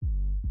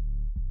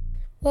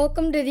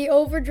Welcome to the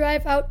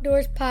Overdrive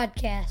Outdoors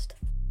podcast,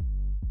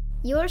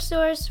 your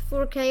source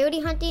for coyote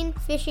hunting,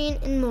 fishing,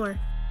 and more.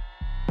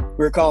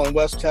 We're calling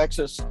West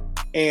Texas,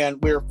 and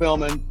we're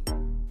filming,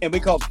 and we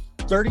caught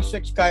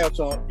 36 coyotes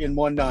in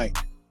one night.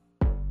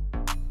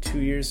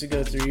 3 years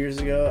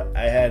ago,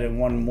 I had in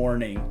one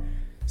morning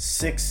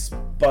 6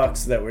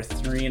 bucks that were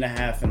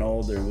 3.5 and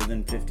older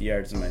within 50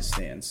 yards of my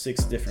stand.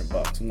 6 different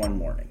bucks one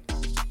morning.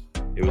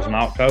 It was in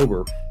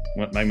October.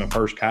 Went and made my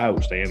first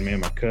coyote stand, me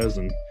and my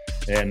cousin.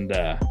 And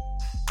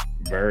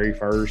very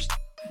first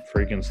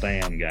freaking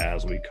stand,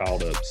 guys, we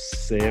called up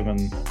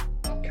 7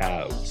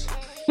 coyotes.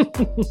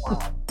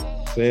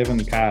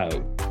 7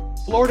 coyotes.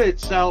 Florida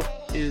itself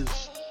is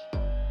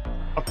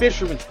a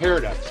fisherman's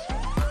paradise.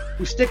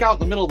 We stick out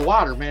in the middle of the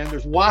water, man.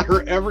 There's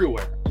water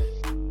everywhere.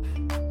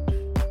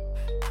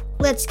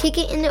 Let's kick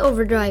it into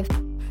overdrive.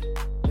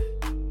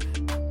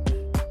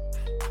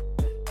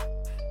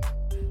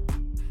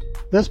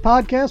 This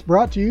podcast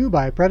brought to you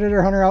by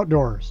Predator Hunter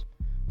Outdoors.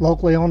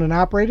 Locally owned and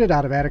operated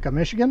out of Attica,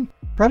 Michigan,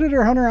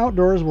 Predator Hunter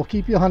Outdoors will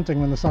keep you hunting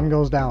when the sun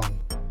goes down.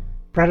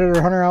 Predator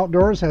Hunter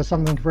Outdoors has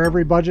something for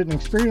every budget and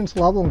experience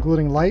level,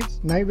 including lights,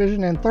 night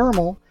vision, and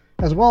thermal,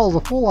 as well as a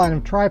full line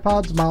of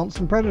tripods, mounts,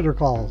 and predator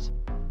calls.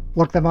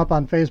 Look them up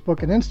on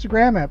Facebook and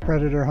Instagram at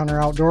Predator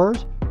Hunter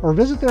Outdoors, or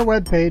visit their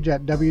webpage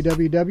at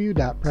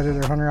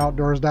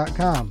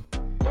www.predatorhunteroutdoors.com.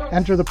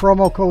 Enter the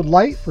promo code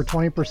LIGHT for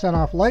 20%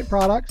 off light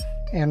products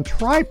and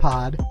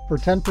TRIPOD for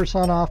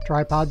 10% off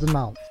tripods and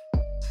mounts.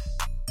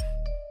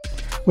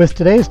 With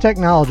today's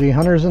technology,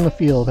 hunters in the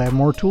field have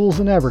more tools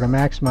than ever to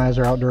maximize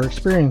their outdoor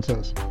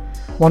experiences.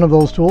 One of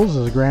those tools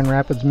is the Grand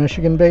Rapids,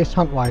 Michigan-based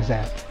HuntWise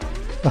app.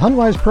 The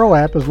HuntWise Pro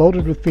app is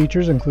loaded with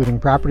features including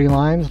property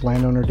lines,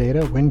 landowner data,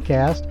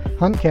 windcast,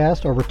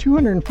 huntcast, over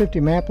 250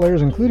 map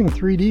layers including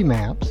 3D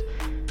maps,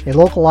 a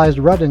localized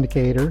rut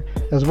indicator,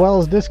 as well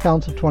as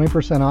discounts of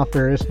 20% off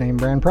various name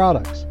brand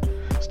products.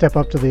 Step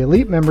up to the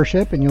Elite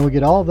membership and you will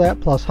get all of that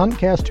plus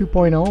HuntCast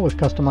 2.0 with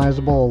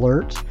customizable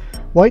alerts,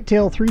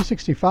 Whitetail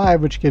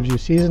 365, which gives you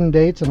season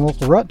dates and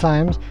local rut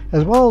times,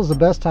 as well as the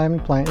best time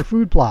to plant your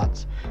food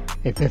plots,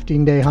 a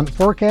 15-day hunt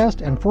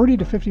forecast, and 40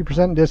 to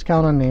 50%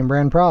 discount on name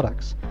brand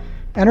products.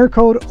 Enter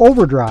code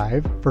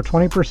OVERDRIVE for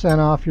 20%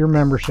 off your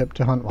membership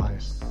to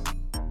HuntWise.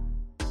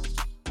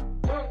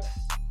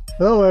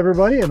 Hello,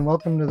 everybody, and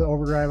welcome to the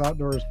Overdrive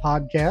Outdoors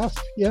podcast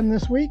again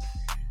this week.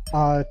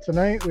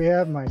 Tonight we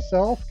have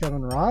myself,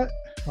 Kevin Rott,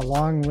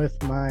 along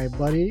with my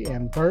buddy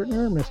and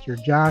partner,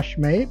 Mr. Josh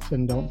Mapes,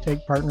 and don't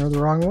take partner the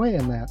wrong way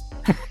in that.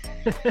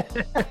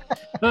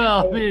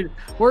 Well, I mean,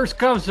 worst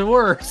comes to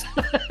worst.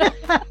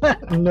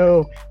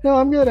 No,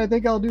 I'm good. I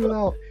think I'll do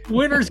without.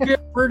 Winters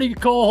get pretty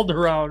cold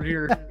around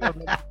here.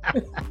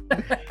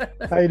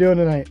 How you doing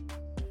tonight?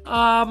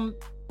 I'm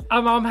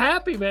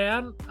happy,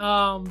 man.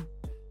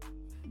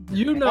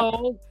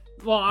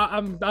 Well,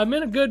 I'm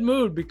in a good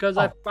mood because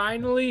I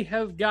finally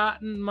have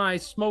gotten my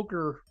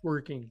smoker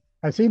working.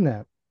 I've seen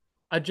that.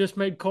 I just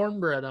made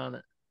cornbread on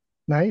it.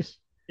 Nice.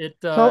 It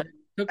took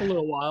a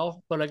little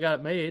while, but I got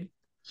it made.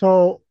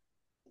 So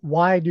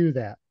why do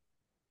that?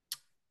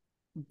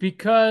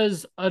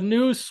 Because a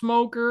new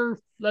smoker,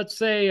 let's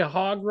say a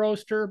hog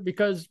roaster,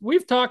 because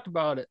we've talked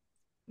about it.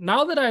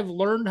 Now that I've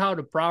learned how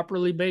to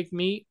properly make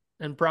meat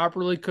and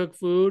properly cook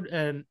food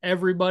and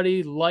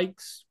everybody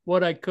likes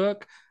what I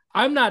cook,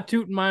 I'm not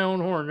tooting my own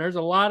horn. There's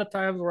a lot of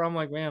times where I'm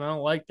like, man, I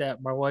don't like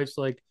that. My wife's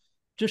like,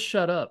 just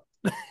shut up.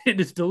 It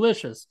is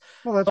delicious.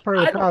 Well, that's part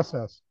of the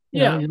process.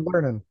 Yeah. You're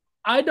learning.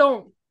 I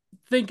don't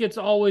think it's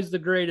always the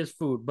greatest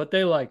food, but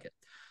they like it.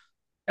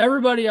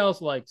 Everybody else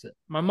likes it.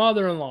 My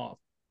mother-in-law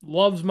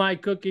loves my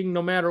cooking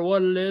no matter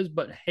what it is,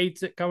 but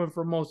hates it coming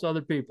from most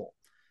other people.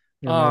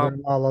 Your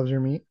mother-in-law loves your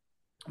meat?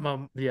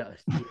 Yeah,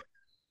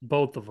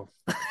 both of them.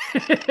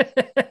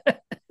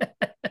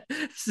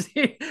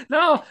 See,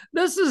 no,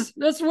 this is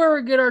where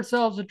we get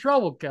ourselves in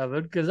trouble,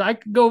 Kevin, because I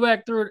could go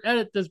back through and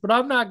edit this, but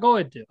I'm not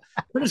going to.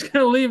 We're just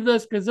going to leave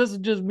this because this is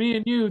just me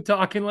and you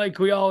talking like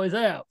we always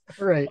have.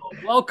 Right. So,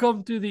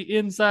 welcome to the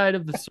inside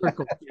of the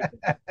circle.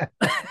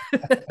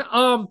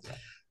 No,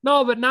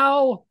 but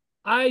now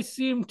I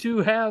seem to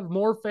have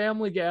more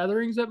family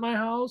gatherings at my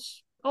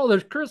house. Oh,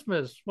 there's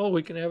Christmas. Well,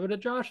 we can have it at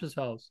Josh's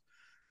house.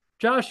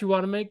 Josh, you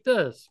want to make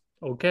this?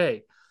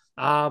 Okay.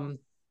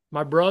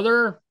 My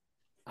brother,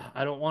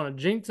 I don't want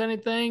to jinx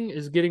anything,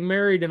 is getting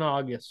married in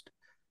August.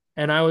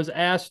 And I was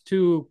asked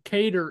to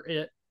cater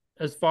it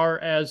as far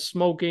as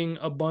smoking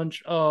a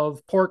bunch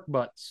of pork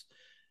butts.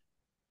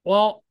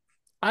 Well,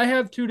 I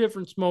have 2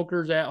 different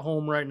smokers at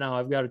home right now.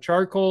 I've got a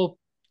charcoal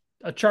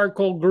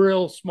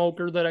grill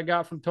smoker that I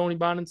got from Tony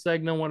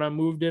Bonensegna when I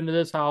moved into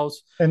this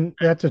house. And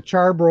that's a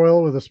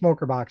charbroil with a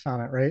smoker box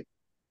on it, right?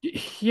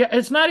 Yeah,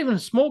 it's not even a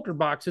smoker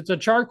box. It's a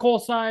charcoal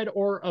side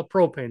or a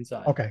propane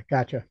side. Okay,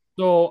 gotcha.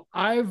 So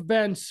I've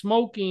been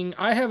smoking.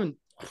 I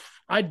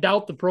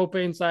doubt the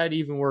propane side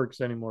even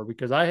works anymore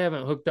because I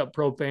haven't hooked up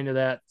propane to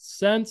that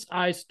since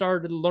I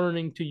started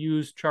learning to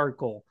use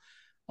charcoal.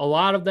 A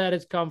lot of that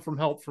has come from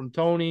help from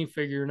Tony,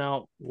 figuring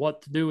out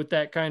what to do with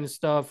that kind of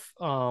stuff,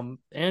 and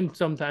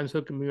sometimes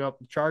hooking me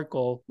up with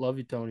charcoal. Love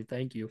you, Tony.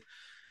 Thank you.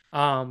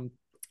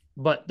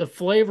 But the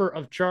flavor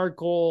of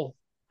charcoal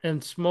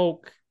and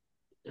smoke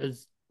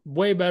is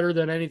way better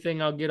than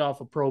anything I'll get off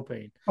of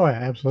propane. Oh, yeah,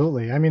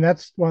 absolutely. I mean,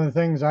 that's one of the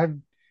things I've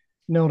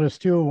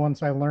noticed too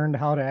once I learned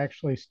how to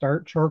actually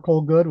start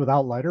charcoal good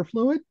without lighter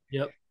fluid.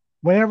 Yep.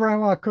 Whenever I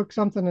want to cook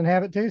something and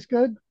have it taste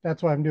good,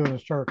 that's what I'm doing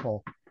is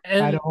charcoal.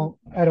 And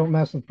I don't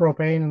mess with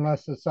propane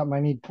unless it's something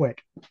I need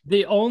quick.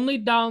 the only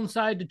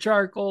downside to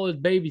charcoal is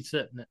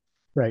babysitting it.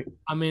 Right.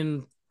 I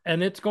mean,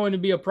 and it's going to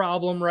be a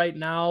problem right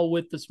now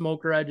with the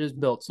smoker I just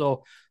built.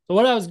 So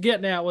what I was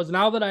getting at was,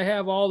 now that I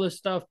have all this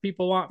stuff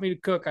people want me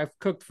to cook, I've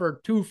cooked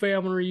for 2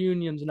 family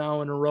reunions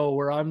now in a row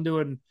where I'm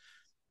doing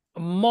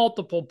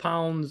multiple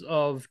pounds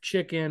of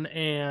chicken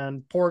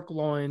and pork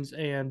loins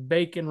and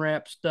bacon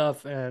wrap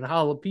stuff and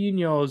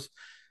jalapenos.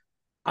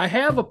 I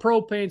have a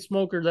propane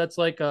smoker that's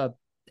like a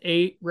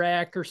 8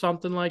 rack or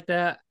something like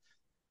that,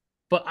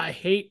 but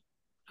I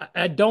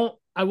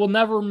will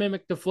never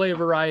mimic the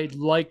flavor I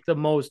like the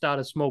most out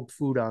of smoked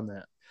food on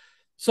that.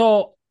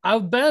 So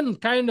I've been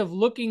kind of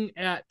looking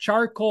at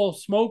charcoal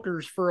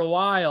smokers for a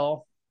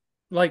while,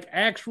 like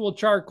actual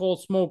charcoal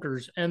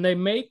smokers, and they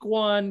make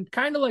one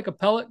kind of like a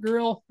pellet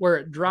grill where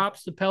it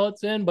drops the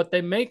pellets in, but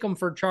they make them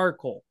for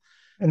charcoal.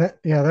 And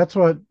that's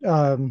what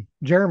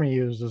Jeremy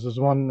uses, is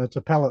one that's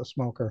a pellet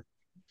smoker.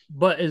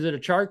 But is it a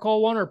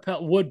charcoal one or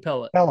wood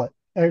pellet? Pellet.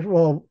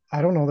 Well,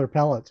 I don't know. They're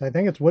pellets. I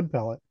think it's wood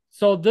pellet.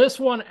 So this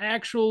one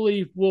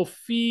actually will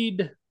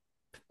feed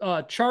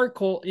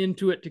charcoal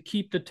into it to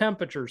keep the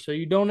temperature, so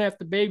you don't have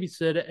to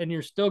babysit it, and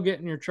you're still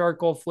getting your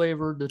charcoal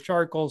flavor, the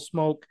charcoal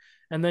smoke,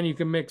 and then you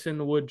can mix in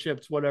the wood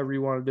chips, whatever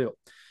you want to do.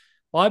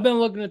 Well, I've been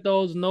looking at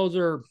those, and those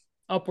are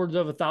upwards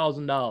of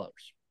 $1,000.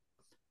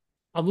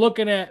 I'm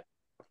looking at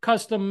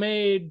custom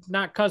made,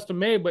 not custom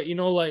made, but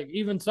like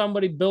even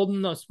somebody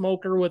building a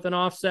smoker with an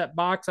offset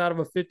box out of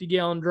a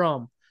 50-gallon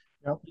drum.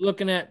 Yep. You're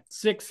looking at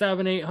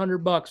 $600,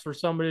 $700, $800 for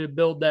somebody to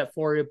build that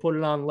for you, put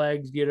it on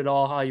legs, get it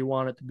all how you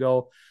want it to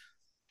go.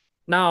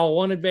 Now,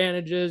 one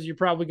advantage is you're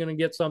probably going to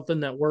get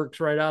something that works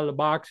right out of the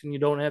box, and you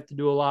don't have to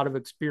do a lot of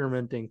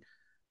experimenting.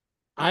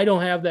 I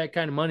don't have that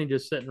kind of money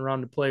just sitting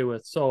around to play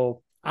with.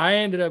 So I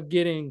ended up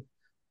getting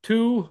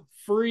 2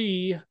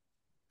 free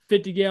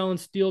 50-gallon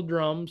steel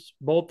drums,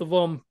 both of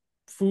them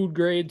food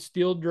grade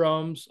steel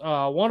drums.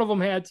 One of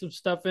them had some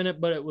stuff in it,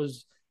 but it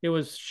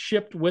was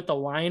shipped with a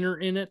liner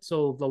in it,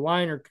 so the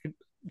liner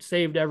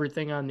saved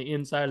everything on the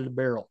inside of the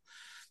barrel.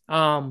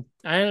 I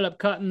ended up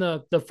cutting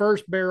the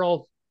first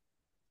barrel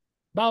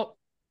about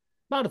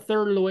a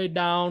third of the way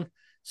down,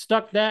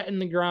 stuck that in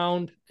the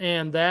ground,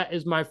 and that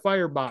is my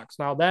firebox.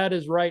 Now that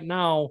is right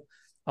now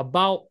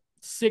about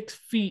 6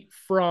 feet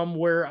from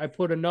where I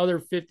put another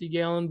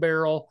 50-gallon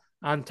barrel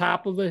on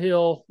top of a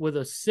hill with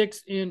a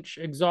 6-inch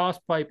exhaust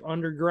pipe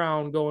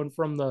underground going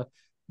from the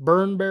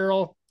burn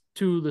barrel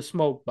to the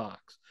smoke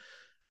box.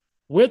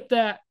 With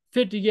that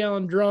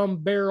 50-gallon drum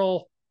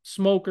barrel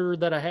smoker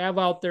that I have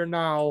out there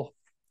now,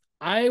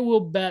 I will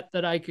bet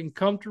that I can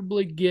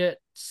comfortably get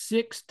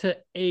 6 to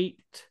 8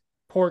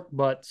 pork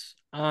butts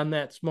on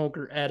that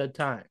smoker at a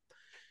time,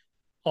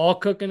 all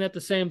cooking at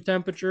the same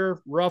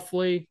temperature.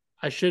 Roughly,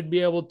 I should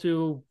be able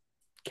to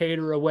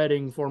cater a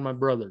wedding for my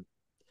brother.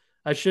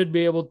 I should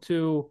be able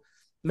to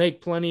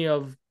make plenty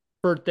of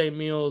birthday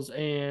meals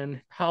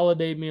and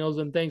holiday meals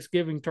and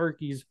Thanksgiving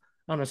turkeys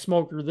on a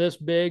smoker this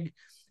big.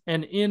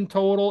 And in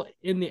total,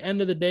 in the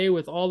end of the day,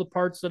 with all the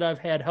parts that I've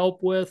had help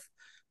with,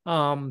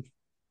 the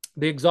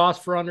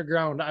exhaust for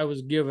underground I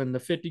was given, the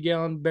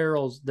 50-gallon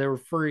barrels, they were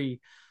free.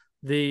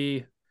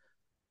 The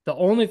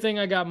only thing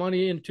I got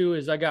money into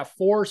is I got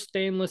 4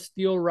 stainless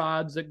steel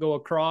rods that go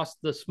across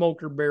the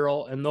smoker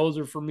barrel, and those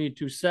are for me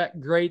to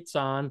set grates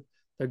on.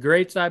 The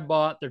grates I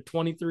bought, they're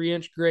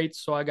 23-inch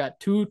grates, so I got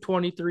 2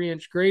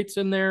 23-inch grates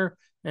in there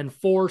and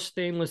 4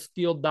 stainless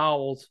steel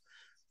dowels.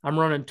 I'm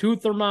running 2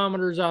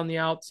 thermometers on the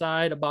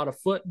outside, about a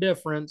foot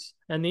difference.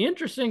 And the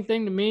interesting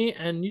thing to me,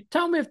 and you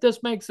tell me if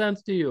this makes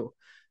sense to you,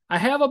 I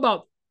have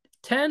about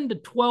 10 to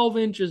 12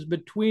 inches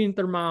between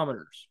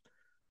thermometers.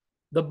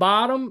 The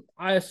bottom,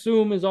 I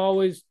assume, is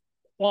always,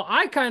 well,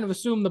 I kind of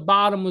assume the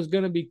bottom was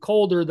going to be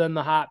colder than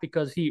the hot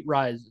because heat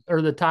rises,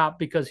 or the top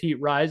because heat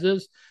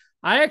rises.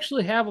 I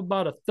actually have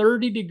about a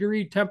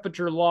 30-degree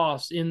temperature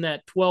loss in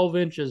that 12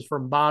 inches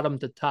from bottom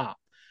to top.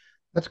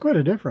 That's quite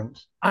a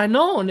difference. I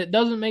know, and it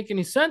doesn't make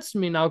any sense to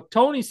me. Now,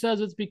 Tony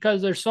says it's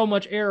because there's so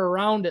much air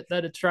around it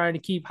that it's trying to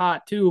keep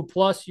hot too.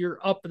 Plus, you're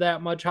up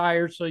that much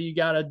higher, so you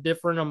got a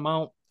different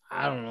amount,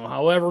 I don't know,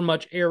 however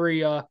much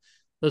area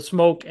the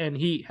smoke and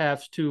heat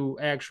has to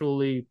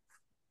actually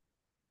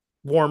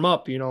warm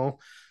up,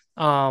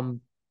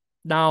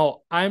 Now,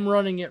 I'm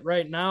running it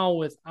right now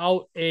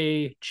without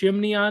a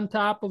chimney on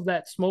top of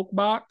that smoke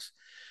box.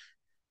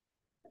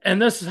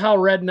 And this is how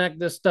redneck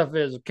this stuff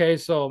is, okay?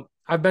 So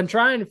I've been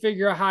trying to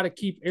figure out how to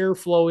keep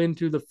airflow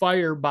into the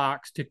fire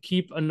box to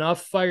keep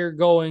enough fire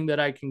going that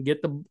I can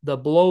get the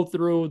blow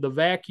through, the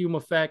vacuum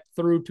effect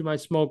through to my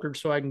smoker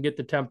so I can get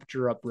the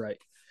temperature up right.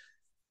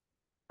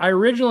 I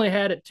originally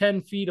had it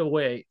 10 feet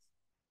away,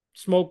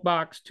 smoke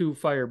box to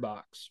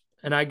firebox,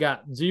 and I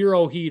got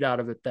zero heat out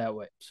of it that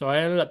way. So I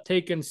ended up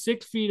taking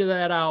 6 feet of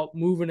that out,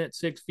 moving it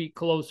 6 feet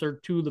closer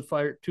to the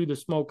fire, to the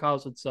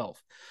smokehouse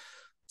itself.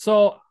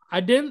 So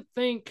I didn't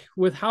think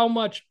with how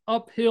much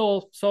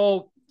uphill.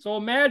 So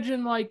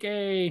imagine like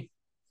I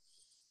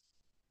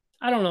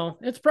don't know,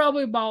 it's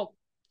probably about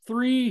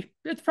 4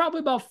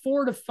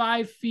 to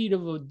 5 feet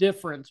of a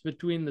difference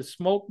between the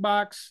smoke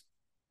box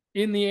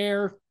in the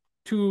air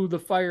to the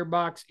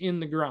firebox in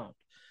the ground.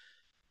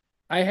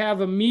 I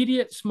have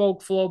immediate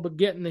smoke flow, but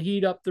getting the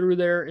heat up through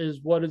there is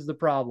what is the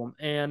problem.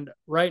 And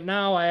right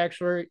now, I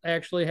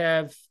actually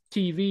have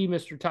TV,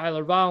 Mr.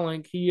 Tyler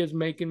Volink. He is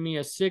making me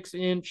a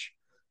 6-inch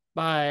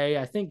by,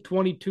 I think,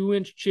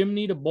 22-inch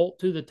chimney to bolt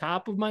to the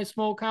top of my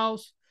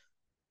smokehouse.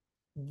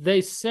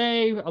 They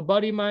say, a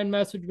buddy of mine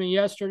messaged me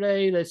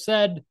yesterday, they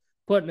said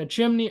putting a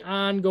chimney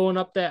on, going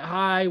up that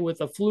high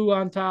with a flue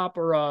on top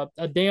or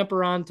a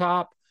damper on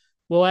top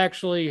will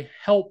actually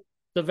help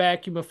the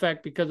vacuum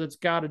effect because it's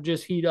got to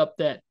just heat up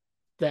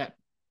that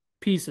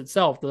piece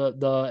itself,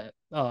 the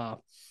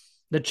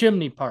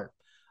chimney part.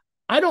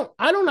 I don't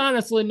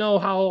honestly know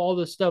how all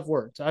this stuff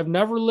works. I've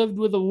never lived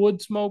with a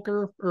wood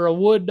smoker or a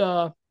wood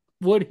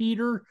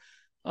heater,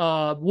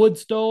 wood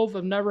stove.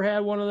 I've never had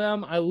one of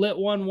them. I lit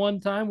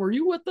one time. Were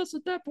you with us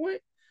at that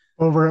point?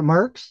 Over at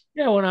Mark's?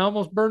 Yeah, when I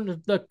almost burned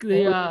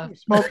we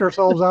smoked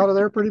ourselves out of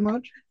there pretty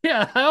much.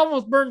 Yeah, I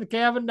almost burned the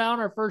cabin down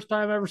our first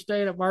time ever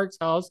staying at Mark's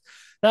house.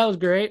 That was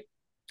great.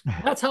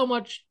 That's how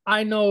much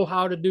I know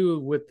how to do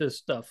with this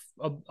stuff.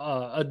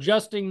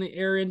 Adjusting the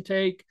air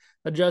intake,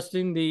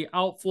 adjusting the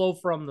outflow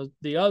from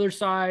the other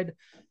side.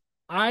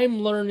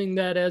 I'm learning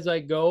that as I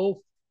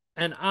go.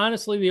 And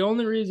honestly, the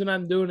only reason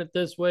I'm doing it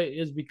this way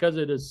is because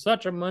it is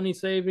such a money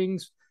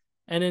savings.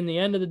 And in the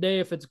end of the day,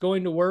 if it's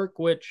going to work,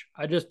 which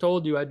I just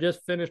told you, I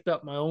just finished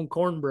up my own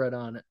cornbread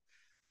on it.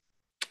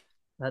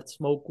 That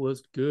smoke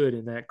was good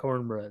in that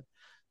cornbread.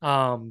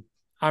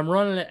 I'm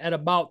running it at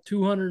about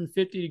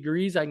 250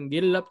 degrees. I can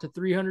get it up to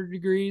 300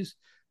 degrees.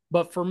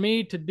 But for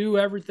me to do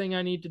everything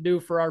I need to do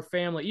for our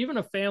family, even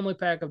a family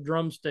pack of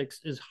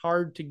drumsticks is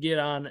hard to get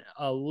on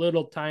a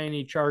little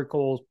tiny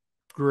charcoal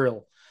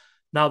grill.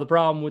 Now, the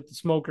problem with the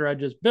smoker I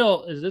just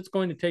built is it's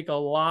going to take a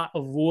lot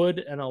of wood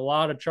and a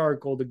lot of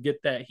charcoal to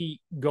get that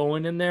heat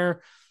going in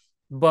there.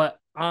 But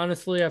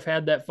honestly, I've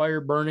had that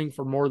fire burning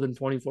for more than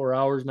 24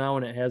 hours now,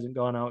 and it hasn't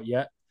gone out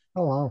yet.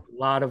 Oh, wow. A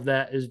lot of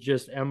that is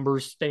just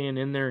embers staying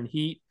in there and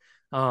heat.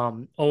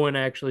 Owen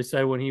actually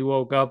said when he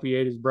woke up, he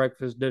ate his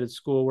breakfast, did his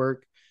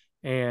schoolwork,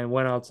 and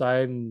went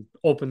outside and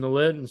opened the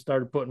lid and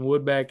started putting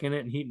wood back in it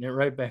and heating it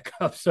right back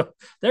up. So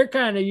they're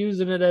kind of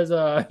using it as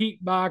a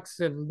heat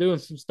box and doing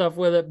some stuff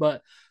with it.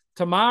 But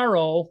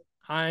tomorrow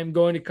I'm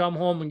going to come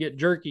home and get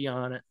jerky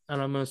on it,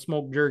 and I'm going to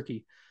smoke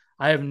jerky.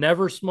 I have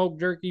never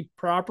smoked jerky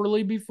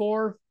properly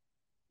before.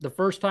 The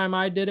first time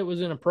I did it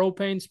was in a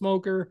propane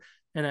smoker,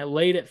 and I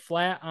laid it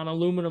flat on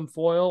aluminum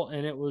foil,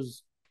 and it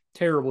was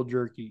terrible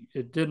jerky.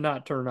 It did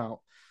not turn out.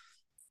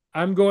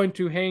 I'm going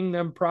to hang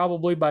them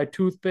probably by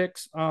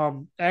toothpicks.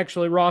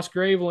 Actually, Ross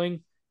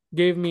Graveling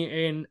gave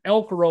me an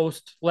elk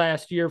roast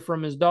last year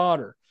from his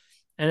daughter,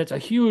 and it's a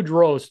huge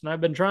roast. And I've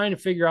been trying to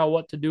figure out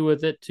what to do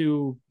with it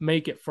to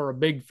make it for a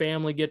big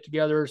family get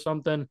together or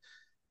something.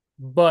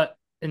 But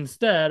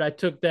instead, I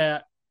took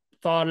that,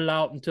 thawed it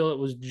out until it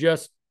was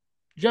just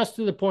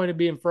to the point of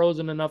being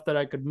frozen enough that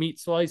I could meat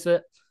slice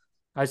it.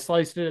 I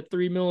sliced it at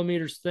 3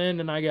 millimeters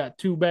thin, and I got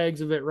 2 bags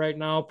of it right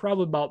now,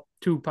 probably about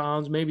 2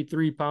 pounds, maybe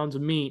 3 pounds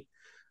of meat,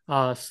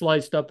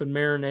 sliced up and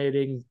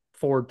marinating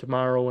for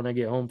tomorrow when I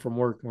get home from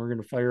work. And we're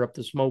going to fire up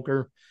the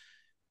smoker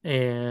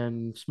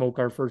and smoke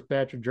our first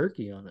batch of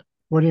jerky on it.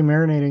 What are you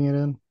marinating it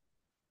in?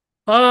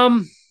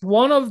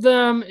 One of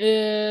them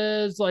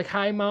is like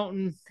high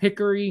mountain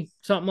hickory,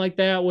 something like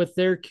that with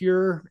their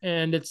cure,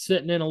 and it's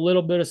sitting in a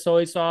little bit of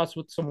soy sauce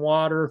with some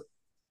water,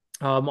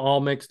 all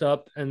mixed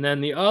up. And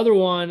then the other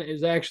one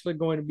is actually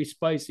going to be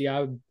spicy.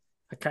 I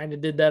kind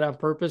of did that on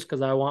purpose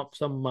because I want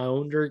some of my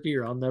own jerky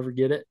or I'll never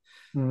get it.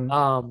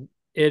 Mm.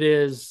 It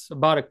is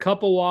about a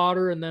cup of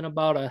water and then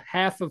about a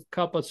half of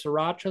cup of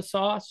sriracha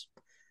sauce,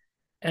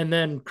 and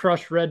then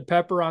crushed red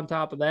pepper on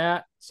top of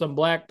that, some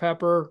black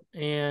pepper,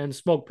 and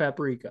smoked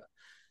paprika.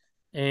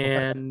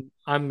 And okay,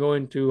 I'm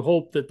going to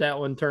hope that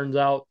one turns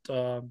out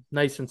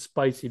nice and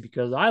spicy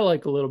because I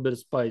like a little bit of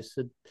spice.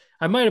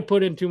 I might have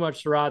put in too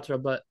much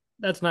sriracha, but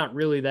that's not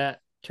really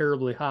that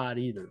terribly hot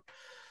either.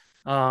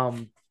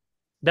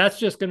 That's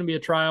just going to be a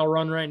trial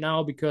run right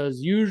now because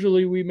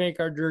usually we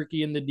make our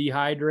jerky in the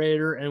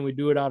dehydrator and we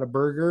do it out of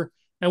burger,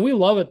 and we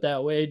love it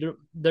that way.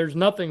 There's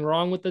nothing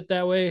wrong with it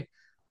that way,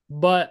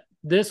 but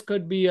this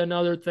could be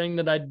another thing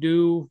that I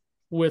do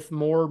with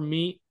more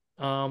meat.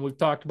 We've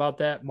talked about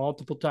that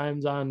multiple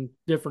times on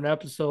different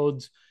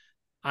episodes.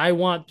 I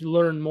want to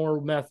learn more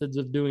methods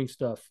of doing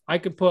stuff. I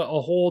could put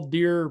a whole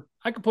deer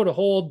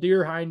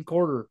hind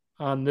quarter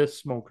on this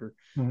smoker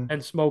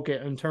and smoke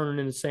it and turn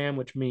it into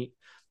sandwich meat.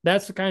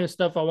 That's the kind of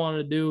stuff I want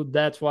to do.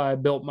 That's why I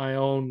built my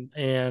own.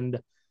 And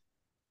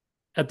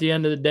at the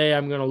end of the day,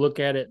 I'm going to look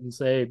at it and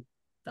say,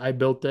 I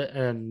built it,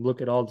 and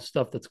look at all the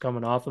stuff that's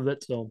coming off of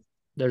it. So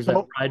there's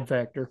that pride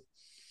factor.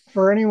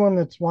 For anyone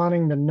that's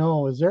wanting to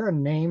know, is there a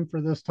name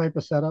for this type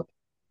of setup?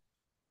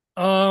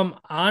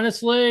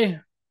 Honestly,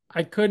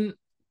 I couldn't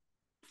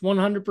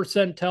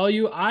 100% tell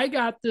you. I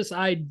got this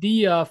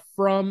idea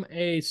from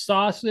a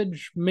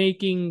sausage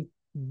making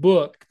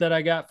book that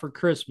I got for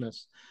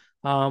Christmas.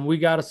 We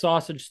got a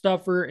sausage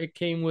stuffer. It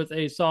came with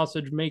a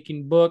sausage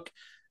making book,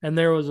 and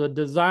there was a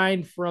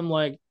design from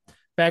like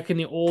back in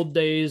the old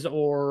days,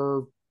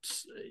 or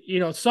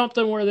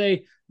something where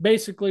they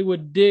basically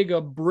would dig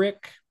a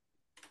brick.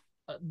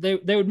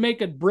 They would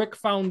make a brick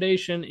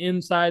foundation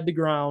inside the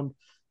ground,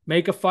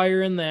 make a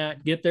fire in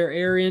that, get their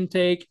air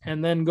intake,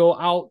 and then go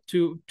out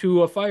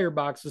to a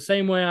firebox the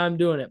same way I'm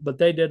doing it. But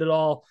they did it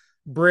all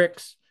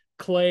bricks,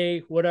 clay,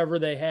 whatever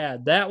they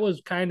had. That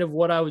was kind of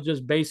what I was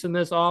just basing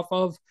this off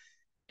of.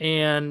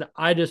 And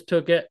I just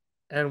took it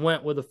and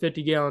went with a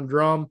 50-gallon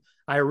drum.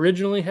 I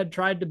originally had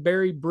tried to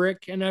bury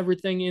brick and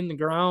everything in the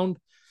ground,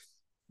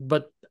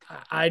 but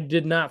I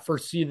did not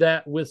foresee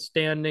that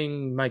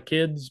withstanding my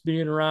kids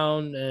being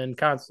around and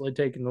constantly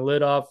taking the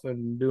lid off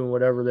and doing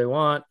whatever they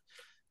want,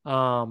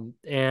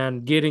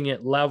 and getting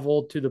it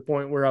level to the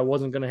point where I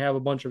wasn't going to have a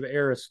bunch of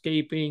air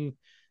escaping.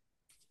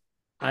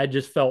 I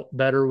just felt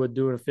better with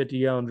doing a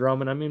 50-gallon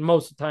drum. And I mean,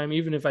 most of the time,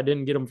 even if I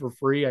didn't get them for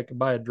free, I could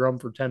buy a drum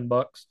for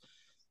 $10.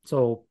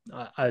 So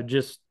I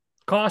just,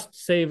 cost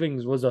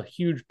savings was a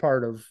huge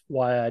part of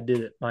why I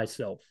did it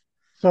myself.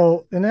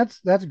 So, and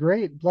that's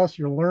great. Plus,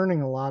 you're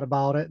learning a lot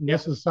about it, and Yep.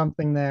 this is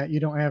something that you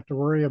don't have to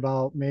worry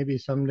about. Maybe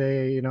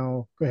someday,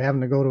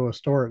 having to go to a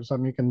store. It's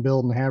something you can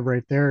build and have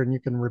right there, and you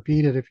can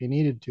repeat it if you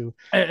needed to.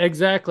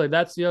 Exactly.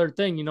 That's the other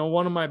thing.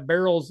 One of my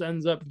barrels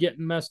ends up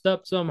getting messed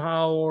up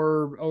somehow,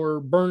 or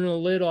burning the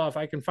lid off.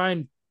 I can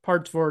find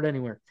parts for it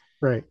anywhere.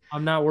 Right.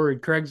 I'm not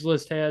worried.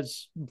 Craigslist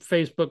has,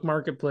 Facebook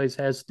Marketplace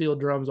has steel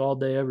drums all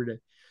day, every day.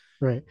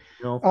 Right.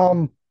 You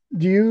know?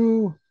 Do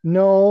you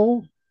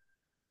know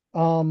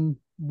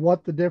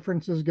what the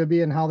difference is going to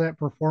be and how that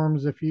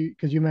performs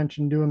because you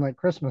mentioned doing like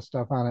Christmas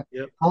stuff on it.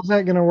 Yep. How's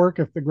that going to work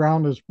if the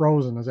ground is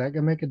frozen? Is that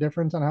going to make a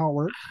difference on how it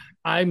works?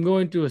 I'm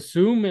going to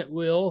assume it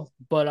will,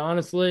 but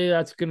honestly,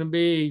 that's going to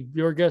be,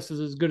 your guess is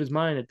as good as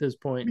mine at this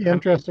point. It'd be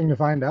interesting to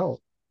find out.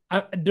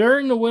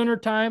 During the winter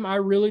time, I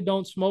really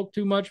don't smoke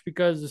too much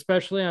because,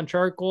 especially on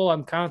charcoal,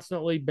 I'm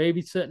constantly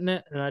babysitting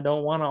it, and I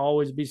don't want to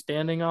always be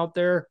standing out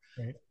there.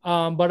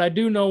 Right. But I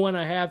do know when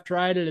I have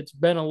tried it, it's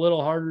been a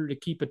little harder to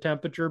keep a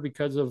temperature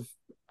because of,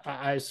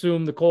 I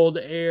assume, the cold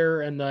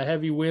air and the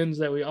heavy winds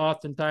that we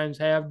oftentimes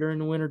have during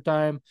the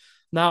wintertime.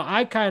 Now,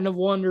 I kind of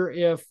wonder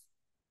if,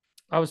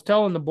 I was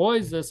telling the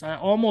boys this, I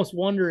almost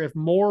wonder if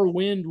more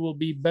wind will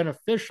be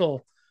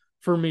beneficial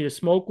for me to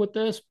smoke with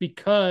this,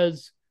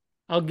 because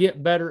I'll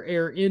get better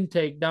air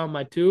intake down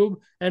my tube.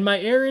 And my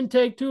air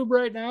intake tube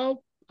right now,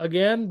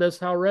 again, that's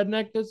how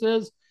redneck this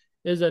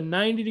is a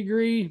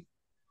 90-degree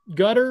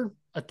gutter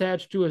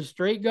attached to a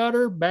straight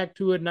gutter, back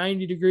to a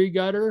 90-degree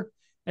gutter.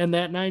 And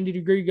that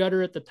 90-degree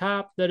gutter at the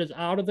top that is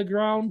out of the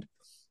ground,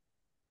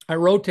 I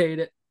rotate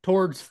it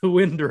towards the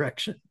wind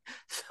direction.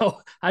 So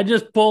I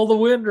just pull the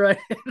wind right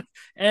in.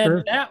 And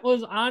Sure. That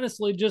was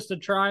honestly just a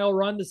trial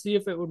run to see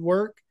if it would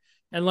work.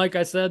 And like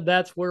I said,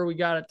 that's where we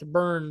got it to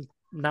burn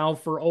now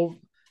for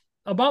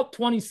about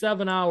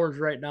 27 hours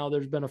right now.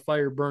 There's been a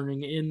fire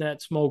burning in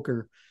that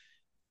smoker.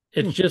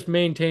 It's just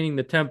maintaining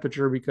the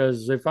temperature,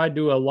 because if I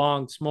do a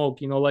long smoke,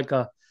 like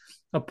a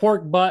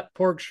pork butt,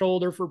 pork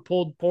shoulder for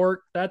pulled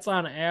pork, that's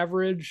on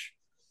average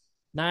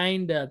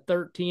 9 to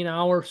 13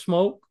 hour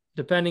smoke,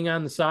 depending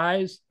on the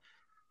size.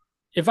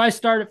 If I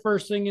start it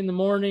first thing in the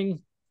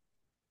morning,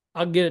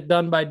 I'll get it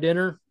done by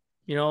dinner.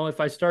 If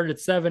I start at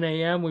 7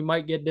 a.m., we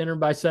might get dinner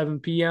by 7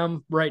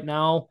 p.m. right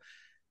now.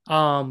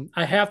 I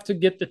have to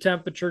get the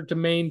temperature to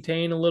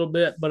maintain a little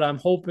bit, but I'm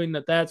hoping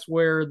that that's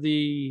where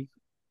the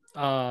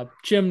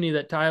chimney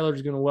that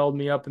Tyler's going to weld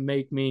me up and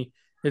make me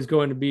is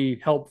going to be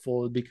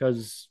helpful,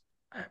 because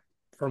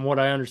from what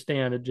I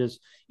understand, it's just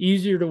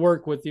easier to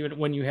work with you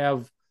when you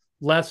have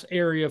less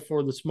area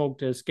for the smoke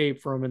to escape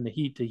from and the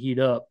heat to heat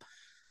up.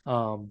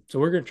 So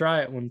we're going to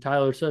try it when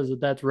Tyler says that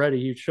that's ready.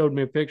 He showed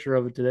me a picture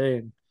of it today,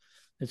 and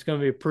it's going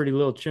to be a pretty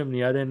little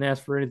chimney. I didn't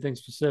ask for anything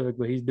specific,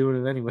 but he's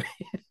doing it anyway.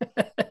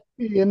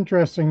 Be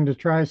interesting to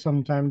try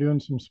sometime doing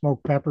some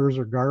smoked peppers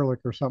or garlic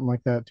or something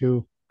like that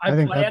too. I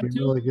think that'd be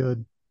really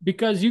good.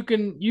 Because you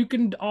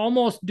can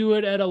almost do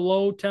it at a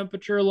low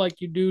temperature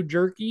like you do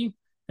jerky,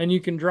 and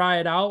you can dry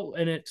it out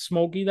and it's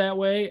smoky that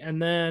way.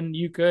 And then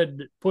you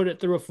could put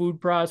it through a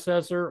food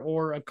processor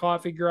or a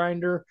coffee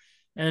grinder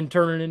and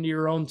turn it into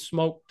your own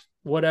smoked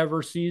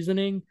whatever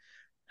seasoning.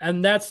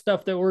 And that's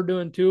stuff that we're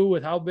doing too,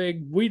 with how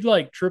big we'd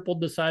like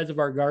tripled the size of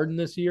our garden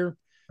this year.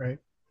 Right.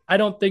 I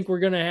don't think we're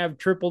going to have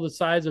triple the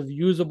size of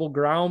usable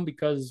ground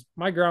because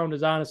my ground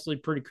is honestly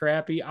pretty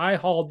crappy. I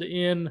hauled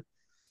in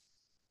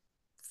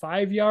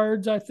 5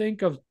 yards, I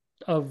think, of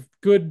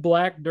good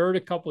black dirt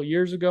a couple of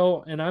years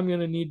ago, and I'm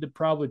going to need to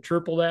probably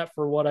triple that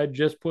for what I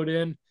just put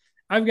in.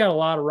 I've got a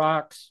lot of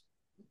rocks,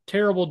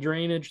 terrible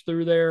drainage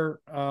through there.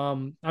 I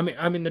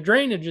mean, the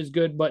drainage is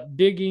good, but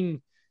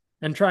digging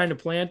and trying to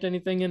plant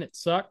anything in it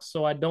sucks.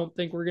 So I don't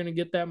think we're going to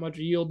get that much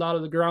yield out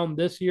of the ground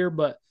this year,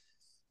 but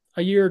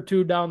a year or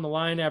two down the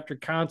line, after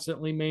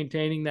constantly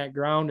maintaining that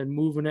ground and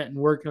moving it and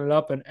working it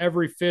up, and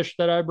every fish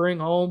that I bring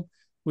home,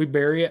 we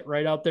bury it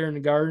right out there in the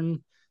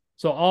garden.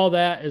 So all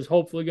that is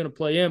hopefully going to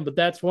play in, but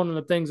that's one of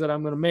the things that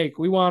I'm going to make.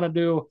 I want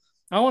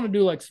to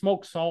do like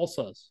smoked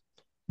salsas,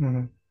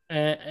 Mm-hmm.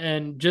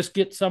 and just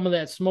get some of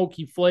that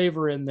smoky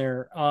flavor in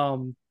there.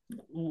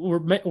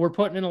 We're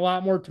putting in a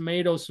lot more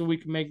tomatoes so we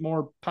can make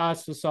more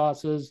pasta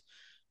sauces,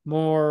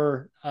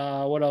 more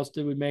what else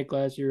did we make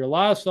last year? A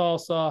lot of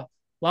salsa,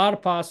 a lot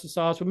of pasta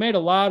sauce. We made a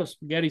lot of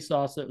spaghetti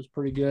sauce that was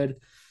pretty good.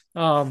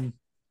 Um,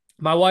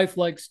 my wife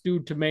likes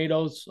stewed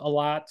tomatoes a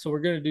lot, so we're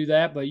going to do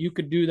that. But you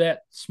could do that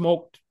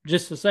smoked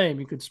just the same.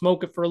 You could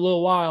smoke it for a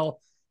little while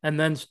and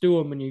then stew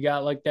them, and you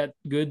got like that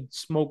good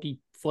smoky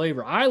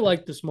flavor. I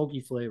like the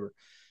smoky flavor.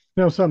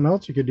 Something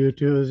else you could do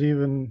too is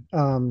even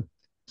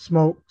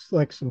smoke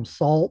like some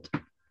salt,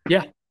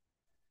 Yeah,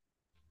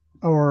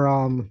 or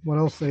what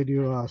else they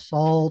do,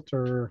 salt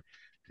or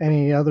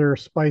any other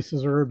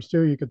spices or herbs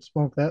too. You could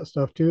smoke that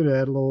stuff too to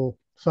add a little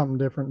something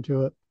different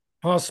to it.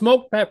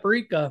 smoked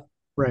paprika,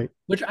 Right.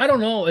 which I don't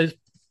know is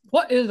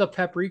what is a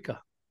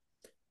paprika.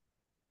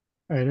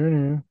 I don't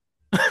know.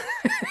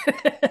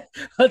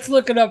 Let's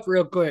look it up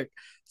real quick.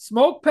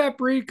 Smoked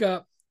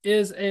paprika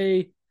is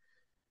a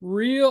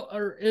real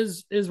or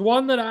is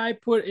one that I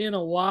put in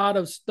a lot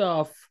of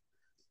stuff.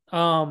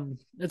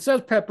 It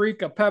says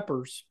paprika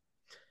peppers.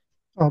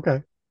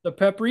 Okay. The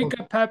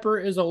paprika pepper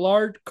is a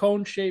large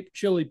cone-shaped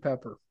chili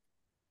pepper.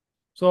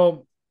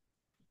 So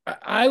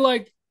I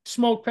like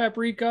smoked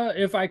paprika.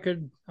 If I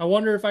could, I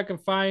wonder if I can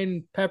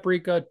find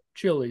paprika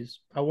chilies.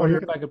 I wonder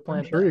if I could I'm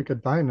plant sure that. you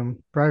could find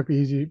them.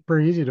 Probably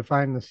pretty easy to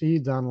find the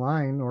seeds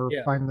online, or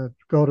Yeah,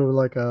 go to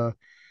like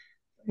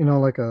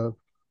like a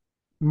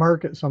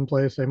market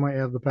someplace. They might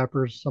have the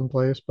peppers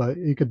someplace, but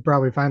you could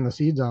probably find the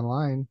seeds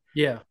online,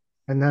 yeah.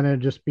 and then it'd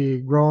just be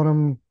growing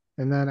them.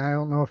 And then I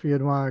don't know if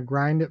you'd want to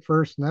grind it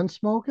first and then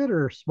smoke it,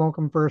 or smoke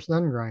them first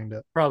then grind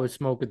it. Probably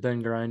smoke it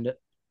then grind it.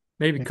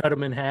 Maybe Yeah. cut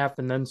them in half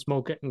and then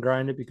smoke it and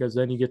grind it because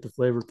then you get the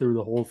flavor through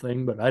the whole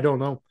thing. But I don't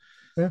know.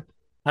 Yeah.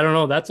 I don't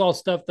know. That's all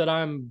stuff that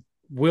I'm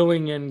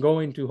willing and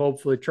going to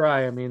hopefully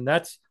try. I mean,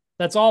 that's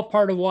all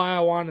part of why I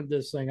wanted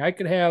this thing. I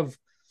could have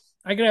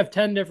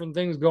 10 different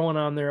things going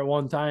on there at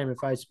one time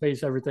if I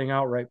space everything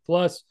out right.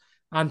 Plus,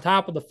 on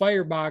top of the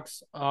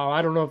firebox,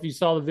 I don't know if you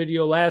saw the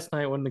video last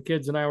night when the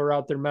kids and I were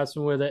out there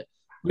messing with it.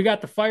 We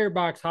got the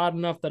firebox hot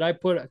enough that I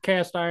put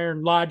a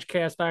large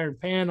cast iron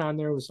pan on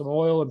there with some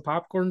oil and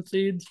popcorn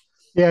seeds.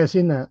 Yeah, I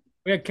seen that.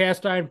 We had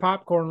cast iron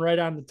popcorn right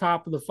on the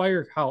top of the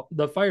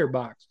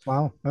firebox.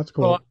 Wow, that's So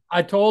cool.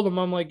 I told him,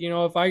 I'm like,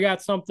 if I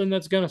got something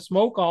that's gonna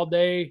smoke all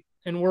day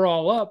and we're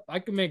all up, I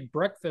can make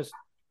breakfast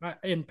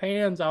in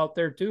pans out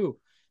there too.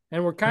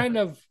 And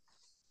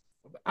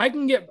I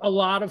can get a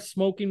lot of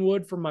smoking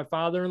wood from my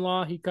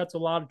father-in-law. He cuts a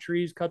lot of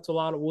trees, cuts a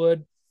lot of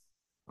wood.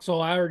 So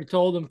I already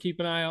told him keep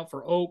an eye out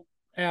for oak,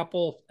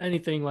 apple,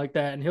 anything like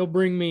that, and he'll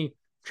bring me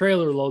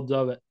trailer loads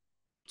of it.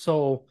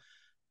 So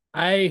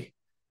I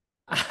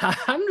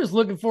I'm just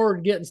looking forward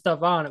to getting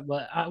stuff on it,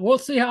 but we'll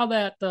see how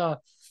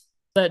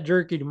that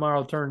jerky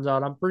tomorrow turns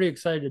out. I'm pretty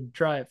excited to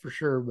try it for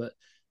sure, but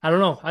I don't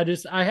know.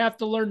 I have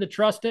to learn to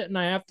trust it, and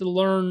I have to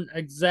learn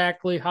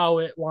exactly how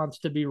it wants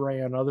to be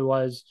ran.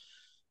 Otherwise,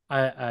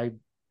 I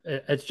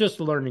it's just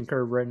a learning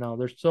curve right now.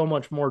 There's so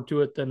much more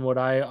to it than what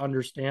I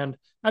understand.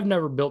 I've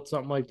never built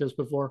something like this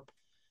before,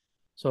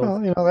 so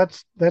Well,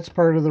 that's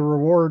part of the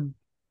reward,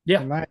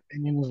 yeah, in my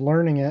opinion, is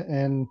learning it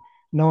and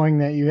knowing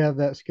that you have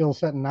that skill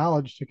set and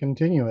knowledge to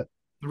continue it.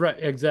 right,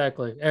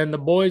 exactly. And the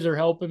boys are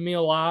helping me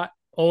a lot.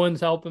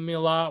 Owen's helping me a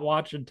lot,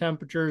 watching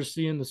temperatures,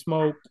 seeing the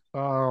smoke,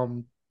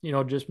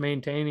 just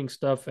maintaining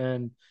stuff,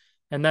 and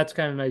that's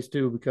kind of nice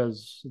too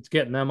because it's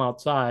getting them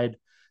outside,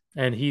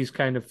 and he's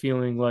kind of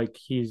feeling like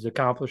he's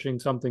accomplishing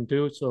something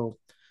too. So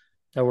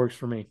that works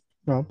for me.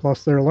 Well,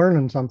 plus they're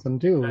learning something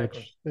too,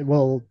 Exactly.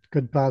 which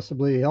could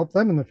possibly help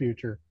them in the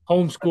future.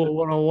 Homeschool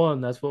 101.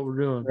 That's what we're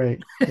doing. Right.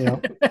 Yeah.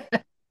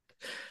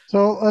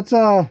 So let's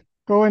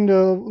go into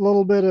a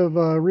little bit of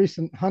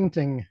recent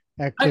hunting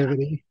I,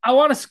 activity. I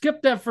want to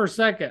skip that for a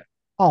second.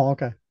 Oh,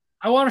 okay.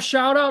 I want to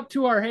shout out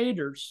to our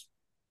haters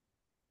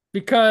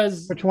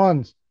because, Which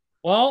ones?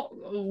 well,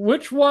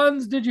 which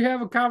ones did you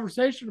have a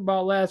conversation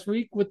about last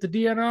week with the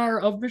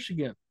DNR of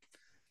Michigan?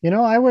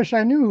 I wish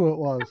I knew who it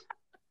was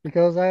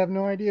because I have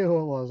no idea who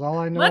it was. All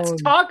I know Let's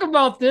is talk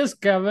about this,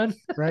 Kevin.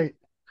 right.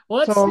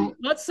 Let's So see.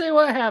 Let's see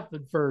what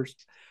happened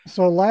first.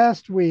 so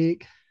last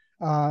week,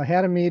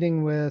 had a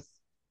meeting with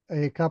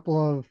a couple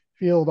of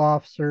field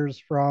officers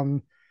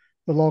from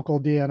the local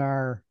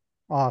DNR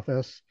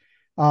office.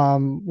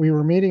 We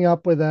were meeting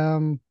up with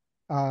them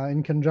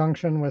in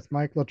conjunction with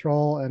Mike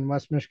Latroll and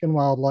West Michigan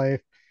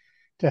Wildlife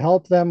to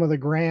help them with a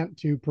grant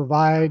to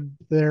provide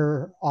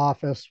their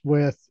office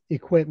with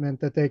equipment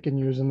that they can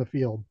use in the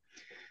field.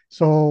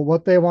 So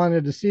what they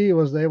wanted to see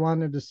was they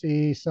wanted to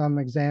see some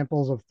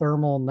examples of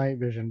thermal night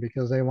vision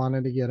because they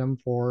wanted to get them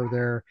for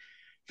their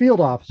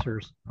field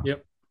officers.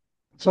 Yep.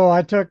 So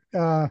I took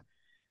I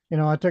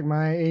took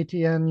my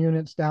ATN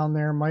units down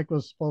there. Mike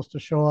was supposed to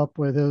show up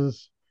with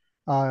his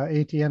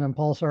ATN and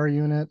Pulsar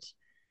units.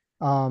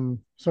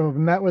 So we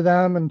met with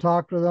them and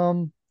talked with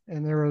them,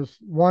 and there was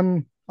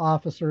one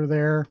officer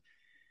there,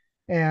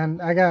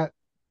 and I got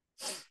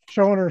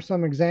showing her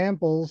some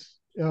examples,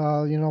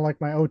 like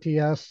my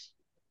OTS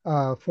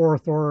 4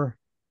 Thor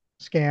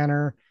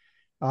scanner.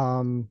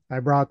 I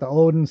brought the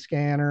Odin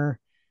scanner,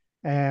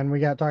 and we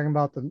got talking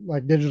about the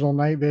like digital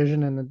night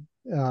vision and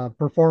the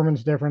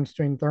performance difference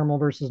between thermal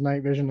versus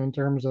night vision in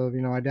terms of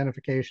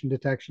identification,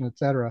 detection,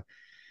 etc.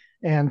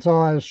 And so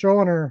I was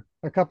showing her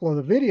a couple of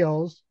the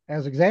videos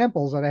as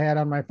examples that I had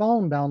on my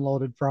phone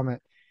downloaded from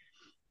it.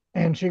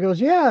 And she goes,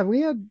 yeah,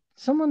 we had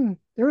someone,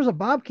 there was a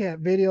bobcat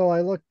video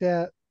I looked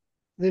at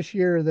this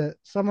year that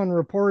someone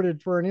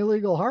reported for an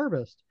illegal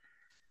harvest.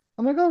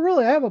 I'm like, oh,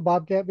 really? I have a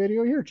bobcat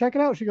video here. Check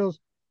it out. She goes,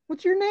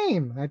 what's your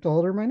name? I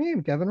told her my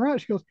name, Kevin Rott.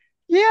 She goes,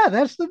 yeah,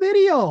 that's the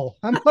video.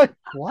 I'm like,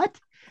 what?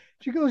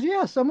 She goes,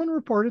 yeah, someone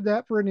reported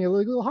that for an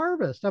illegal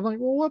harvest. I'm like,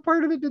 well, what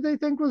part of it did they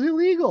think was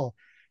illegal?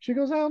 She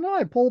goes, I don't know.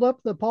 I pulled up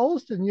the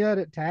post and you had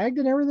it tagged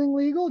and everything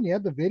legal, and you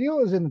had the video.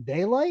 It was in the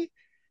daylight.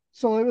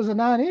 So it was a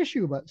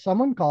non-issue, but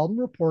someone called and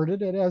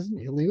reported it as an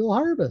illegal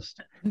harvest.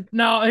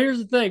 Now, here's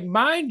the thing.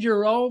 Mind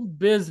your own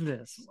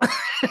business.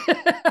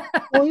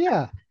 Well,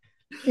 yeah.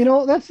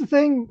 That's the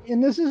thing.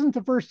 And this isn't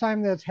the first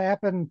time that's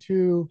happened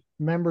to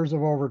members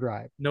of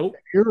Overdrive. Nope.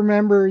 You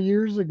remember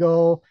years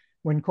ago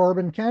when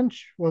Corbin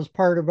Kench was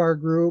part of our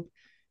group,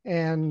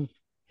 and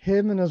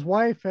him and his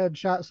wife had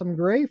shot some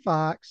gray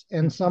fox,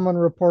 and someone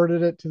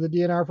reported it to the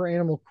DNR for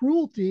animal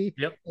cruelty.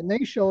 Yep. And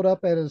they showed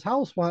up at his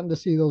house wanting to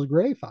see those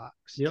gray fox.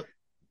 Yep.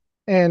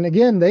 And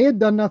again, they had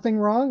done nothing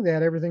wrong. They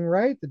had everything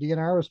right. The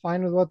DNR was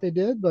fine with what they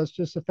did, but it's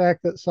just the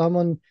fact that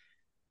someone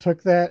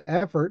took that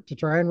effort to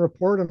try and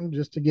report them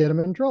just to get them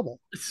in trouble.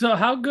 So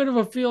how good of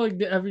a feeling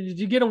did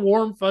you get? A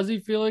warm fuzzy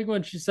feeling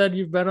when she said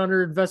you've been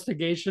under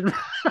investigation?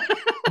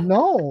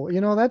 No,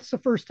 that's the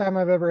first time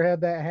I've ever had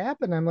that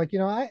happen. I'm like,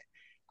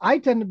 I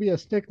tend to be a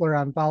stickler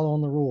on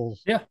following the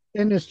rules. Yeah.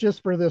 And it's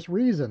just for this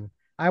reason.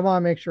 I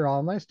want to make sure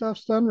all my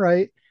stuff's done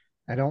right.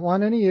 I don't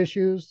want any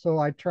issues. So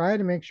I try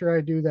to make sure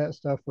I do that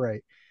stuff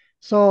right.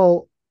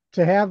 So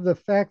to have the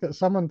fact that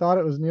someone thought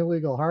it was an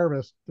illegal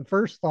harvest, the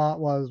first thought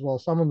was, well,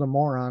 someone's a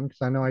moron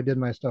because I know I did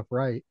my stuff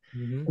right.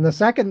 Mm-hmm. And the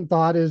second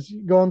thought is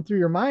going through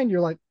your mind,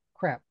 you're like,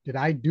 crap, did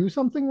I do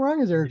something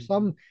wrong? Is there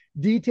some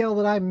detail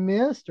that I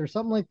missed or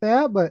something like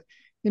that? But,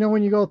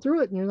 when you go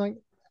through it and you're like,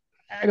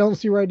 I don't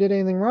see where I did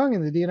anything wrong.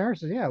 And the DNR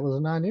says, yeah, it was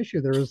a non-issue.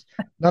 There was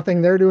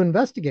nothing there to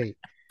investigate.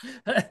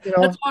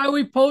 That's why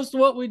we post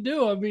what we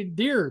do. I mean,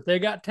 deer, they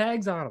got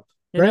tags on them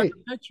in right. every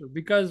picture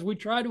because we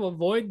try to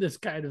avoid this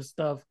kind of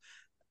stuff.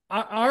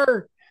 I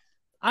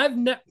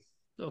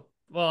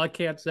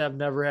can't say I've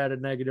never had a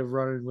negative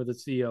run-in with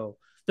a CO.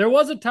 There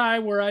was a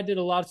time where I did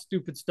a lot of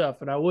stupid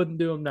stuff and I wouldn't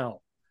do them now.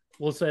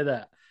 We'll say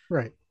that.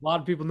 Right. A lot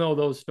of people know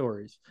those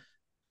stories.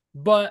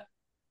 But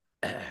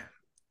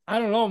I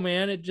don't know,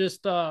 man. It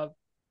just, I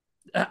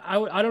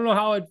don't know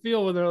how I'd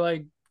feel when they're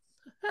like,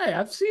 hey,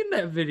 I've seen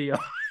that video.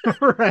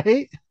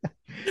 Right.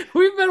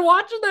 We've been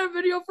watching that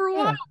video for a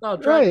while now.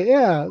 Right.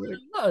 Yeah.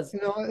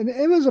 And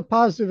it was a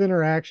positive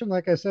interaction.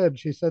 Like I said,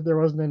 she said there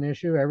wasn't an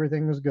issue.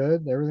 Everything was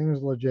good. Everything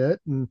was legit.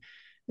 And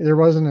there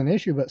wasn't an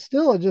issue, but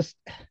still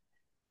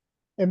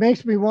it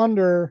makes me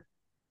wonder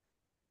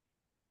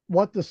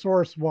what the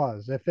source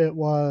was. If it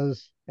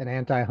was an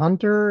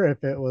anti-hunter,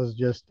 if it was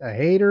just a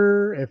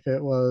hater, if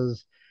it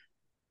was,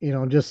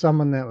 just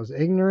someone that was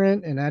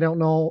ignorant. And I don't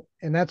know.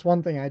 And that's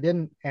one thing I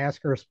didn't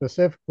ask her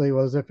specifically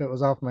was if it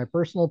was off my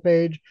personal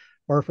page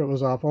or if it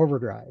was off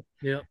Overdrive.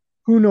 Yeah.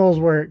 Who knows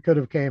where it could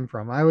have came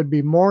from? I would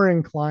be more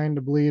inclined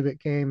to believe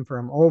it came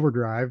from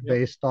Overdrive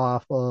based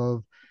off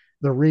of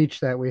the reach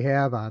that we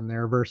have on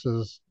there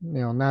versus,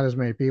 not as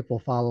many people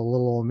follow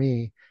little old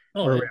me,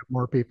 where we have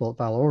more people that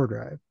follow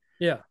Overdrive.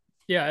 Yeah.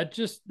 Yeah. It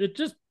just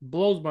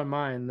blows my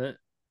mind that,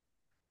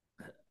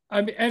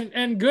 I mean,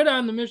 and good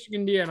on the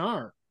Michigan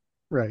DNR.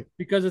 Right.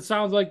 Because it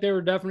sounds like they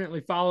were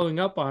definitely following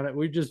up on it.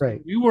 We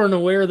weren't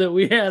aware that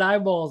we had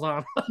eyeballs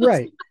on us.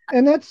 Right.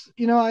 And that's,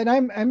 and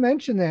I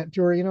mentioned that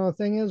to her, the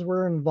thing is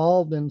we're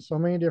involved in so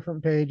many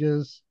different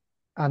pages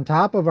on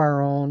top of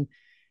our own.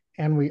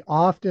 And we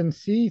often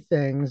see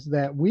things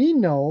that we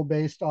know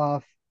based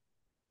off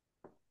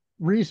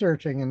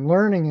researching and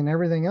learning and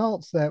everything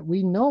else that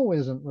we know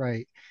isn't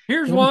right.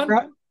 Here's one.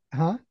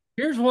 Huh?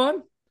 Here's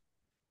one.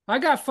 I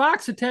got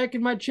fox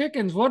attacking my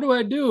chickens. What do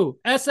I do?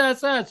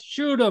 SSS,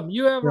 shoot them.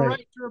 You have a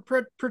right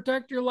to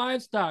protect your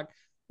livestock.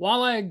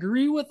 While I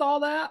agree with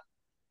all that,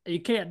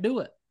 you can't do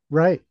it.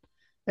 Right.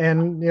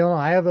 And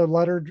I have a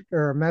letter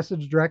or a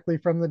message directly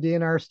from the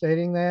DNR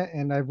stating that,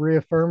 and I've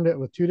reaffirmed it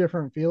with two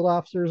different field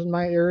officers in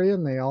my area,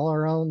 and they all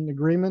are on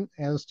agreement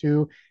as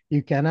to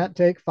you cannot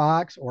take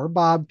fox or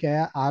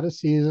bobcat out of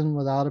season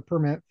without a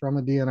permit from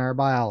a DNR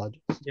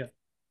biologist. Yeah.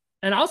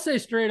 And I'll say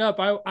straight up,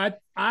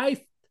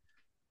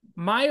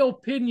 my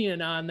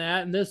opinion on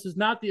that, and this is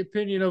not the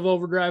opinion of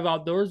Overdrive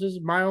Outdoors, this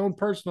is my own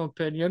personal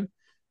opinion.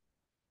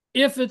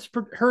 If it's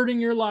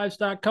hurting your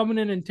livestock, coming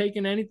in and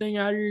taking anything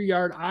out of your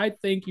yard, I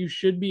think you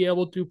should be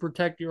able to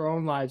protect your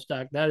own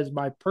livestock. That is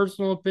my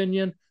personal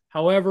opinion.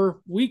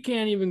 However, we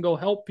can't even go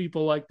help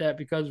people like that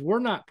because we're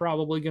not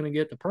probably going to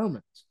get the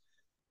permits.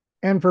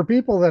 And for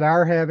people that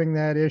are having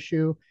that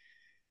issue,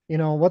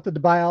 what the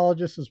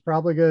biologist is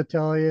probably going to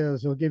tell you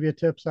is he'll give you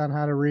tips on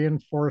how to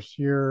reinforce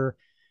your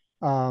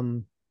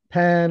um,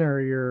 pen or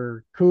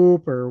your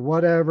coop or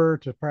whatever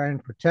to try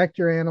and protect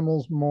your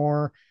animals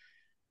more.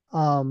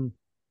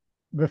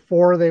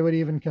 Before they would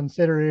even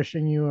consider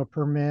issuing you a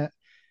permit.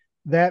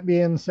 That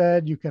being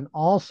said, you can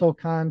also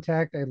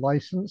contact a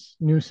licensed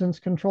nuisance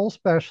control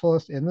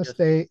specialist in the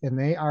state, and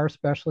they are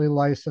specially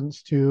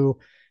licensed to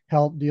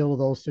help deal with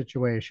those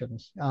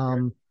situations.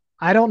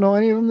 I don't know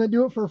any of them that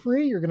do it for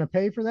free. You're going to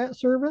pay for that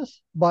service,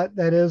 but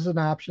that is an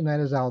option that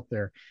is out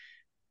there.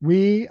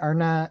 We are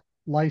not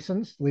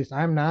licensed, at least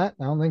I'm not.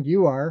 I don't think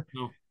you are.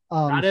 No,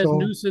 not as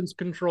nuisance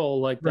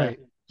control like that. Right.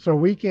 So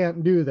we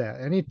can't do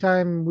that.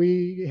 Anytime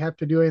we have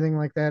to do anything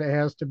like that, it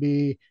has to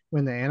be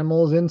when the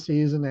animal is in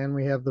season and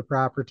we have the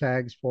proper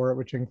tags for it,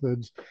 which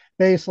includes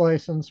base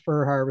license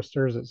for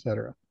harvesters,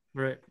 etc.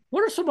 Right.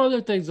 What are some other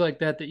things like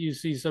that you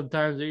see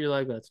sometimes that you're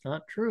like, that's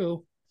not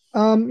true?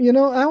 I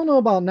don't know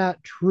about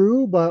not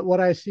true, but what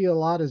I see a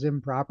lot is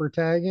improper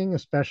tagging,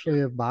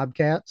 especially of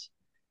bobcats.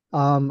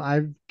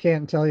 I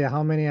can't tell you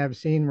how many I've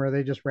seen where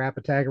they just wrap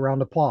a tag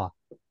around a paw.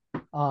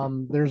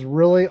 There's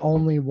really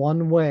only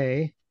one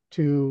way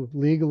to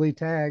legally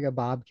tag a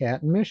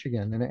bobcat in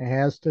Michigan, and it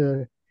has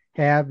to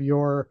have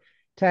your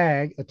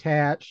tag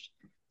attached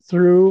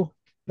through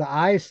the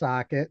eye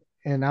socket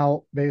and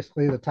out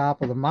basically the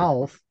top of the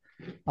mouth.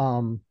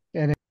 And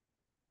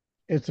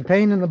it's a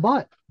pain in the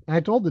butt.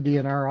 I told the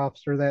DNR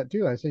officer that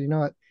too. I said,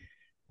 what?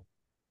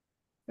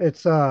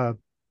 It's a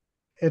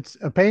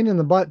pain in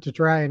the butt to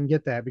try and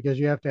get that because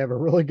you have to have a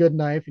really good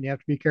knife and you have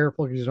to be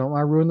careful because you don't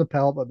want to ruin the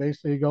pelt. But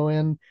basically, you go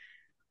in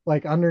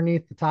like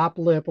underneath the top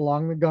lip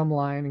along the gum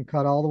line and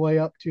cut all the way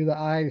up to the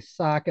eye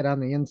socket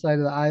on the inside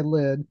of the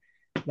eyelid.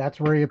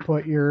 That's where you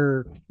put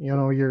your,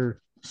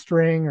 your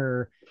string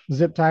or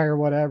zip tie or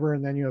whatever,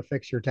 and then you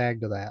affix your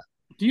tag to that.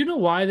 Do you know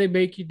why they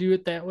make you do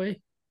it that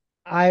way?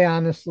 I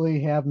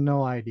honestly have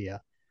no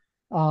idea.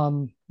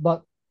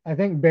 But I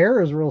think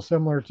bear is real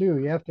similar too.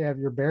 You have to have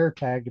your bear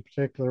tagged a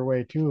particular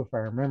way too, if I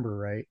remember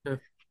right. Yeah.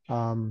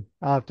 I'll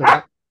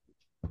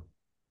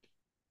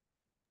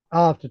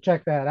have to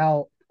check that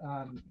out.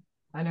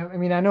 I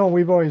know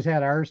we've always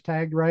had ours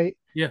tagged right.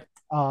 Yeah.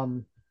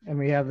 And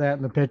we have that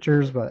in the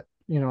pictures, but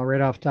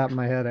right off the top of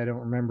my head, I don't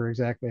remember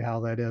exactly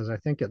how that is. I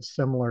think it's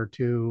similar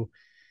to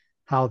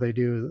how they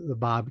do the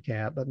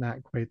bobcat, but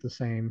not quite the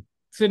same.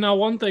 See, now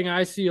one thing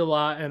I see a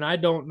lot, and I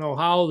don't know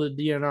how the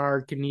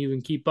DNR can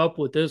even keep up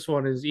with this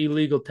one, is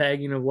illegal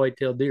tagging of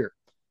white-tailed deer.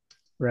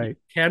 Right. You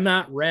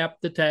cannot wrap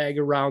the tag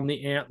around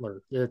the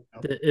antler. It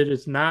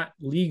is not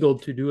legal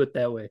to do it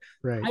that way.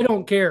 Right. I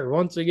don't care.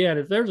 Once again,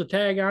 if there's a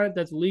tag on it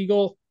that's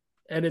legal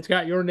and it's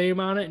got your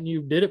name on it and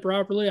you did it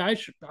properly,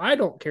 I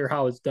don't care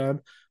how it's done.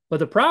 But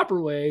the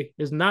proper way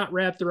is not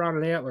wrapped around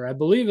an antler. I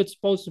believe it's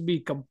supposed to be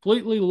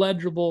completely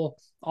legible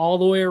all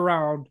the way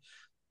around.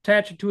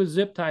 Attach it to a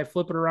zip tie,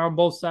 flip it around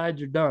both sides,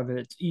 you're done, and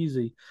it's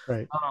easy.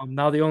 Right.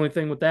 Now, the only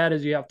thing with that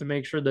is you have to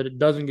make sure that it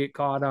doesn't get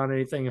caught on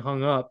anything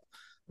hung up.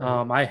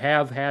 Right. I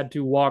have had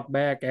to walk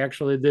back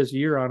actually this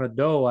year on a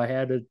doe. I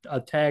had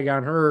a tag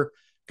on her,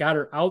 got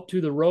her out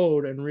to the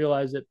road and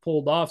realized it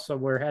pulled off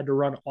somewhere, had to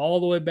run all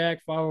the way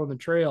back following the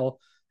trail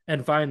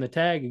and find the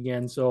tag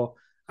again. So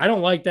I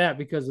don't like that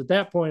because at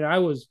that point I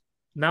was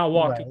now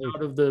walking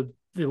out of the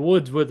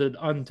woods with an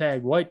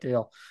untagged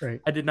whitetail.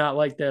 Right. I did not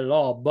like that at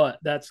all, but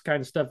that's the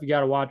kind of stuff you got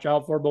to watch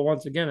out for. But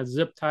once again, a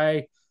zip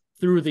tie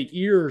through the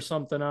ear or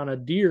something on a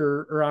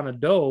deer or on a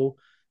doe,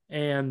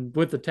 and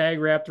with the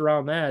tag wrapped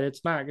around that,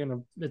 it's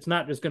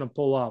not just gonna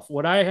pull off.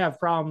 What I have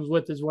problems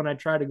with is when I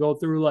try to go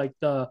through like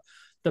the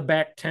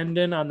back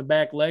tendon on the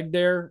back leg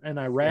there and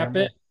I wrap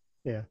it.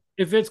 Yeah.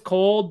 If it's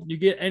cold, you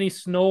get any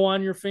snow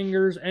on your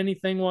fingers,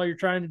 anything while you're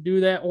trying to do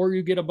that, or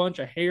you get a bunch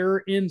of hair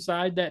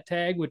inside that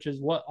tag, which is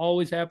what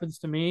always happens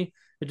to me.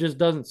 It just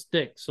doesn't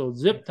stick. So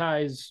zip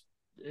ties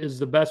is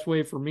the best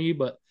way for me,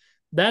 but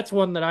that's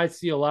one that I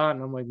see a lot.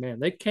 And I'm like, man,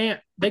 they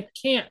can't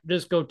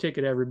just go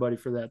ticket everybody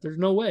for that. There's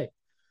no way.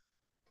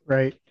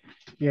 Right.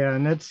 Yeah.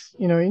 And that's,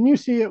 and you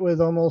see it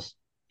with almost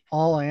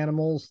all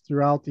animals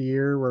throughout the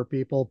year where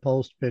people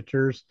post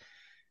pictures.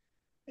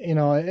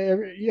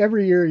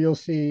 Every year you'll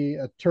see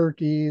a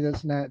turkey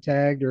that's not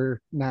tagged or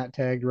not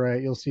tagged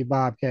right. You'll see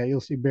bobcat, you'll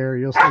see bear,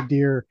 you'll see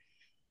deer.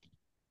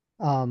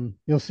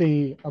 You'll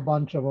see a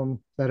bunch of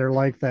them that are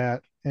like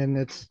that. and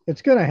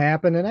it's going to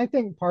happen. And I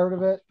think part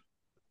of it,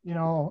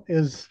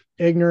 is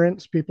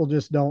ignorance. People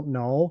just don't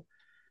know,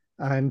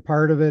 and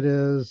part of it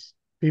is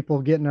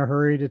people get in a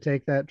hurry to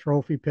take that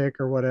trophy pick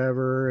or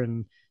whatever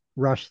and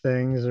rush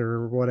things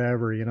or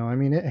whatever. I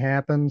mean, it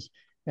happens,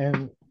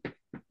 and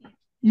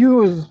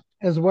you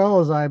as well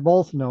as I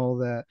both know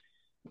that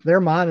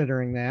they're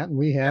monitoring that, and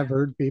we have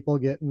heard people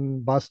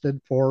getting busted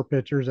for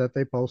pictures that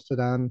they posted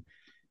on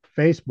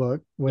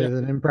Facebook with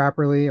an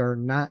improperly or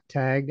not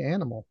tagged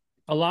animal.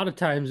 A lot of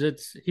times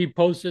he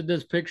posted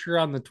this picture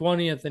on the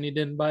 20th and he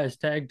didn't buy his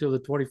tag till the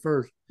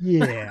 21st.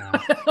 Yeah.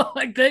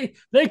 Like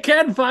they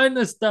can find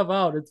this stuff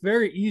out. It's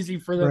very easy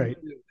for them Right.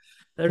 to do.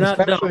 They're not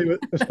dumb.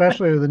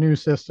 Especially with the new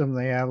system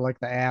they have, like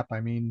the app.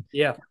 I mean,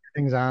 Yeah.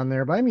 things on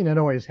there, but I mean, it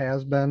always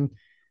has been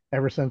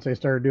ever since they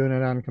started doing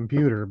it on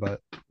computer.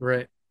 But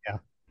Right. yeah.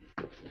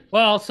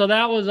 Well, so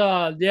that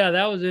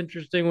was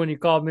interesting when you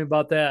called me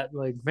about that.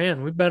 Like,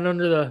 man, we've been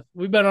under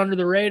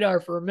the radar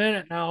for a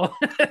minute now.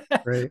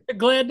 Right.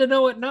 Glad to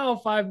know it now,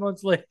 5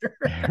 months later.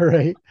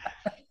 Right.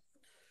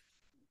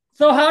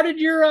 So how'd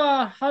your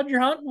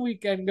hunting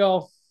weekend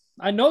go?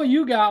 I know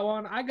you got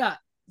one. I got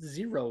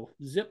zero.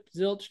 Zip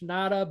zilch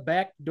nada,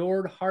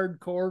 backdoored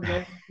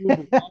hardcore,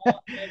 no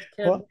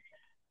Well,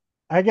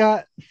 I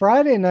got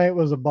Friday night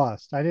was a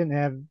bust. I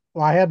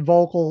had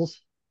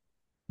vocals,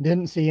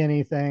 didn't see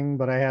anything,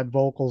 but I had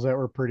vocals that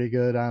were pretty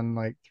good on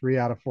like 3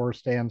 out of 4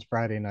 stands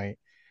Friday night.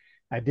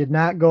 I did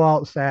not go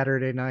out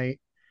Saturday night.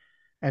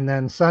 And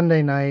then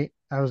Sunday night,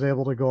 I was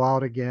able to go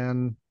out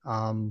again.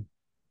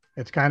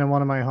 It's kind of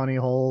one of my honey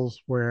holes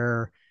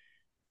where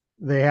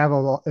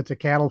it's a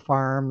cattle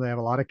farm. They have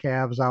a lot of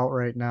calves out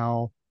right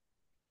now.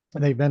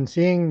 They've been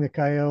seeing the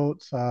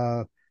coyotes.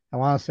 I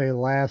want to say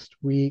last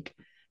week,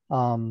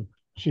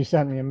 she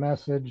sent me a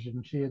message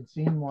and she had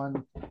seen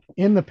one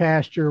in the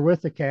pasture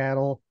with the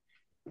cattle.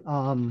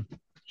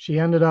 She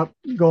ended up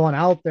going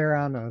out there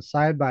on a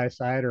side by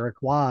side or a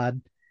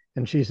quad,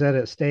 and she said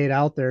it stayed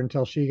out there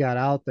until she got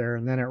out there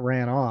and then it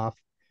ran off.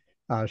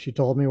 She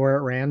told me where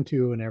it ran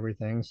to and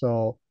everything.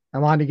 So I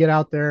wanted to get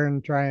out there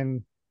and try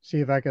and see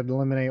if I could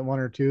eliminate one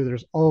or two.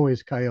 There's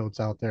always coyotes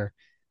out there.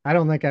 I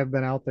don't think I've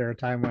been out there a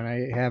time when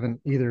I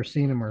haven't either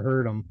seen them or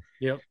heard them.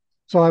 Yep.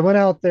 So I went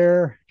out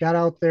there, got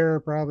out there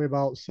probably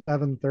about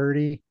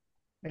 7:30,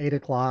 8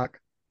 o'clock.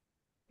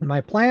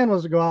 My plan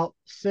was to go out,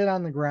 sit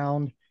on the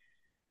ground,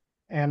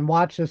 and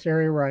watch this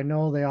area where I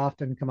know they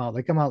often come out.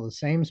 They come out the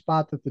same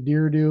spot that the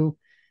deer do.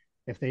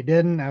 If they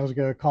didn't, I was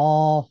going to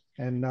call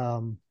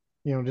and,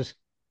 just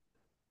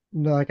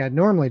like I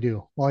normally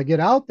do. Well, I get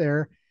out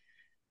there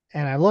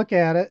and I look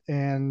at it,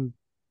 and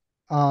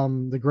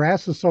the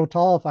grass is so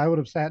tall. If I would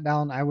have sat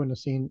down, I wouldn't have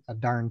seen a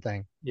darn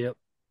thing. Yep.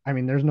 I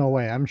mean, there's no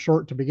way. I'm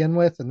short to begin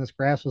with, and this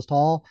grass was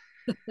tall.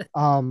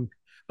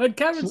 But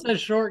Kevin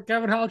says short.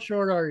 Kevin, how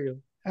short are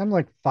you? I'm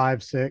like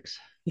 5'6".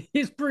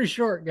 He's pretty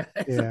short,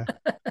 guys. Yeah.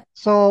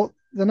 So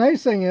the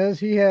nice thing is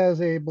he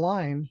has a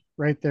blind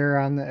right there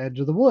on the edge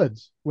of the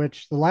woods,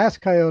 which the last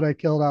coyote I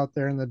killed out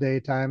there in the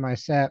daytime, I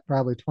sat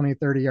probably 20,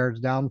 30 yards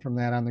down from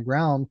that on the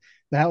ground.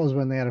 That was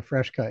when they had a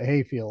fresh cut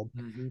hayfield.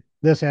 Mm-hmm.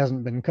 This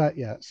hasn't been cut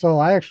yet. So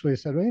I actually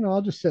said, well,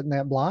 I'll just sit in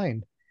that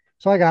blind.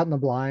 So I got in the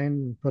blind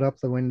and put up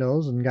the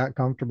windows and got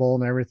comfortable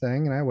and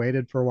everything. And I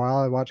waited for a while.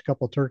 I watched a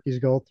couple of turkeys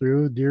go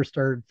through. Deer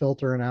started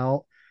filtering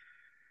out.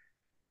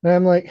 And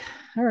I'm like,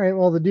 all right,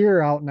 well, the deer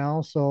are out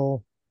now.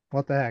 So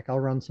what the heck? I'll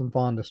run some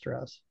fawn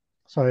distress.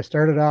 So I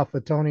started off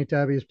with Tony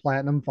Tebby's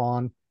Platinum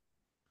Fawn,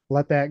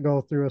 let that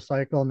go through a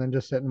cycle, and then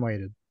just sit and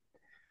waited.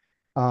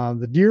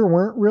 The deer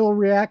weren't real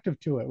reactive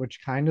to it,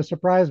 which kind of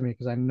surprised me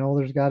because I know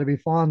there's got to be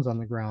fawns on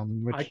the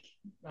ground. Which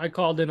I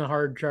called in a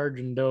hard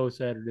charging doe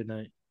Saturday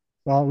night.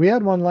 Well, we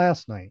had one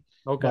last night.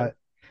 Okay.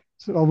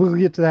 So we'll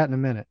get to that in a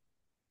minute.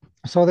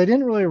 So they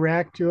didn't really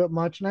react to it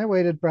much, and I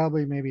waited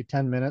probably maybe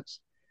 10 minutes.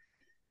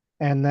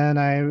 And then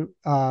I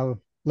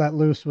let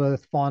loose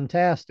with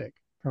Fantastic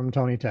from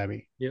Tony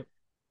Tebby. Yep.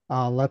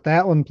 Let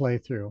that one play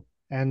through,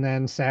 and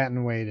then sat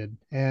and waited.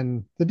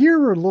 And the deer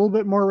were a little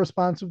bit more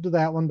responsive to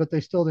that one, but they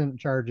still didn't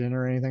charge in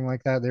or anything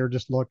like that. They were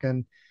just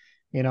looking,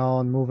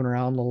 and moving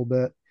around a little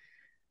bit.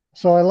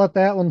 So I let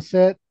that one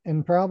sit,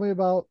 and probably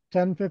about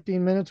 10,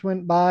 15 minutes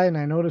went by, and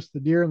I noticed the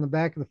deer in the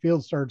back of the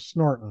field started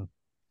snorting.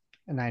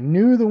 And I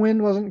knew the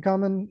wind wasn't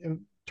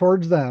coming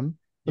towards them.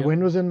 The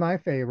wind was in my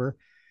favor,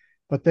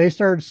 but they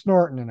started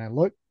snorting. And I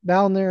looked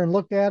down there and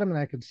looked at them, and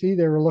I could see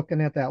they were looking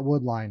at that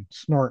wood line,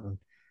 snorting.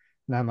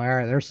 And I'm like, all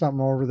right, there's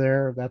something over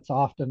there. That's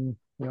often,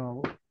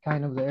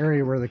 kind of the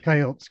area where the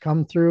coyotes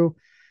come through.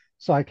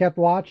 So I kept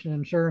watching,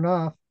 and sure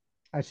enough,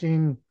 I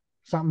seen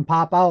something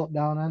pop out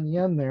down on the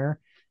end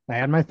there. I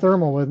had my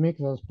thermal with me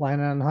because I was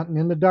planning on hunting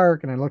in the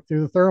dark, and I looked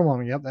through the thermal,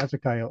 and yep, that's a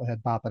coyote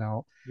head popping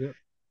out. Yep.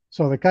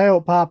 So the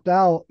coyote popped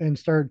out and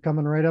started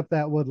coming right up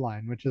that wood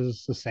line, which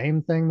is the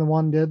same thing the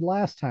one did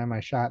last time I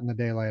shot in the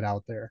daylight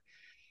out there.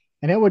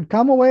 And it would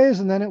come a ways,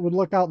 and then it would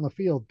look out in the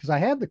field because I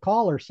had the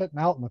caller sitting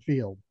out in the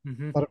field.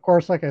 Mm-hmm. But of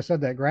course, like I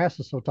said, that grass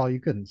is so tall you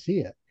couldn't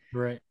see it.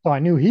 Right. So I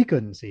knew he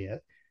couldn't see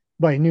it,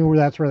 but I knew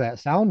that's where that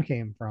sound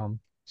came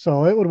from.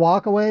 So it would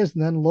walk a ways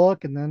and then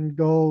look and then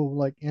go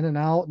like in and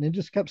out. And it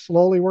just kept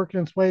slowly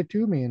working its way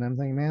to me. And I'm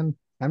thinking, man,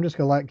 I'm just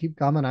going to let it keep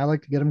coming. I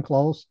like to get them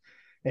close.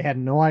 They had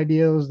no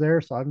idea it was there.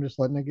 So I'm just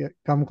letting it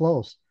come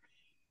close.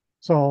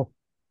 So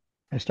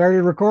I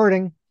started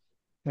recording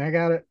and I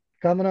got it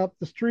coming up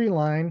this tree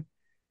line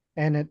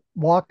and it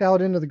walked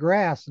out into the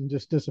grass and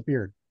just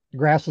disappeared. The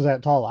grass was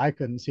that tall. I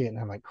couldn't see it. And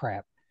I'm like,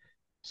 crap.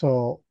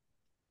 So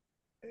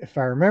if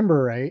I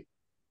remember right,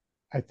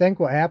 I think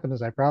what happened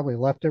is I probably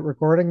left it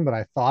recording, but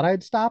I thought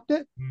I'd stopped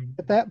it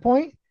at that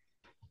point.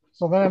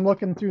 So then I'm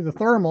looking through the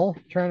thermal,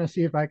 trying to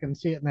see if I can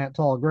see it in that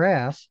tall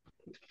grass.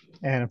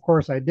 And of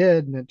course I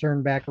did. And it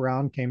turned back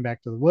around, came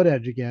back to the wood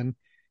edge again,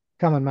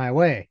 coming my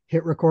way.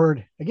 Hit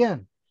record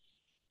again.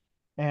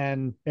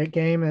 And it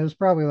came, it was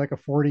probably like a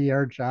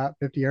 40-yard shot,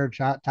 50-yard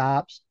shot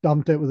tops.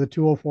 Dumped it with a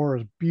 204. It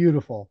was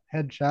beautiful.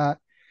 Headshot.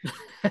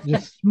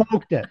 Just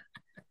smoked it.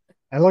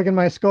 I look in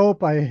my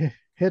scope. I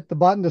hit the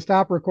button to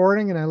stop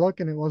recording and I look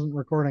and it wasn't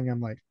recording.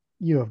 I'm like,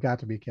 you have got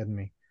to be kidding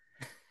me.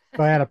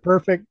 So I had a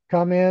perfect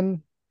come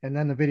in and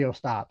then the video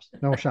stops.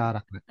 No shot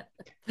on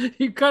it.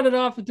 You cut it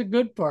off at the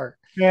good part.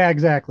 Yeah,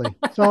 exactly.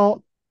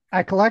 So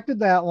I collected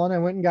that one. I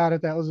went and got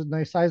it. That was a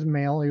nice size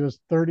male. He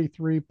was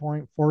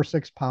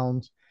 33.46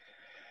 pounds.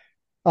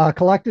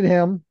 Collected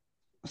him.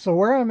 So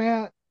where I'm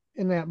at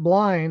in that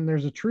blind,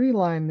 there's a tree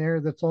line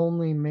there that's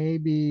only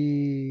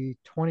maybe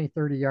 20,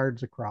 30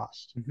 yards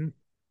across. Mm-hmm.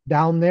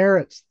 Down there,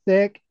 it's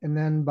thick. And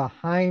then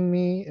behind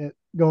me, it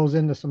goes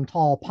into some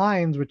tall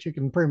pines, which you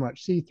can pretty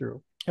much see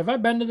through. Have I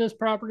been to this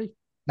property?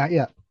 Not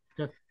yet.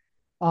 Okay.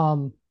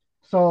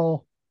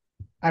 So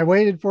I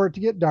waited for it to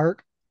get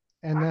dark.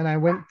 And then I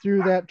went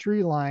through that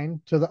tree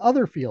line to the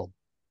other field,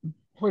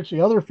 which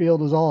the other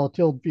field is all a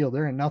tilled field.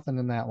 There ain't nothing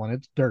in that one.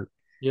 It's dirt.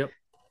 Yep.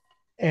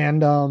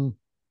 And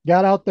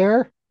got out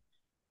there,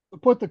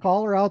 put the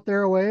caller out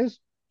there a ways,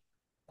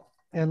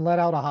 and let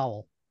out a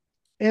howl.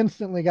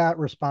 Instantly got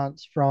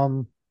response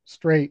from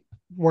straight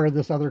where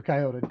this other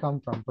coyote had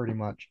come from, pretty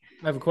much.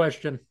 I have a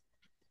question.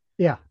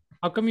 Yeah.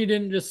 How come you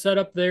didn't just set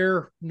up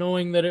there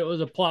knowing that it was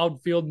a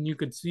plowed field and you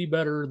could see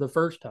better the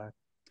first time?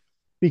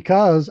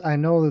 Because I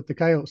know that the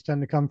coyotes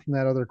tend to come from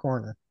that other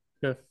corner.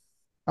 Okay.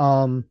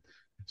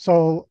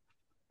 So,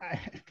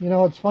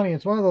 it's funny.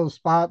 It's one of those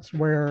spots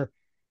where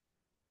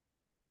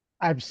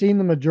I've seen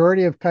the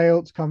majority of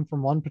coyotes come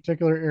from one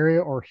particular area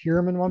or hear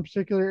them in one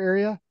particular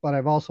area, but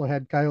I've also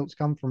had coyotes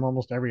come from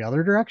almost every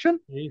other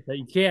direction. You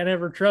can't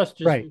ever trust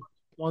just right.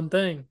 one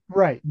thing.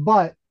 Right.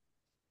 But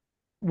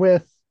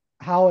with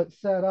how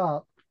it's set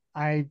up,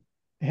 I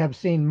have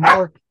seen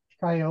more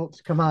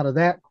coyotes come out of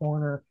that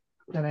corner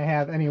than I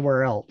have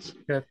anywhere else.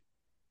 Okay.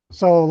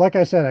 So, like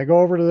I said, I go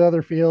over to the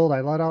other field,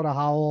 I let out a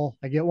howl,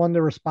 I get one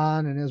to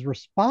respond, and his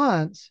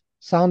response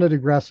sounded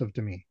aggressive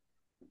to me.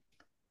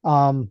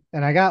 And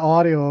I got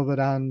audio of it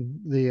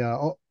on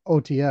the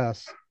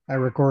OTS. I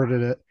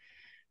recorded it.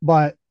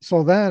 But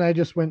so then I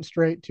just went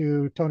straight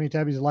to Tony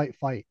Tebby's light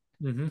fight.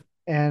 Mm-hmm.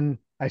 And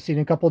I seen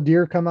a couple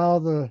deer come out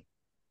of the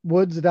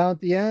woods down at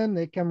the end.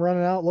 They come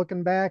running out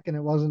looking back, and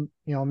it wasn't,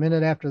 a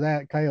minute after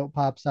that, coyote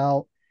pops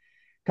out,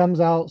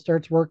 comes out,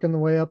 starts working the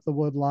way up the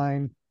wood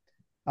line.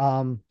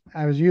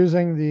 I was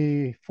using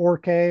the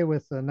 4K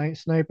with the Night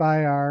Snipe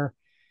IR.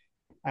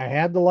 I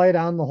had the light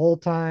on the whole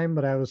time,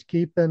 but I was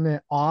keeping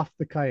it off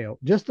the coyote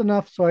just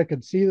enough so I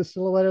could see the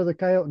silhouette of the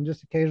coyote and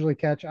just occasionally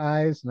catch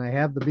eyes. And I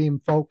have the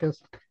beam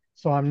focused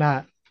so I'm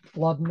not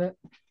flooding it.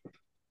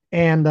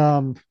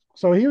 And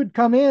so he would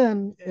come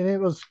in, and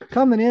it was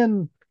coming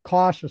in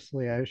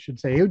cautiously, I should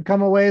say. He would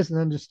come a ways and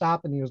then just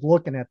stop, and he was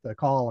looking at the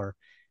caller.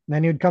 And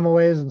then he would come a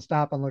ways and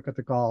stop and look at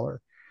the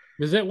caller.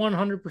 Is it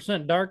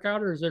 100% dark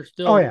out, or is there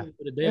still? Oh yeah.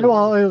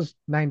 Well, it was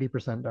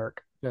 90%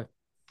 dark. Okay.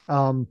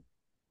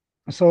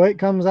 So it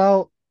comes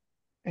out,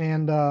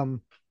 and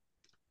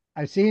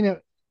I seen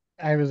it.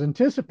 I was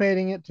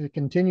anticipating it to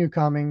continue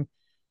coming,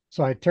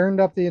 so I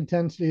turned up the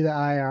intensity of the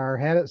IR,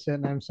 had it sit,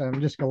 and I'm saying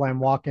I'm just gonna let him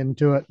walk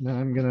into it, and then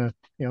I'm gonna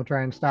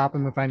try and stop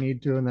him if I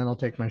need to, and then I'll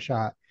take my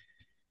shot.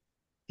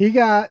 He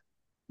got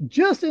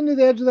just into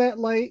the edge of that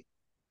light,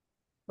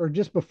 or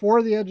just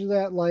before the edge of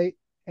that light,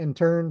 and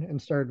turned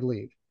and started to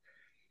leave.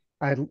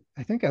 I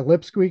think I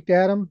lip squeaked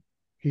at him.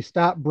 He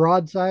stopped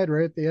broadside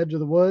right at the edge of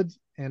the woods,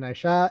 and I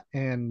shot.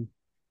 And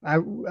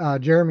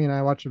Jeremy and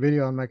I watched a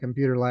video on my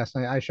computer last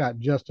night. I shot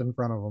just in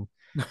front of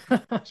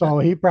him. So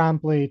he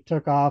promptly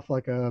took off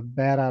like a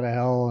bat out of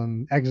hell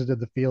and exited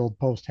the field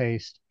post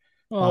haste.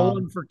 Oh,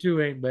 1 for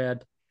 2 ain't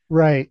bad.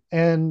 Right.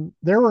 And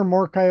there were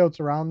more coyotes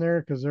around there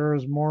because there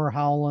was more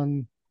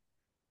howling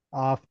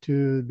off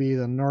to be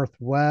the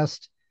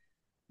northwest.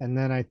 And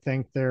then I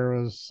think there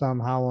was some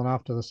howling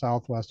off to the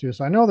southwest too.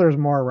 So I know there's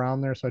more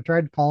around there. So I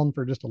tried calling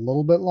for just a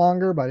little bit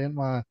longer, but I didn't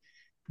want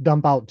to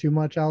dump out too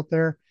much out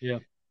there. Yeah.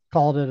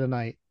 Called it a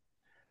night.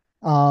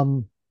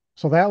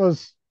 So that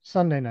was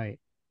Sunday night.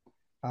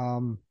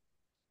 Then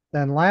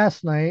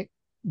last night,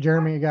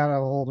 Jeremy got a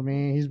hold of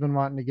me. He's been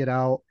wanting to get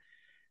out.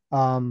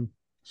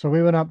 So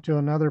we went up to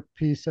another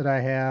piece that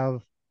I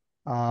have,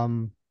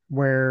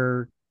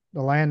 where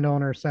the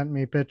landowner sent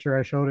me a picture.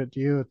 I showed it to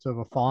you. It's of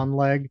a fawn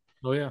leg.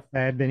 Oh yeah. that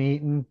had been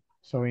eaten.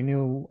 So he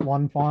knew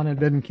one fawn had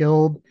been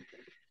killed.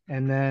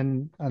 And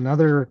then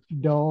another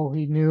doe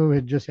he knew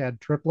had just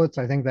had triplets,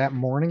 I think that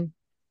morning.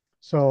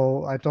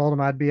 So I told him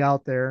I'd be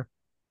out there.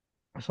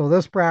 So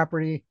this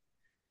property,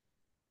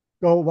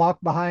 go walk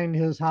behind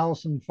his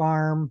house and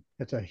farm.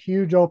 It's a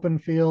huge open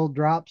field,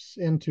 drops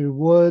into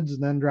woods,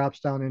 and then drops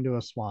down into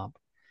a swamp.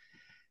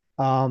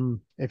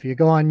 If you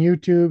go on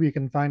YouTube, you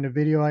can find a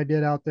video I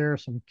did out there,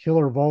 some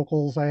killer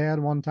vocals I had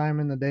one time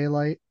in the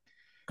daylight.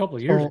 A couple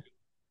of years, So,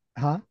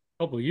 huh?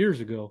 a couple of years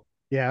ago.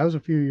 Yeah, that was a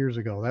few years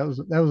ago. That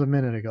was a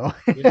minute ago.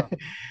 Yeah.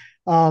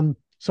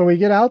 So we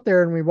get out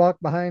there and we walk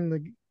behind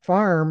the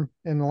farm,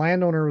 and the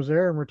landowner was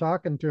there, and we're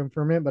talking to him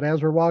for a minute. But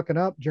as we're walking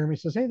up, Jeremy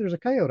says, "Hey, there's a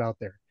coyote out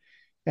there,"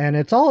 and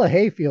it's all a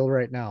hayfield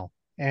right now.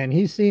 And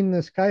he's seen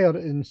this coyote,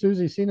 and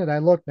Susie's seen it. I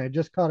looked, and I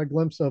just caught a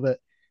glimpse of it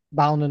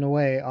bounding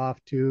away off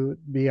to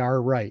be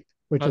our right,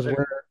 which is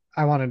where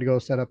I wanted to go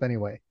set up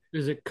anyway.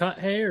 Is it cut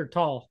hay or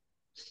tall?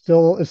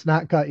 Still, it's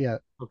not cut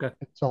yet. Okay.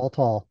 It's all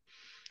tall.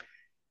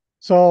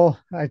 So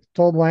I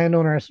told the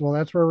landowner, I said, well,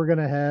 that's where we're going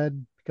to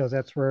head because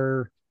that's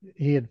where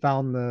he had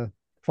found the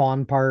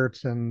fawn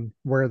parts, and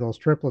where those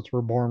triplets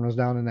were born was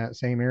down in that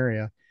same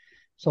area.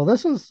 So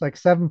this was like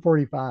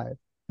 7:45.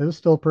 It was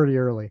still pretty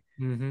early.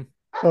 Mm-hmm.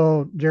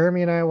 So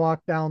Jeremy and I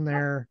walked down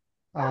there.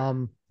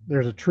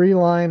 There's a tree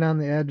line on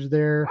the edge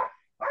there.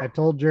 I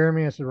told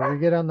Jeremy, I said, we're going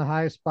to get on the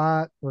high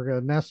spot. We're going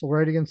to nestle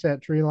right against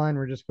that tree line.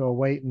 We're just going to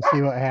wait and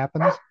see what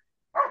happens.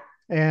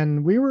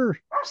 And we were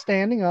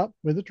standing up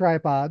with the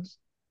tripods.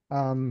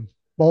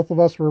 Both of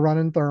us were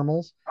running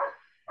thermals.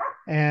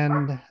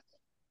 And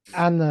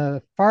on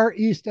the far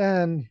east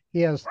end,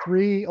 he has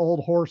 3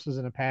 old horses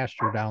in a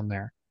pasture down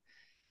there.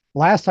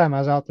 Last time I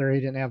was out there, he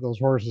didn't have those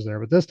horses there,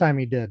 but this time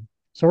he did.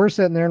 So we're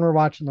sitting there and we're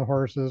watching the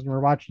horses and we're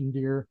watching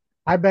deer.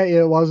 I bet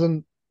you it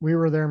wasn't, we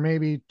were there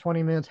maybe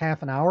 20 minutes,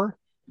 half an hour.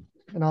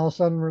 And all of a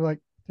sudden we're like,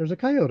 there's a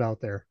coyote out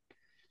there.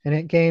 And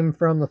it came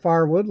from the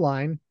far wood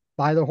line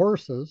by the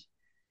horses,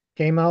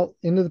 came out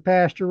into the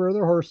pasture where the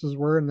horses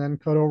were, and then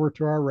cut over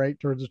to our right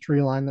towards the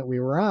tree line that we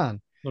were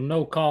on. Well,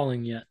 no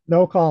calling yet.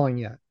 No calling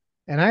yet.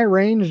 And I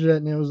ranged it,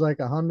 and it was like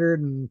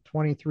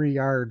 123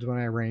 yards when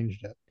I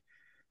ranged it.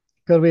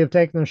 Could we have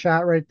taken the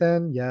shot right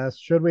then? Yes.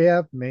 Should we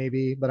have?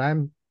 Maybe. But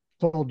I'm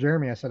told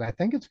Jeremy, I said, I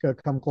think it's going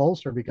to come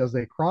closer because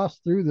they cross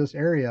through this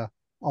area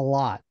a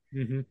lot.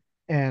 Mm-hmm.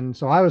 And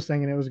so I was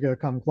thinking it was going to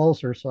come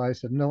closer. So I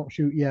said, don't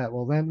shoot yet.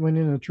 Well, then went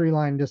in the tree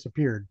line,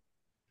 disappeared.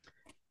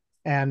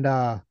 And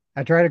I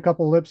tried a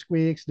couple lip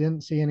squeaks,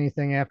 didn't see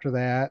anything after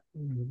that.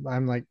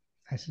 I'm like,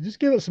 I said, just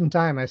give it some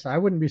time. I said, I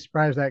wouldn't be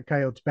surprised that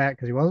coyote's back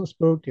because he wasn't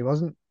spooked.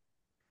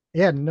 He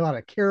had not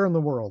a care in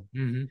the world.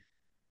 Mm-hmm.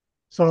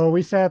 So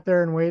we sat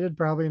there and waited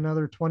probably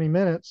another 20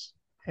 minutes.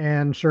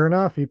 And sure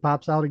enough, he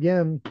pops out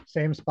again,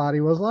 same spot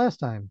he was last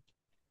time.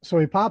 So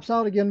he pops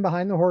out again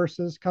behind the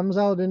horses, comes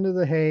out into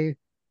the hay.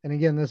 And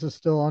again, this is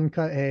still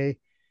uncut hay.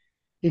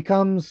 He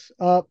comes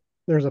up.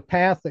 There's a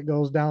path that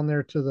goes down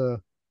there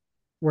to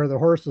where the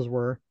horses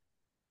were.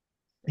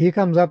 He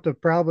comes up to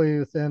probably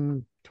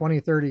within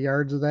 20, 30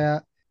 yards of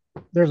that.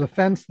 There's a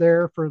fence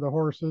there for the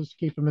horses,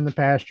 keep them in the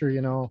pasture,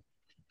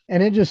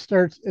 and it just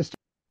starts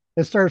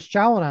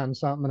chowing on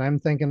something. And I'm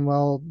thinking,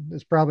 well,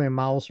 it's probably a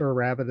mouse or a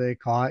rabbit they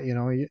caught.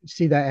 You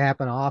see that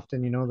happen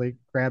often. They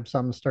grab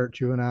something, start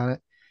chewing on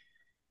it.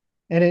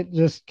 And it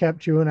just kept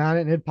chewing on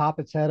it, and it'd pop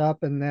its head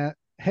up. And that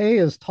hay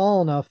is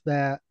tall enough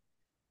that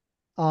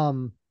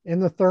in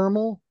the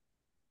thermal,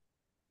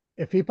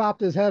 if he popped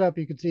his head up,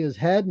 you could see his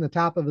head and the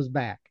top of his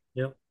back.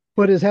 Yep.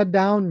 Put his head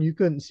down, you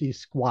couldn't see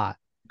squat.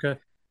 Okay.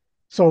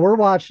 So we're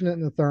watching it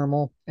in the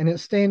thermal, and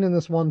it's staying in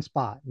this one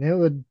spot. And it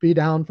would be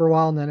down for a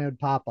while, and then it would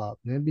pop up.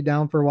 And it'd be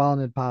down for a while,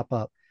 and it'd pop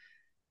up.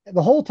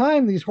 The whole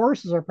time, these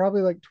horses are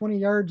probably like 20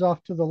 yards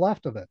off to the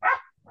left of it.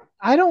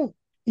 I don't,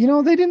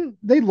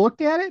 they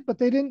looked at it, but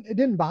it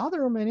didn't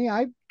bother them any.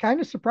 I'm kind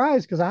of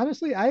surprised because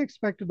honestly, I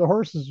expected the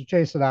horses to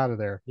chase it out of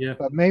there. Yeah.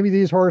 But maybe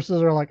these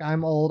horses are like,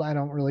 I'm old, I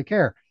don't really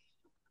care.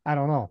 I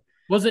don't know.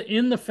 Was it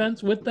in the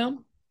fence with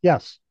them?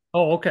 Yes.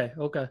 Oh, okay.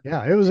 Okay.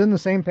 Yeah, it was in the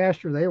same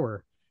pasture they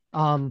were.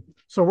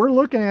 So we're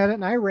looking at it,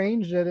 and I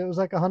ranged it. It was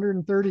like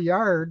 130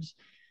 yards.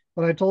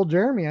 But I told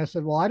Jeremy, I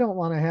said, well, I don't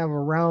want to have a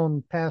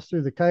round pass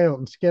through the coyote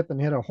and skip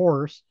and hit a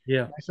horse.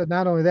 Yeah. I said,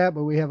 not only that,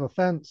 but we have a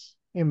fence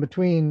in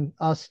between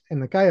us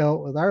and the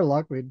coyote. With our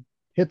luck, we'd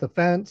hit the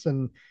fence,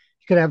 and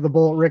you could have the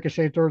bullet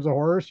ricochet towards the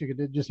horse. You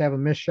could just have a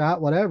missed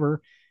shot,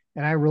 whatever.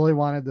 And I really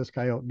wanted this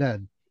coyote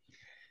dead.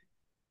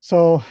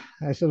 So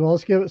I said, well,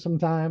 let's give it some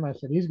time. I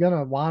said, he's going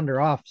to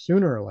wander off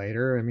sooner or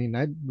later. I mean,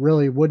 I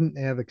really wouldn't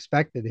have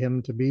expected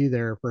him to be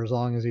there for as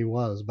long as he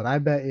was. But I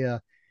bet you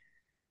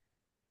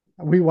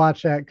we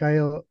watched that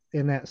coyote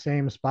in that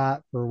same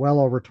spot for well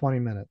over 20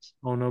 minutes.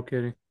 Oh, no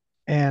kidding.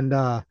 And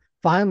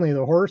finally,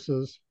 the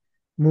horses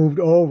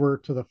moved over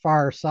to the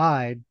far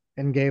side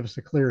and gave us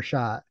a clear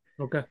shot.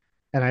 Okay.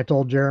 And I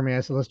told Jeremy, I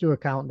said, let's do a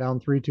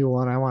countdown, 3, 2,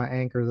 1. I want to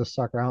anchor this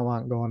sucker. I don't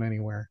want it going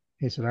anywhere.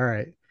 He said, all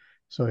right.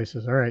 So he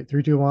says, all right,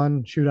 3, 2,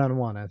 1, shoot on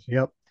 1. I said,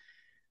 yep.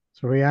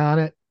 So we on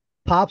it.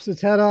 Pops its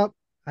head up.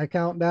 I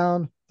count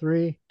down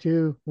 3,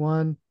 2,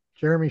 1.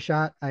 Jeremy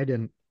shot. I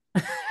didn't.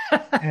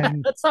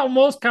 And That's how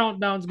most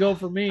countdowns go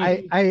for me.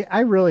 I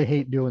really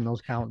hate doing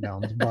those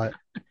countdowns, but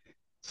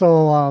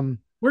so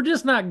We're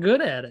just not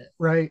good at it.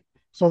 right.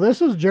 So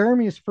this was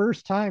Jeremy's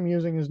first time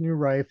using his new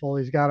rifle.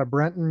 He's got a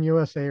Brenton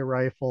USA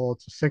rifle.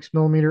 It's a 6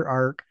 millimeter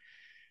arc.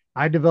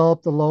 I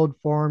developed the load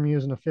for him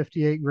using a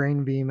 58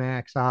 grain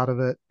VMAX out of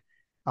it.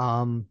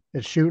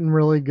 It's shooting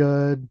really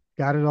good.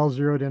 Got it all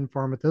zeroed in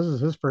for him, but this is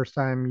his first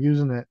time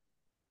using it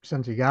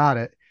since he got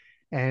it,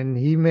 and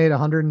he made a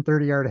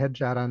 130-yard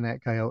headshot on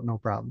that coyote, no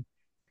problem,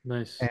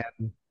 Nice.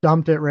 and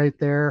dumped it right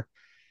there.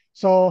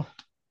 So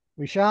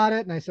we shot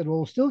it, and I said,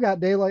 well, we still got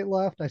daylight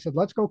left. I said,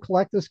 let's go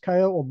collect this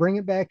coyote. We'll bring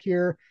it back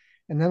here,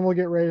 and then we'll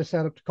get ready to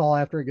set up to call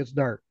after it gets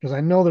dark, because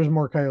I know there's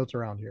more coyotes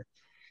around here.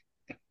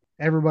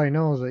 Everybody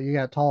knows that you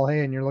got tall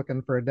hay and you're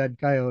looking for a dead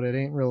coyote. It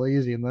ain't real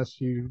easy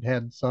unless you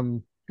had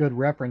some good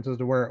reference as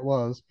to where it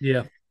was.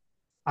 Yeah.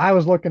 I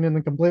was looking in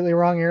the completely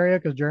wrong area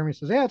because Jeremy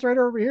says, yeah, it's right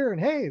over here. And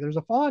hey, there's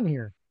a fawn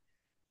here.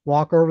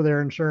 Walk over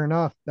there, and sure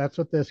enough, that's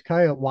what this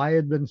coyote, why it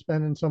had been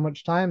spending so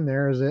much time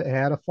there, is it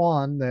had a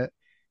fawn that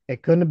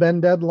it couldn't have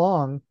been dead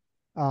long,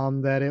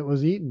 that it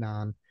was eating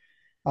on.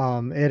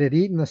 It had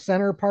eaten the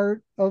center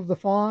part of the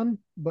fawn,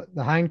 but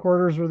the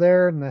hindquarters were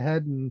there and the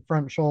head and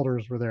front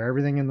shoulders were there.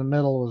 Everything in the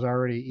middle was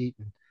already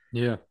eaten.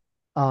 Yeah.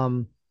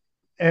 Um,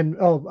 and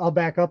I'll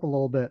back up a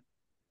little bit.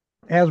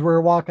 As we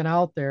were walking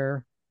out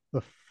there,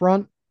 the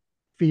front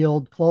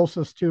field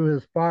closest to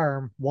his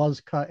farm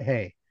was cut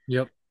hay.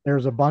 Yep.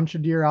 There's a bunch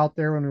of deer out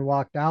there when we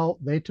walked out.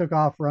 They took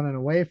off running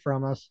away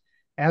from us.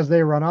 As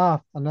they run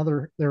off,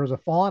 there was a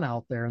fawn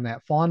out there, and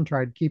that fawn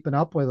tried keeping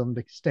up with them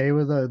to stay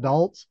with the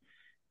adults.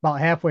 About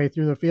halfway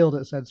through the field,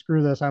 it said,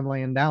 screw this, I'm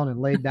laying down,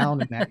 and laid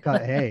down in that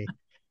cut hay.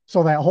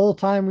 So that whole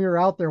time we were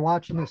out there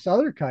watching this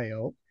other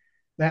coyote,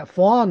 that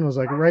fawn was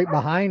like right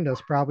behind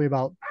us, probably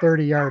about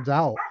 30 yards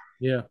out.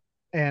 Yeah.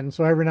 And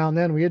so every now and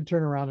then we'd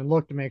turn around and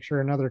look to make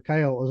sure another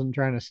coyote wasn't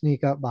trying to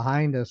sneak up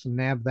behind us and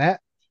nab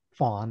that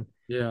fawn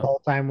Yeah. the whole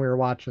time we were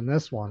watching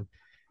this one.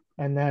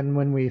 And then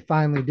when we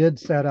finally did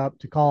set up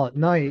to call it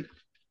night,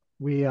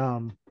 we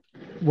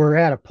were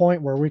at a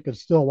point where we could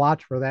still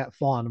watch where that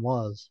fawn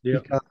was.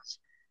 Yep. Because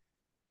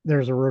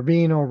there's a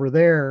ravine over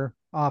there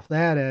off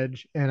that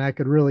edge, and I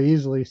could really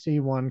easily see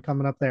one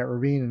coming up that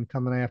ravine and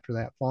coming after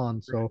that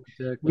fawn. So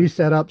Exactly. we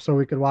set up so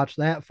we could watch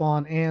that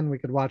fawn and we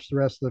could watch the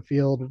rest of the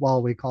field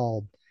while we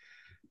called.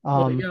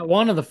 Well, you got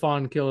one of the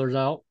fawn killers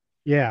out.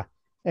 Yeah.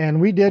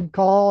 And we did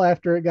call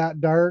after it got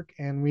dark,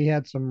 and we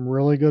had some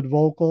really good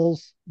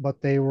vocals,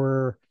 but they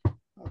were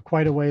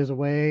quite a ways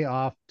away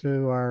off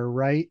to our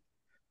right.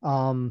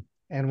 And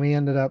we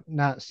ended up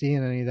not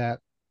seeing any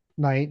that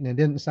night, and it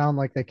didn't sound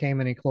like they came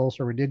any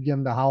closer. We did get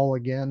them to howl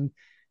again,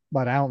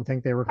 but I don't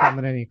think they were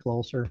coming any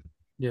closer.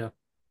 Yeah.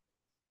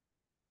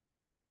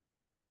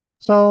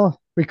 So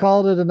we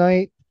called it a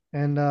night,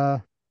 and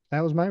that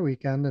was my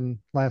weekend and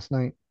last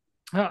night.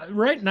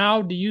 Right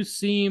now, do you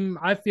seem?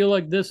 I feel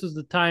like this is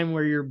the time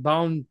where you're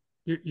bound.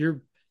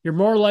 You're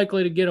more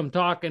likely to get them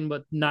talking,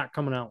 but not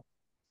coming out.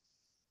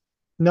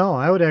 No,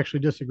 I would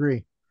actually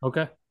disagree.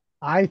 Okay.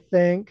 I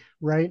think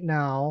right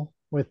now,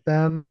 with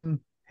them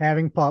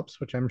having pups,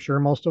 which I'm sure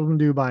most of them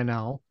do by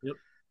now, Yep.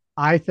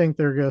 I think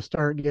they're going to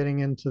start getting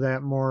into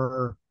that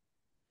more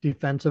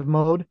defensive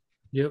mode.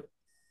 Yep.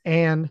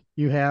 And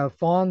you have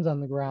fawns on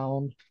the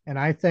ground. And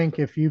I think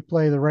if you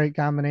play the right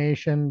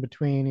combination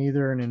between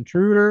either an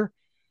intruder,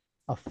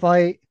 a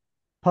fight,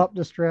 pup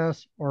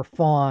distress, or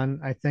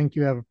fawn, I think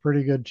you have a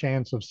pretty good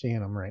chance of seeing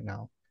them right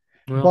now.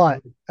 Well,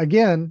 But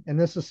again, and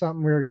this is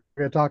something we're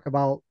going to talk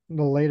about a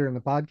little later in the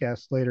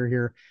podcast later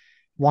here.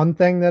 One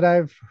thing that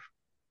I've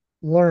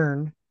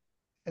learned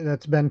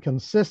that's been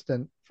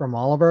consistent from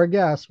all of our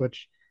guests,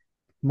 which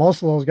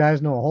most of those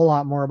guys know a whole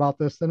lot more about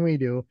this than we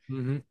do,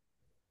 mm-hmm.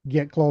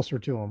 get closer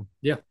to them.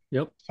 Yeah.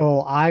 Yep.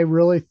 So I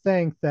really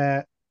think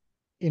that,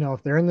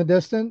 if they're in the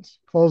distance,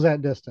 close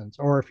that distance.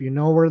 Or if you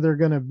know where they're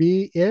going to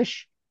be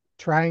ish,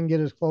 try and get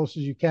as close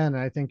as you can.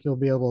 And I think you'll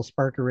be able to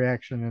spark a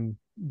reaction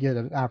and get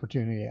an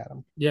opportunity at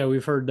them. Yeah,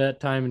 we've heard that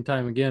time and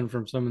time again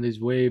from some of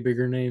these way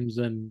bigger names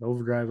than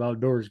Overdrive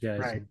Outdoors guys.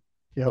 Right.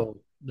 Yep. So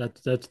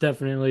that's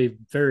definitely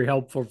very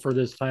helpful for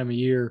this time of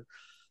year.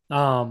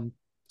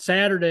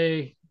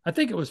 Saturday, I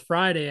think it was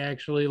Friday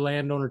actually,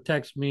 landowner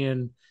texted me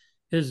and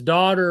his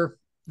daughter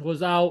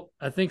was out.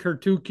 I think her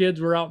two kids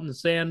were out in the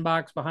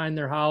sandbox behind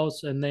their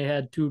house, and they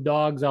had two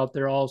dogs out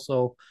there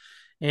also.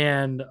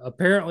 And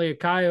apparently a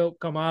coyote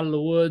come out of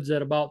the woods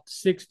at about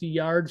 60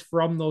 yards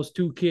from those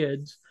two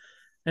kids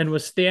and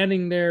was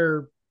standing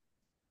there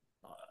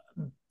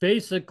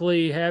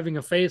basically having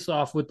a face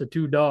off with the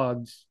two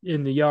dogs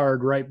in the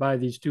yard right by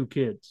these two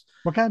kids.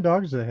 What kind of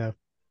dogs do they have?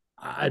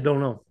 I don't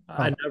know. Oh.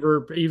 I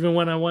never, even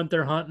when I went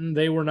there hunting,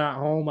 they were not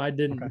home. I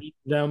didn't meet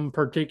them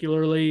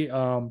particularly.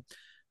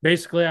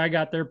 Basically, I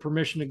got their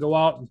permission to go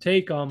out and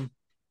take them.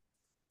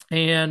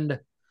 And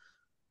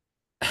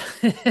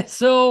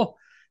so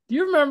Do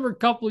you remember a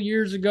couple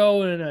years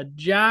ago in a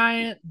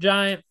giant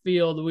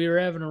field, we were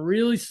having a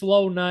really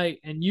slow night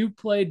and you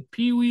played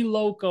Pee Wee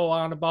Loco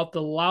on about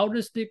the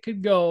loudest it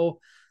could go,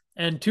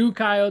 and two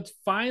coyotes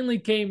finally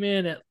came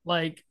in at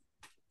like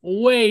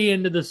way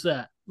into the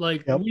set.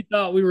 Like Yep. we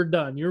thought we were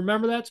done. You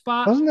remember that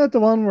spot? Wasn't that the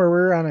one where we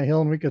were on a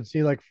hill and we could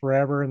see like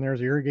forever and there's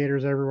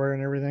irrigators everywhere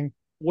and everything?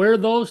 Where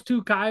those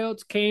two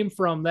coyotes came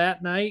from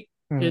that night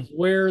Mhm. is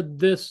where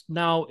this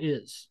now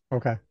is.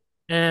 Okay.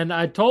 And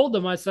I told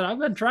them, I said, I've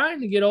been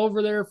trying to get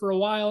over there for a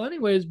while,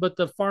 anyways, but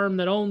the farm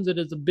that owns it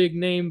is a big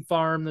name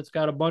farm that's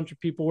got a bunch of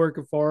people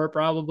working for it.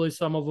 Probably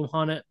some of them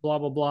hunt it, blah,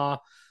 blah, blah.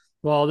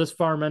 Well, this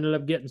farm ended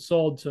up getting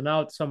sold. So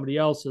now it's somebody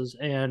else's.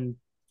 And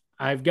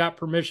I've got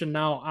permission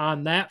now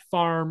on that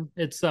farm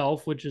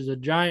itself, which is a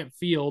giant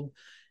field,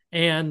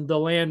 and the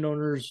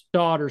landowner's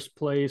daughter's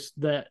place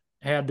that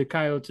had the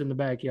coyotes in the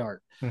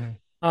backyard.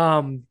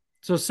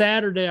 So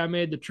Saturday, I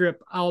made the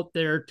trip out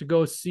there to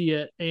go see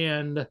it.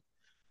 And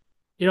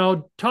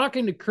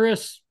talking to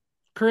Chris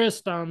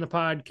on the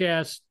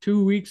podcast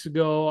 2 weeks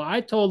ago,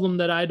 I told him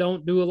that I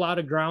don't do a lot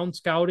of ground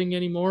scouting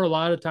anymore. A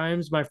lot of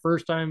times my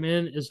first time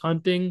in is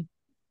hunting,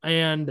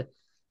 and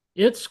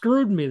it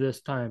screwed me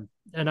this time.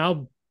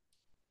 And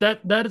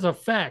that is a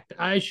fact.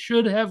 I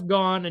should have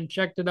gone and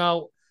checked it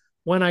out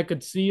when I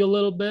could see a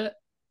little bit,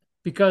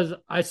 because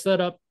I set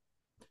up.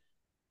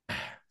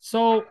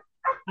 So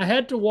I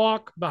had to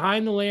walk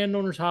behind the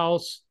landowner's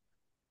house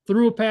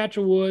through a patch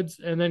of woods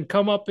and then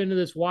come up into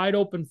this wide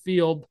open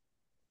field.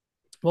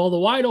 Well, the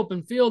wide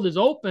open field is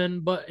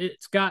open, but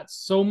it's got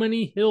so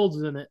many hills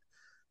in it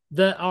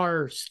that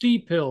are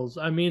steep hills.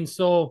 I mean,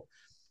 so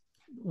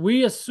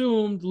we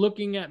assumed,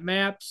 looking at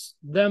maps,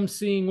 them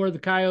seeing where the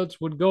coyotes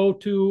would go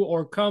to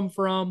or come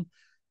from.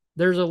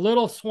 There's a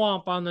little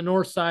swamp on the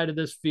north side of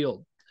this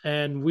field,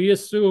 and we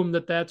assumed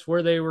that that's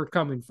where they were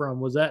coming from,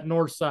 was that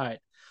north side.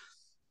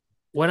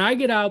 When I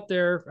get out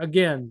there,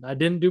 again, I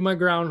didn't do my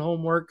ground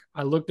homework.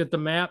 I looked at the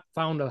map,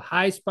 found a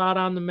high spot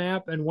on the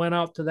map, and went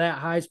out to that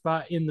high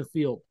spot in the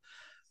field.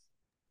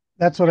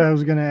 That's what I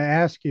was going to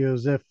ask you,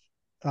 is if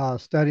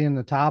studying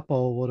the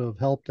topo would have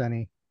helped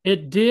any.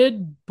 It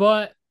did,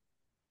 but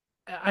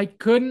I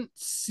couldn't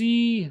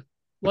see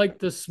like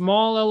the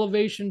small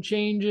elevation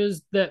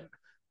changes. That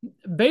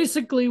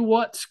basically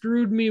what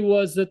screwed me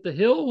was that the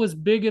hill was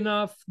big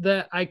enough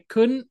that I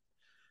couldn't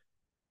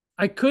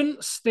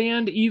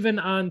stand even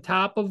on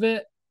top of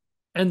it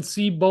and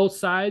see both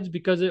sides,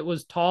 because it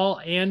was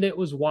tall and it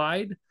was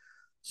wide.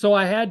 So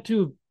I had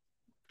to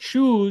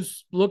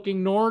choose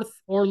looking north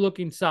or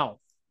looking south.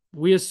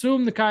 We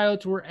assumed the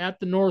coyotes were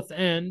at the north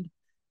end,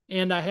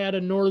 and I had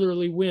a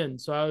northerly wind.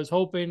 So I was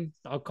hoping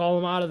I'll call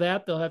them out of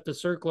that. They'll have to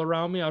circle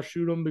around me. I'll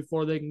shoot them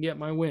before they can get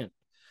my wind.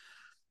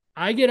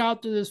 I get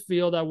out to this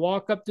field. I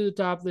walk up to the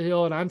top of the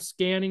hill, and I'm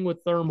scanning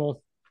with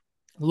thermal,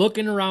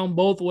 looking around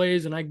both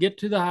ways, and I get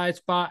to the high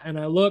spot and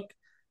I look,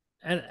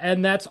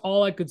 and that's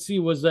all I could see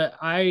was that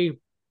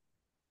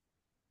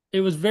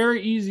it was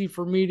very easy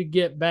for me to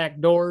get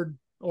backdoored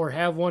or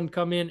have one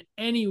come in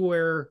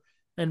anywhere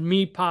and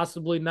me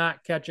possibly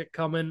not catch it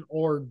coming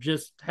or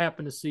just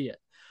happen to see it.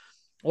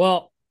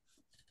 Well,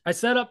 I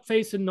set up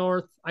facing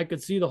north. I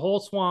could see the whole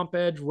swamp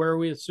edge where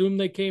we assumed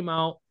they came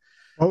out.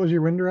 What was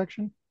your wind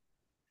direction?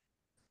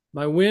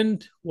 My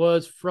wind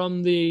was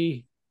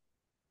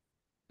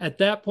at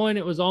that point,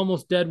 it was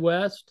almost dead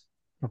west.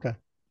 Okay.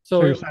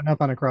 So you're setting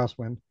up on a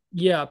crosswind.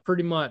 Yeah,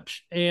 pretty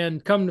much.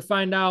 And come to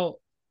find out,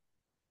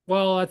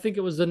 well, I think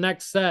it was the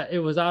next set. It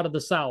was out of the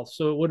south,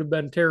 so it would have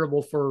been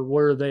terrible for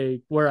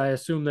where I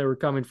assumed they were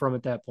coming from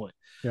at that point.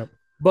 Yep.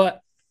 But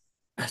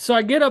so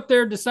I get up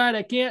there, decide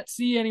I can't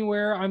see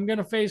anywhere. I'm going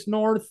to face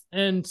north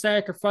and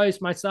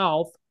sacrifice my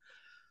south.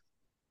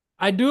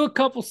 I do a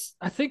couple.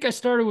 I think I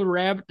started with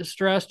rabbit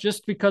distress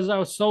just because I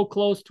was so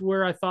close to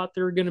where I thought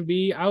they were going to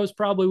be. I was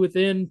probably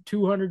within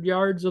 200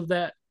 yards of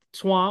that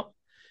swamp.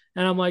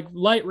 And I'm like,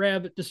 light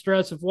rabbit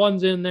distress. If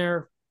one's in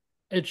there,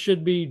 it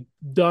should be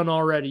done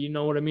already. You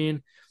know what I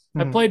mean?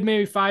 I played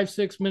maybe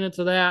 5-6 minutes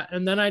of that.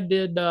 And then I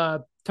did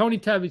Tony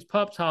Tevy's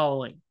Pups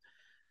Howling.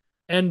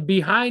 And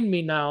behind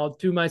me now,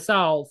 to my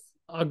south,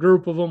 a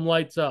group of them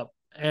lights up.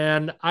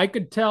 And I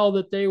could tell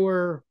that they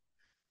were,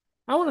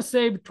 I want to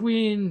say,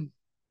 between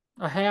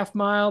a half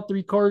mile,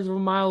 3/4 of a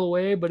mile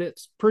away, but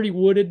it's pretty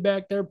wooded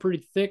back there,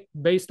 pretty thick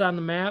based on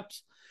the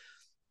maps.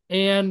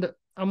 And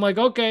I'm like,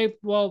 okay,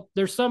 well,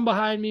 there's some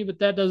behind me, but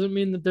that doesn't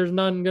mean that there's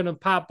none going to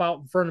pop out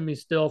in front of me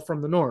still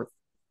from the north.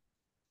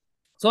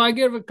 So I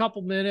give it a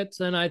couple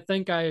minutes, and I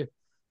think I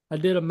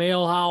did a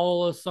male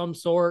howl of some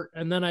sort,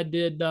 and then I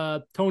did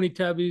Tony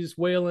Tevy's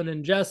Waylon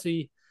and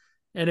Jesse.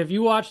 And if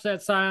you watch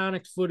that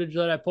psionics footage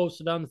that I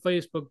posted on the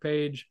Facebook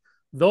page,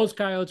 those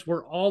coyotes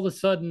were all of a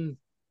sudden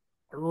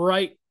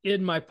right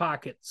in my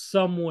pocket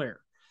somewhere.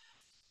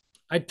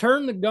 I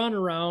turned the gun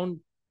around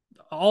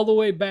all the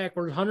way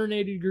backwards,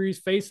 180 degrees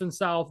facing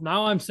south.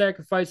 Now I'm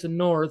sacrificing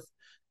north,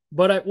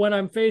 but when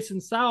I'm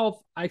facing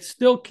south, I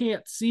still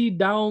can't see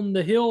down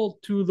the hill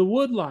to the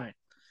wood line.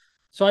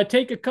 So I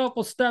take a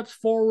couple steps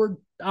forward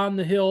on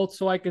the hill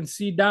so I can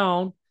see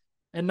down.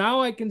 And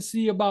now I can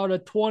see about a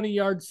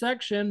 20-yard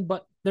section,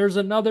 but there's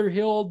another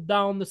hill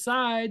down the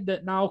side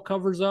that now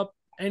covers up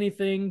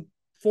anything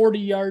 40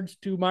 yards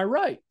to my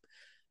right.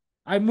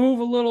 I move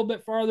a little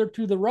bit farther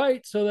to the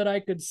right so that I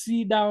could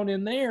see down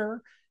in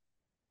there.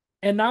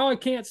 And now I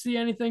can't see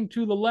anything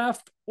to the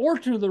left or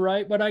to the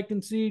right, but I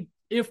can see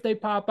if they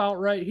pop out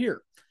right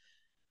here.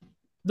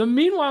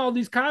 Meanwhile,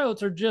 these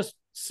coyotes are just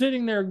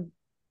sitting there.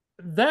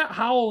 That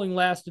howling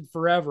lasted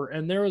forever,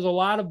 and there was a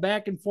lot of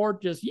back and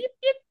forth, just yip,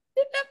 yip,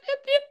 yip, yip, yip,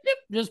 yip, yip,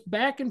 just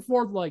back and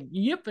forth, like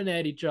yipping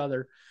at each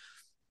other.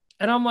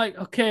 And I'm like,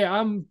 okay,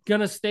 I'm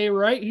gonna stay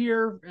right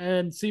here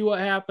and see what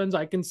happens.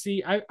 I can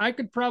see, I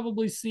could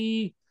probably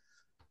see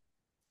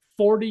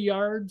 40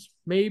 yards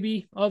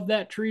maybe of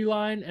that tree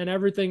line, and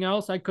everything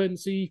else I couldn't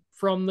see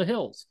from the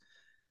hills.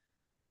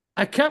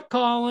 I kept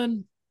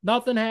calling,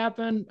 nothing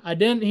happened. I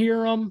didn't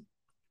hear them.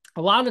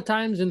 A lot of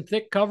times in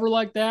thick cover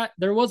like that,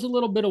 there was a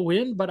little bit of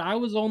wind, but I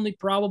was only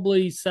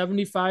probably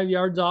 75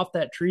 yards off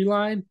that tree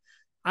line.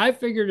 I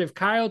figured if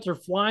coyotes are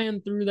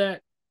flying through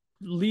that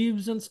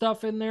leaves and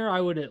stuff in there,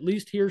 I would at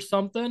least hear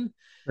something.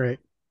 Right.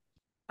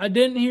 I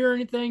didn't hear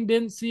anything,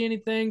 didn't see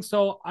anything.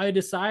 So I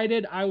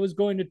decided I was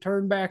going to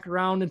turn back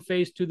around and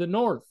face to the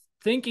north,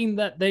 thinking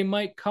that they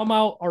might come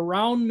out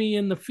around me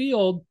in the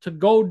field to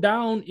go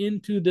down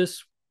into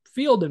this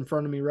field in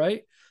front of me,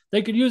 right?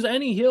 They could use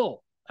any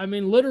hill. I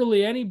mean,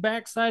 literally any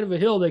backside of a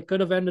hill, they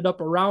could have ended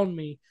up around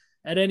me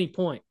at any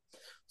point.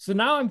 So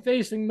now I'm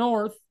facing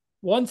north,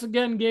 once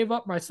again gave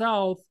up my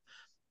south,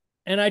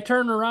 and I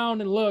turn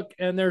around and look,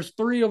 and there's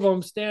 3 of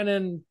them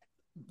standing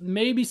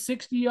maybe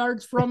 60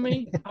 yards from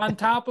me on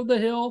top of the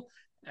hill.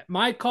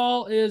 My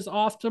call is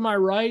off to my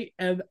right,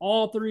 and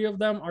all 3 of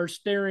them are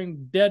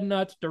staring dead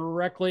nuts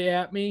directly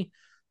at me.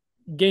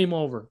 Game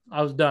over.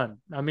 I was done.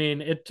 I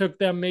mean, it took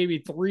them maybe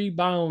 3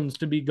 bounds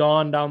to be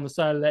gone down the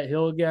side of that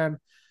hill again.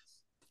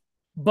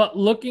 But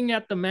looking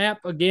at the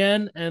map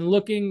again and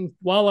looking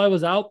while I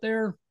was out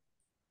there,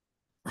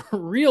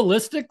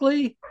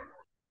 realistically,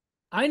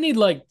 I need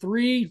like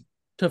 3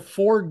 to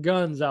 4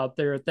 guns out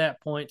there at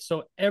that point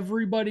so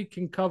everybody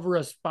can cover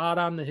a spot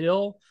on the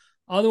hill.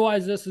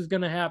 Otherwise, this is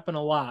going to happen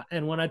a lot.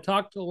 And when I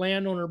talked to the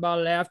landowner about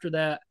it after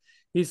that,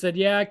 he said,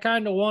 yeah, I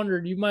kind of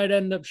wondered you might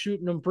end up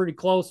shooting them pretty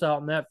close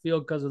out in that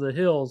field because of the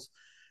hills.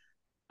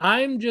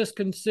 I'm just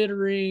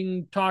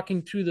considering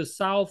talking to the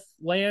south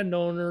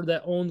landowner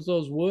that owns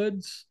those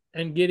woods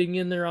and getting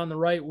in there on the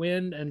right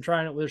wind and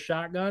trying it with a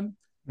shotgun.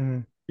 Mm-hmm.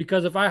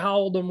 Because if I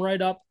howled them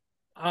right up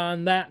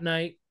on that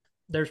night,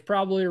 there's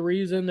probably a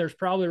reason. There's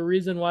probably a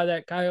reason why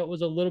that coyote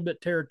was a little bit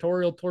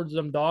territorial towards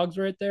them dogs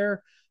right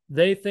there.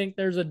 They think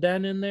there's a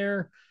den in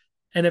there.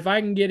 And if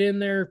I can get in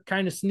there,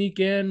 kind of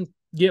sneak in,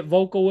 get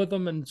vocal with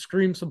them and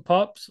scream some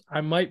pups, I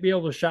might be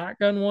able to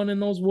shotgun one in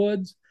those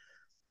woods.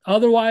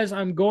 Otherwise,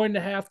 I'm going to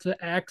have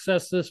to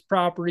access this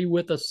property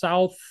with a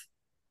south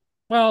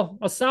or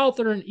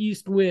an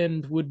east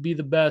wind would be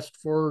the best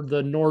for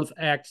the north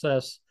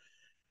access.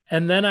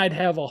 And then I'd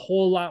have a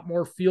whole lot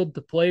more field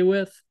to play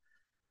with.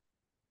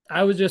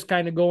 I was just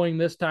kind of going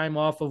this time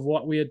off of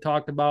what we had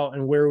talked about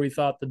and where we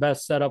thought the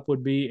best setup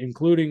would be,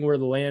 including where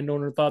the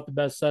landowner thought the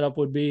best setup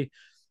would be.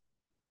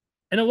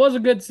 And it was a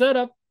good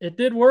setup. It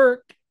did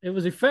work. It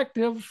was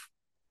effective,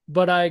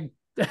 but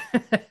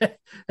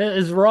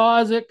as raw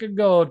as it could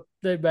go,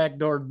 they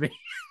backdoored me.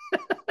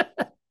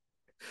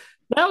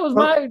 That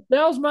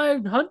was my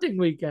hunting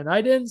weekend.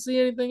 I didn't see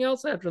anything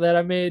else after that.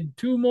 I made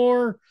 2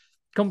 more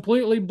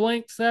completely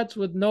blank sets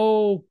with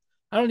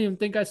I don't even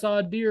think I saw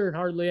a deer in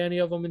hardly any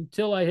of them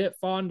until I hit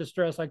fawn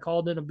distress. I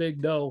called in a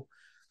big doe,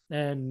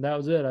 and that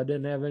was it. I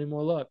didn't have any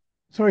more luck.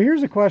 So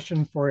here's a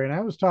question for you. And I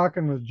was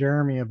talking with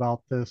Jeremy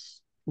about this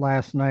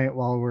last night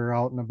while we were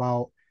out and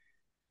about.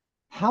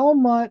 How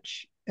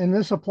much, and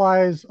this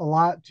applies a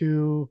lot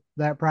to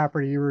that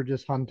property you were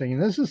just hunting,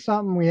 and this is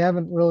something we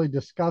haven't really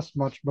discussed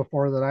much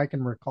before that I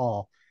can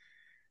recall.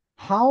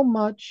 How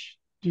much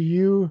do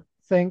you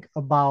think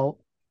about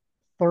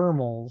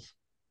thermals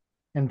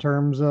in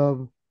terms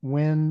of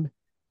wind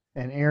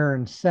and air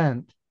and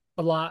scent?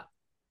 A lot.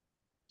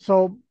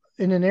 So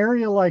in an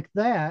area like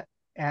that,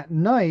 at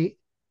night,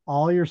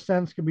 all your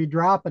scents could be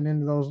dropping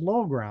into those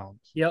low grounds.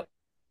 Yep.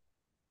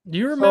 Do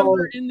you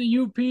remember in the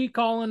UP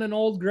calling an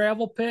old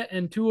gravel pit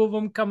and 2 of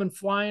them coming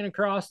flying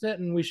across it,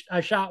 and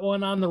I shot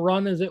one on the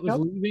run as it was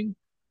leaving?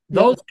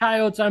 Those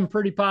coyotes, I'm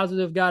pretty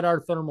positive, got our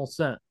thermal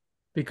scent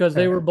because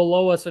they were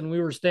below us and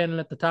we were standing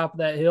at the top of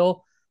that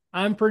hill.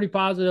 I'm pretty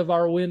positive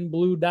our wind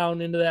blew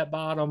down into that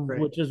bottom,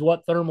 which is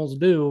what thermals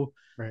do.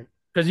 Right.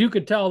 Because you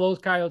could tell those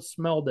coyotes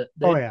smelled it.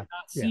 They did not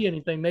see Yeah.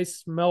 anything. They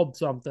smelled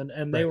something,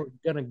 and they were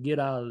going to get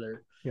out of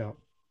there. Yeah.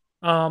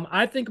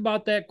 I think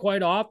about that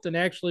quite often,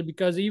 actually,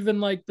 because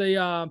even like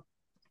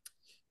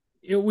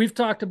we've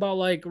talked about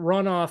like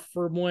runoff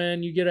from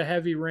when you get a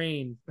heavy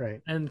rain,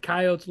 Right. and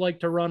coyotes like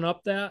to run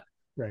up that.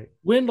 Right.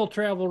 Wind will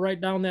travel right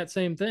down that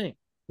same thing.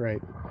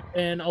 Right.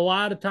 And a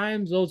lot of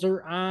times those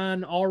are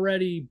on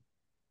already,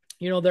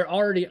 they're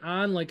already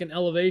on like an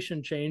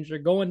elevation change. They're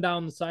going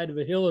down the side of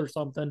a hill or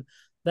something.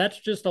 That's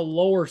just a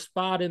lower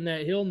spot in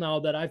that hill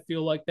now that I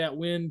feel like that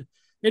wind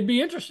it'd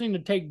be interesting to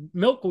take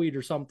milkweed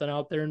or something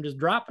out there and just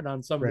drop it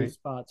on some of Right. these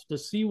spots to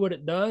see what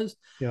it does.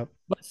 Yep.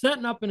 But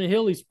setting up in a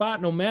hilly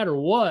spot, no matter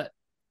what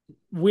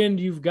wind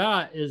you've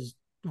got, is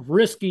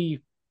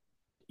risky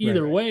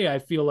either Right. way, I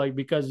feel like,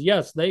 because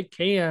yes, they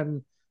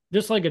can,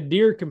 just like a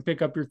deer can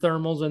pick up your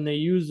thermals and they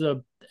use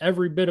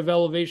every bit of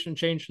elevation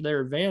change to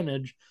their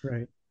advantage.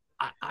 Right.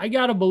 I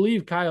gotta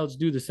believe coyotes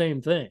do the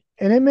same thing.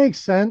 And it makes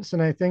sense,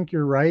 and I think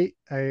you're right.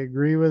 I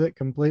agree with it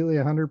completely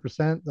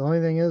 100%. The only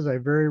thing is I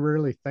very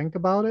rarely think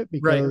about it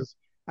Right. because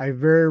I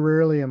very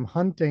rarely am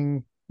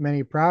hunting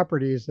many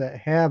properties that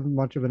have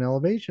much of an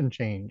elevation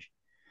change.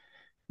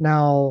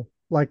 Now,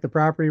 like the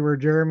property where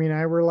Jeremy and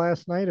I were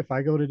last night, if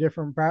I go to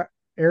different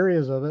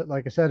areas of it,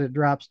 like I said, it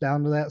drops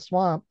down to that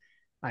swamp.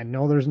 I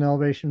know there's an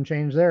elevation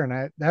change there,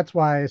 and that's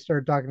why I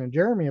started talking to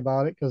Jeremy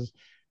about it, because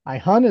I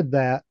hunted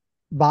that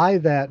by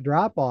that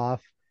drop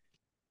off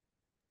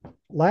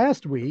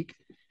last week,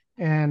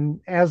 and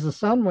as the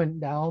sun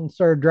went down,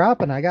 started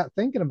dropping, I got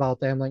thinking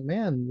about that. I'm like,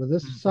 man, with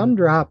this sun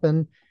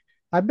dropping,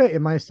 I bet you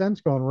my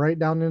scent's going right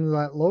down into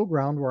that low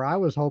ground where I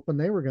was hoping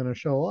they were going to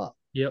show up.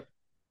 Yep.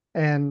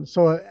 And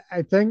so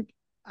I think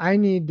I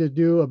need to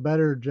do a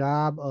better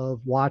job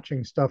of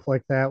watching stuff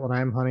like that when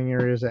I'm hunting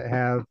areas that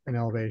have an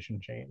elevation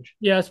change.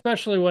 Yeah,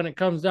 especially when it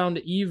comes down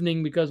to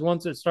evening, because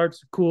once it starts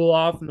to cool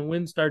off and the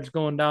wind starts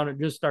going down, it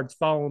just starts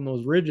following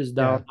those ridges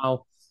down. Yeah.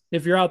 Now,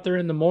 if you're out there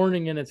in the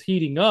morning and it's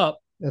heating up,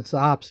 It's the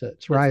opposite.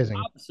 It's the rising.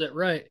 opposite,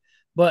 right?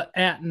 But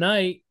at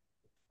night,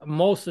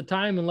 most of the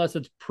time, unless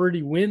it's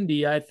pretty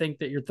windy, I think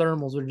that your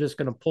thermals are just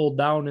going to pull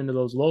down into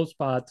those low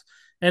spots.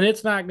 And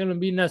it's not going to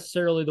be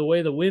necessarily the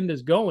way the wind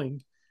is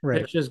going.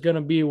 Right. It's just going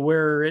to be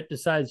where it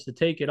decides to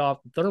take it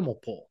off the thermal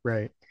pull.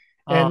 Right.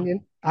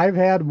 And I've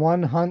had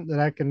one hunt that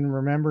I can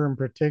remember in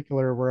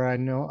particular where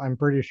I'm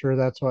pretty sure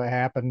that's what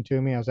happened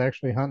to me. I was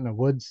actually hunting a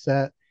wood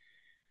set.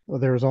 Well,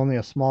 there was only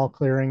a small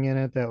clearing in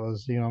it that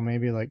was,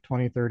 maybe like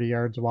 20, 30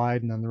 yards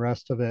wide. And then the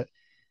rest of it,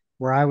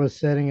 where I was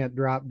sitting, it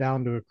dropped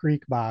down to a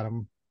creek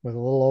bottom with a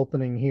little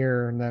opening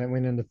here. And then it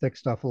went into thick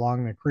stuff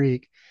along the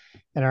creek.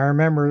 And I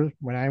remember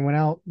when I went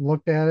out and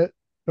looked at it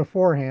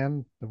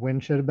beforehand, the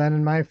wind should have been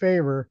in my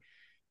favor.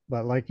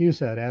 But like you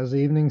said, as the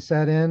evening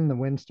set in, the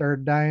wind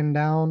started dying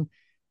down.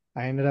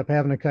 I ended up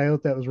having a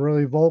coyote that was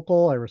really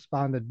vocal. I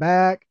responded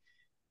back.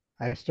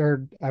 I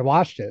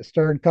watched it. It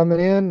started coming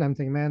in. I'm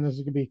thinking, man, this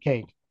is gonna be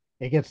cake.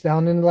 It gets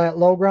down into that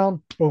low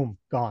ground, boom,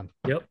 gone.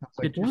 Yep. I was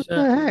like, what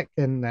the heck?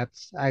 And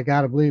I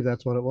gotta believe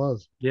that's what it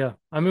was. Yeah.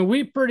 I mean,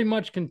 we pretty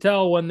much can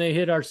tell when they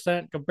hit our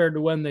scent compared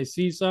to when they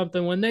see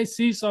something. When they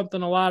see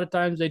something, a lot of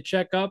times they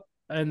check up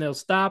and they'll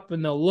stop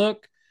and they'll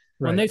look.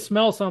 When they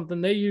smell something,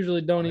 they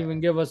usually don't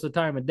even give us the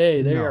time of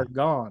day. They are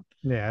gone.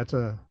 Yeah, it's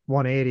a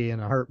 180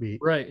 in a heartbeat.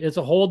 Right. It's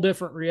a whole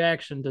different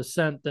reaction to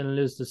scent than it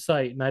is to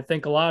sight. And I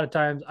think a lot of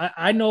times,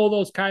 I know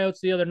those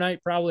coyotes the other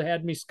night probably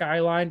had me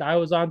skylined. I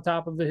was on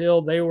top of the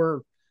hill. They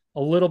were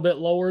a little bit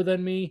lower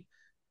than me.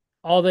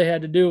 All they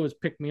had to do was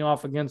pick me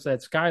off against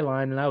that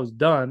skyline and I was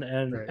done.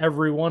 And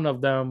every one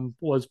of them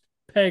was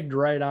pegged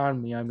right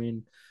on me. I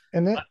mean,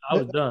 and I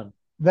was done.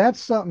 That's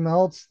something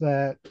else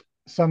that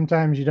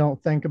sometimes you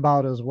don't think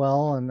about as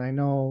well. And I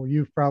know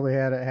you've probably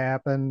had it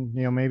happen,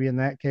 maybe in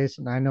that case.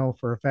 And I know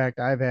for a fact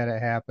I've had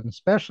it happen,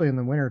 especially in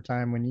the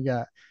wintertime when you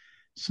got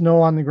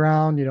snow on the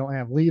ground, you don't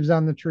have leaves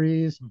on the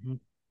trees. Mm-hmm.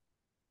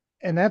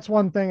 And that's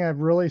one thing I've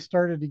really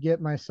started to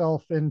get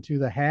myself into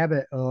the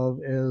habit of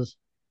is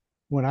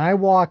when I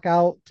walk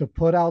out to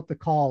put out the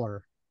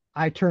caller,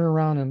 I turn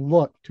around and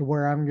look to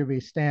where I'm going to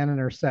be standing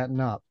or setting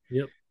up.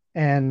 Yep.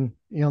 And,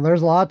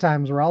 there's a lot of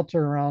times where I'll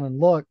turn around and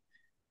look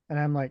and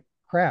I'm like,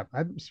 crap,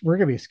 we're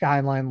going to be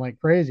skyline like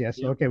crazy. I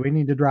said, okay, we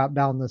need to drop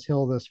down this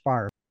hill this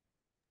far.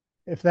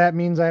 If that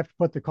means I have to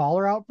put the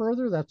collar out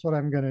further, that's what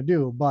I'm going to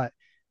do. But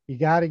you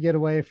got to get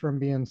away from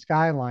being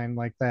skyline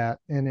like that.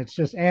 And it's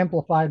just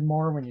amplified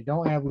more when you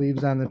don't have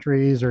leaves on the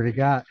trees or you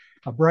got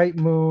a bright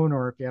moon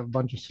or if you have a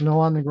bunch of snow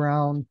on the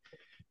ground.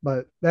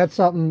 But that's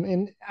something.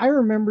 And I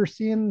remember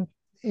seeing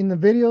in the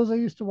videos I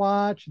used to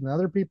watch and the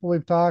other people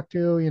we've talked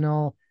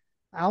to,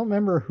 I don't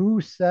remember who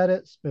said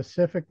it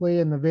specifically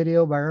in the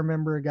video, but I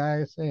remember a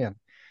guy saying,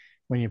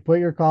 when you put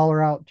your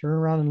collar out, turn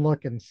around and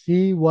look and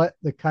see what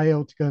the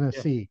coyote's going to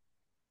see.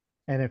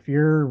 And if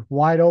you're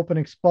wide open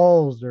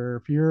exposed,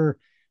 or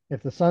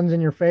if the sun's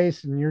in your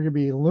face and you're going to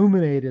be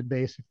illuminated,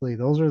 basically,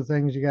 those are the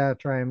things you got to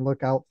try and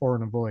look out for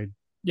and avoid.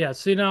 Yeah.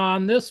 See, now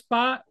on this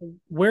spot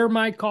where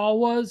my call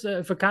was,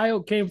 if a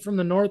coyote came from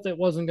the north, it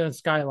wasn't going to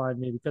skyline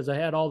me because I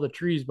had all the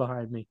trees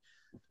behind me.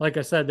 Like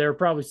I said, they were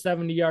probably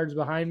 70 yards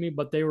behind me,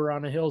 but they were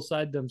on a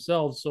hillside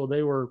themselves. So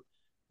they were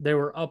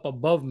up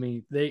above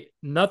me.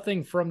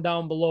 Nothing from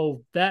down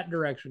below that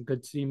direction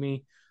could see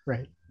me.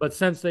 Right. But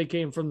since they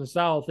came from the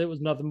south, it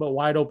was nothing but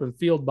wide open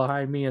field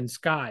behind me and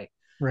sky.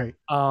 Right.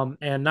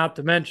 And not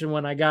to mention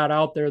when I got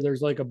out there,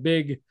 there's like a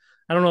big,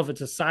 I don't know if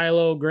it's a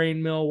silo,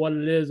 grain mill, what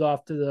it is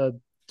off to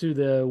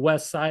the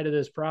west side of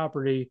this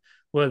property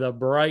with a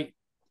bright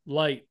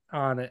light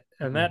on it.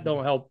 And that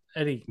don't help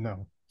any.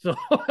 No. So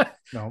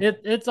No.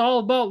 it's all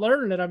about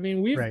learning it. I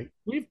mean,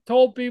 we've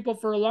told people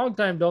for a long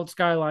time, don't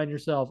skyline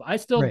yourself. I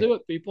still Right. do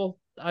it, people.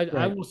 I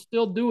Right. will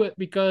still do it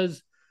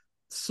because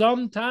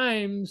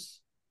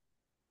sometimes,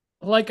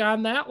 like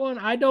on that one,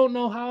 I don't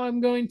know how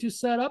I'm going to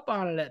set up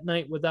on it at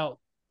night without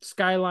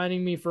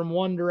skylining me from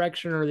one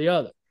direction or the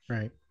other.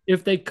 Right.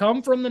 If they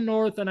come from the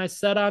north and I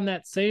set on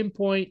that same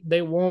point,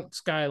 they won't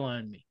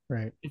skyline me.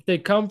 Right. If they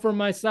come from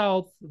my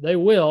south, they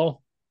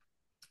will.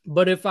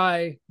 But if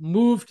I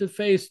move to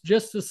face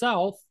just the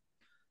south,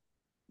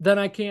 then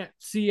I can't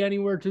see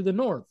anywhere to the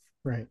north.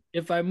 Right.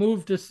 If I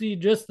move to see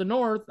just the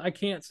north, I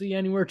can't see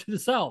anywhere to the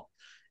south.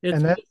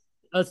 And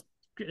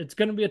It's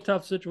going to be a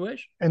tough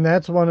situation. And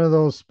that's one of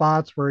those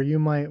spots where you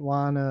might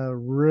want to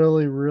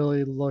really,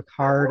 really look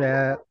hard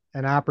at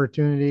an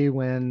opportunity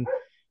when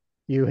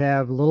you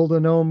have little to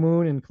no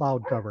moon and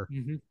cloud cover.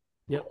 Mm-hmm.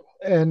 Yep.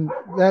 And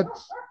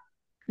that's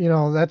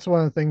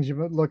one of the things you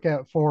would look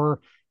at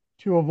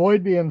to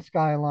avoid being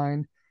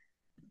skylined.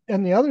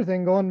 And the other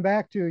thing, going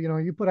back to,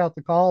 you put out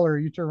the call or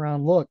you turn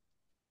around, look,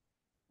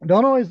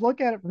 don't always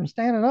look at it from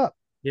standing up.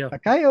 Yeah. A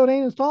coyote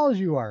ain't as tall as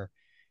you are.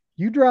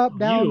 You drop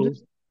down, You.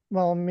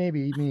 well,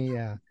 maybe me,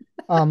 yeah.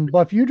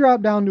 But if you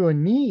drop down to a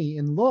knee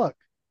and look,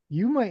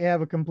 you might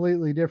have a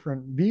completely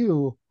different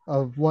view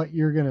of what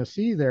you're going to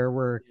see there,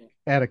 where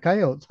at a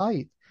coyote's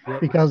height,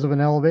 because of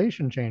an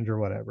elevation change or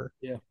whatever.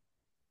 Yeah.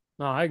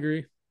 No, I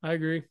agree.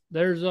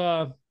 There's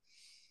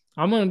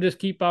I'm gonna just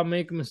keep on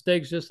making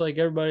mistakes just like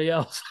everybody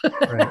else.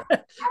 Right.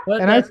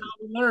 But And that's how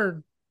we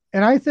learn.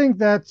 And I think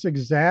that's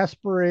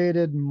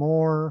exasperated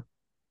more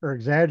or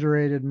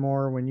exaggerated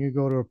more when you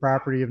go to a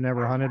property you've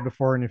never hunted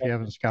before and if you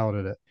haven't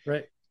scouted it.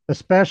 Right.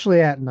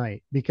 Especially at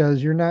night,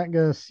 because you're not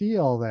going to see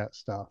all that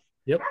stuff.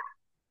 Yep.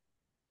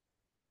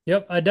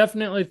 I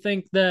definitely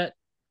think that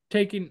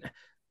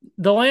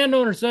the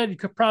landowner said you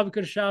probably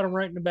could have shot him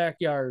right in the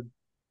backyard.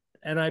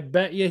 And I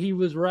bet you he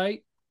was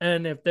right.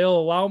 And if they'll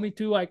allow me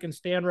to, I can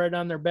stand right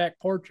on their back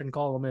porch and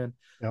call them in.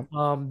 Yep.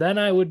 Then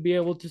I would be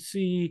able to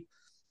see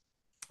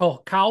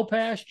cow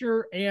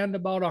pasture and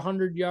about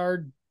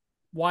 100-yard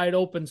wide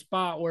open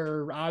spot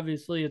where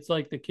obviously it's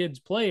like the kids'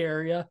 play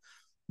area.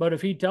 But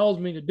if he tells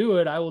me to do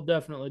it, I will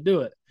definitely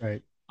do it.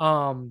 Right.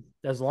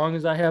 As long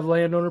as I have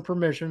landowner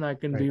permission, I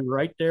can be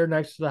right there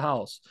next to the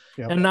house.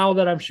 Yep. And now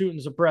that I'm shooting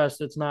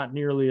suppressed, it's not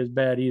nearly as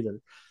bad either.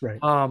 Right.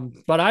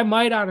 But I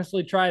might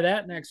honestly try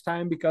that next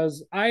time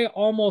because I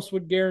almost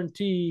would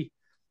guarantee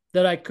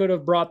that I could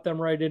have brought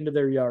them right into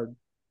their yard.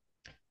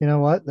 You know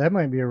what? That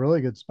might be a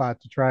really good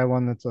spot to try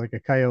one that's like a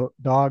coyote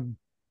dog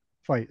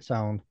fight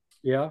sound.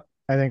 Yeah.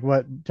 I think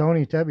what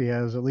Tony Tebby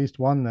has at least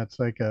one that's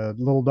like a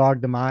little dog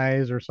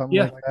demise or something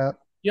like that.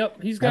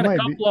 Yep. He's got a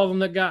couple of them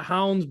that got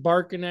hounds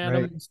barking at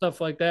him and stuff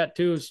like that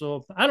too.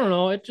 So I don't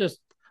know.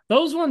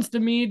 Those ones to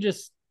me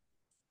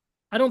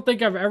I don't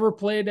think I've ever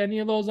played any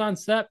of those on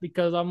set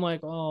because I'm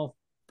like,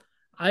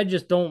 I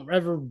just don't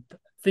ever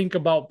think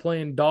about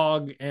playing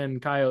dog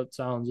and coyote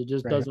sounds. It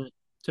just doesn't,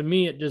 to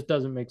me, it just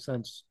doesn't make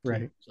sense.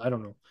 Right. I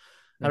don't know.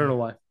 I don't know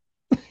why.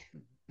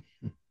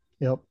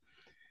 Yep.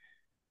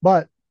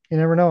 But you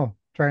never know.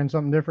 Trying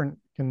something different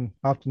can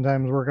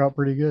oftentimes work out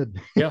pretty good.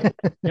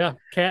 Yeah.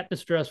 Cat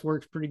distress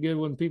works pretty good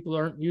when people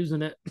aren't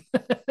using it.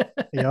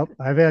 Yep.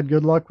 I've had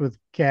good luck with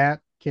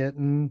cat,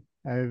 kitten.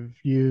 I've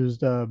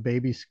used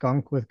baby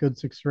skunk with good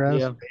success,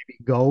 baby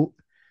goat.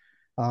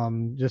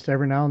 Just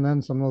every now and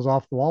then some of those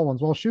off the wall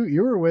ones. Well, shoot,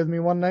 you were with me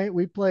one night.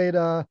 We played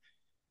the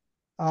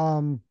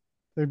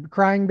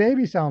crying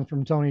baby sound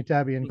from Tony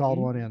Tabby and called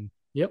one in.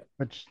 Yep.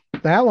 Which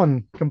that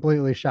one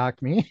completely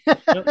shocked me.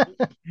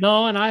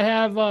 No, and I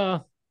have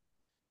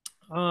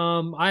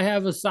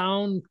a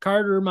sound.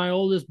 Carter, my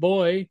oldest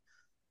boy,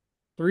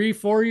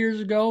 3-4 years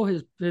ago,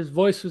 his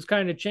voice was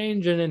kind of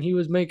changing and he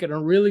was making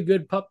a really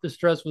good pup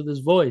distress with his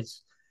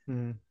voice.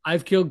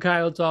 I've killed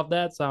coyotes off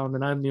that sound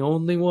and I'm the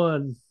only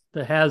one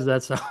that has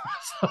that sound.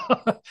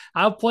 So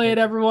I'll play it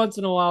every once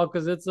in a while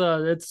because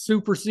it's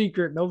super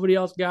secret. Nobody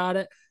else got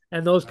it.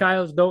 And those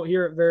coyotes don't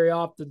hear it very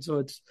often.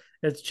 So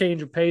it's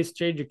change of pace,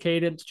 change of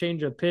cadence,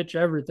 change of pitch,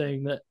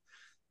 everything that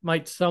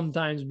might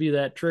sometimes be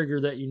that trigger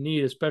that you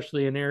need,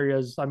 especially in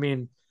areas. I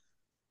mean,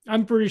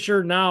 I'm pretty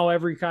sure now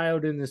every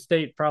coyote in the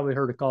state probably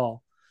heard a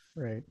call.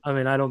 Right. I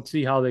mean, I don't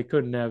see how they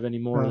couldn't have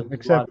anymore. Well,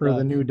 except for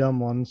the new dumb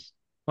ones.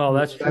 Well,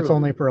 that's true. That's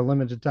only for a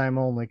limited time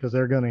only because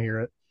they're going to hear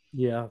it.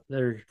 Yeah,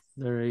 they're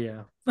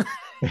yeah.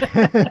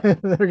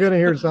 They're going to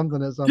hear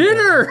something at some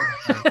dinner.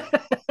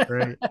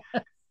 Right.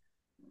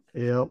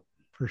 Yep,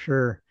 for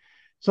sure.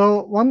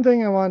 So one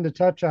thing I wanted to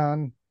touch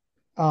on,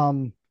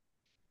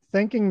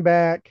 thinking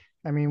back,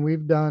 I mean,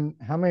 we've done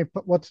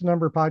what's the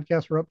number of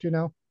podcasts we're up to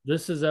now?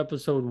 This is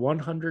episode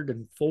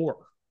 104.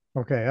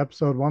 Okay,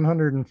 episode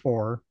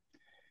 104.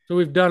 So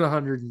we've done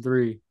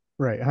 103.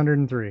 Right,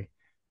 103.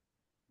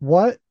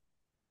 What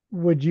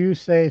would you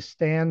say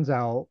stands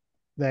out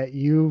that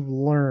you've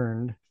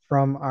learned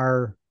from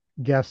our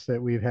guests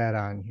that we've had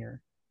on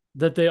here?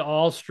 That they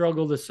all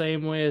struggle the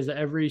same way as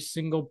every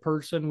single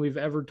person we've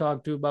ever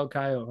talked to about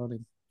coyote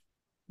hunting.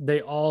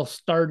 They all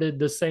started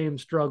the same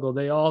struggle.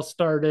 They all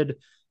started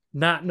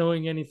not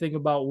knowing anything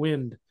about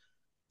wind.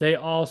 They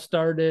all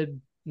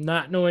started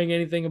not knowing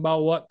anything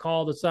about what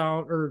call to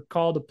sound or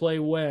call to play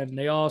when.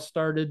 They all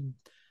started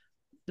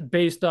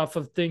based off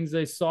of things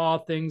they saw,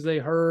 things they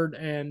heard,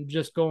 and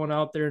just going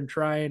out there and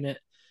trying it.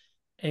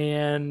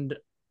 And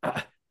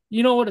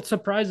you know what? It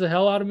surprised the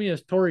hell out of me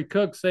is Tori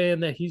Cook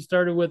saying that he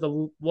started with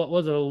what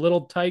was it, a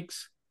Little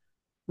Tykes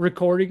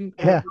recording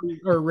Yeah.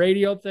 or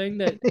radio thing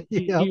that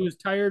Yep. he was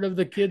tired of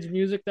the kids'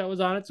 music that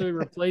was on it, so he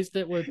replaced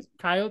it with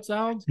coyote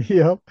sounds.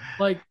 Yep.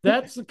 Like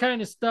that's the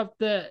kind of stuff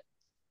that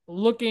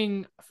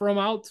looking from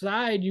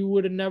outside, you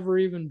would have never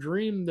even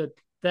dreamed that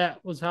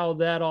that was how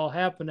that all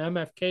happened.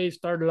 MFK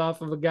started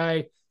off of a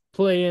guy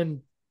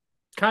playing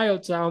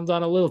coyote sounds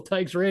on a Little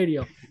Tykes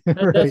radio. That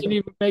Right. doesn't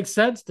even make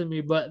sense to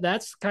me, but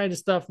that's the kind of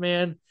stuff,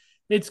 man.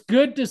 It's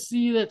good to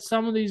see that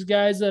some of these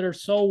guys that are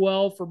so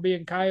well for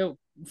being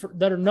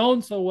that are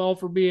known so well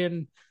for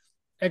being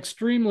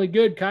extremely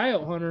good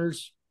coyote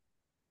hunters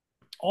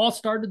all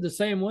started the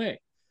same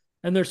way.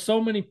 And there's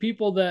so many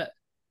people that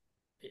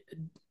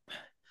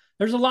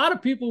there's a lot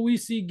of people we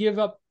see throw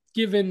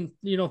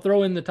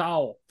in the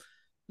towel.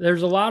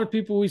 There's a lot of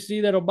people we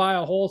see that'll buy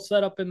a whole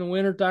setup in the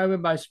wintertime,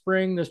 and by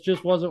spring, this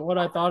just wasn't what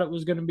I thought it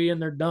was going to be,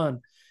 and they're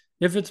done.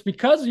 If it's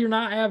because you're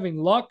not having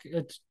luck,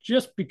 it's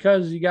just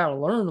because you got to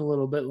learn a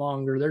little bit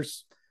longer.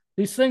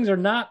 These things are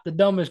not the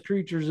dumbest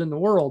creatures in the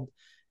world.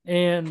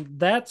 And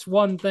that's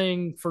one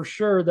thing for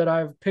sure that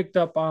I've picked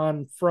up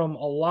on from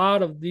a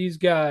lot of these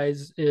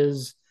guys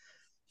is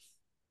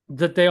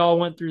that they all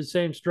went through the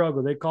same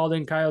struggle. They called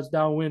in coyotes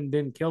downwind,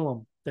 didn't kill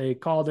them. They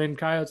called in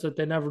coyotes that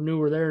they never knew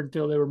were there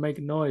until they were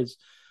making noise.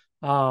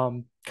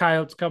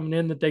 Coyotes coming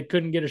in that they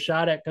couldn't get a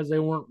shot at because they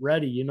weren't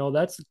ready. You know,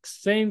 that's the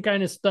same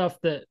kind of stuff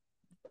that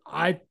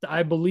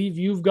I believe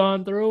you've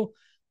gone through.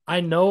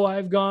 I know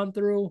I've gone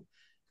through.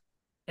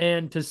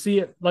 And to see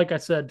it, like I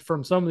said,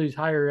 from some of these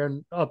higher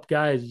end up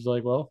guys is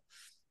like, well,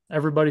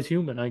 everybody's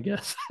human, I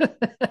guess.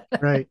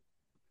 Right.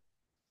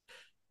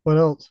 What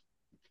else?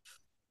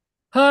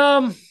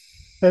 Um,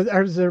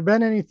 Has there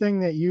been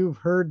anything that you've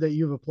heard that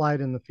you've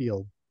applied in the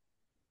field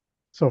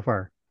so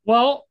far?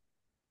 well,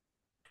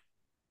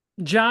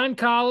 John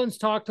Collins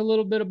talked a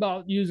little bit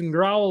about using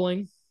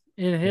growling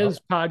in his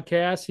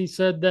podcast. He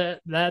said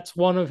that that's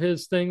one of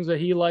his things that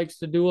he likes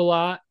to do a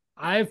lot.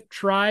 I've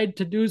tried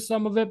to do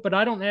some of it, but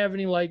I don't have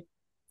any like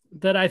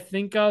that I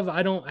think of.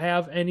 I don't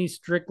have any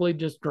strictly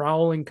just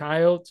growling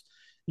coyotes.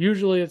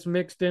 Usually it's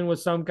mixed in with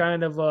some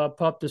kind of a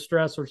pup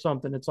distress or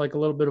something. It's like a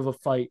little bit of a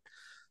fight.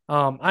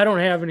 I don't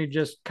have any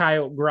just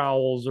coyote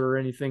growls or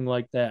anything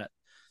like that.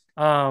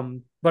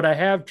 But I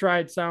have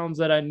tried sounds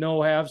that I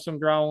know have some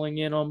growling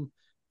in them.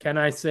 Can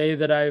I say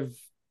that I've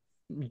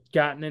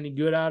gotten any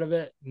good out of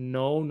it?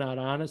 No, not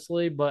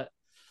honestly, but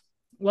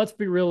let's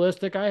be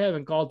realistic. I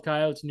haven't called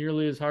coyotes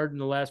nearly as hard in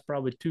the last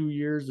probably 2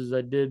 years as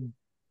I did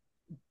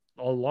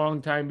a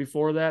long time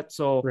before that.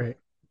 So Right.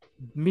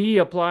 me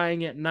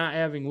applying it and not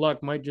having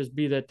luck might just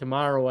be that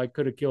tomorrow I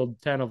could have killed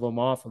 10 of them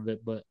off of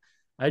it, but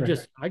I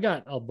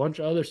got a bunch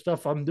of other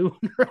stuff I'm doing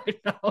right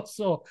now.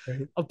 So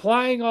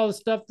applying all the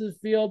stuff to the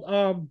field,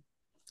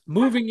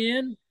 moving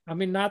in, I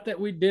mean, not that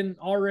we didn't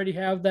already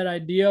have that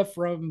idea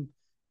from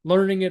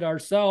learning it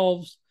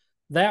ourselves.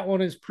 That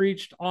one is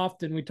preached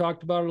often. We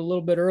talked about it a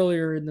little bit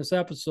earlier in this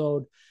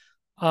episode.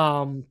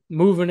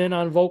 Moving in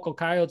on vocal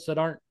coyotes that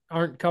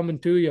aren't coming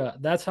to you.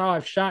 That's how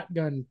I've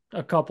shotgunned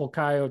a couple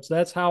coyotes.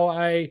 That's how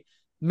I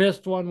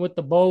missed one with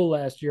the bow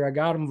last year. I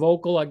got him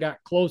vocal. I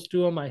got close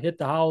to him. I hit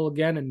the howl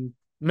again and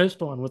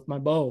missed one with my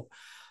bow.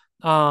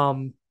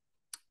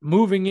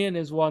 Moving in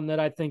is one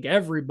that I think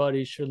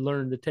everybody should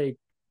learn to take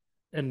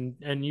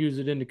and use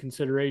it into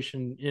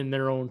consideration in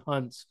their own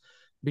hunts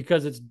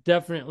because it's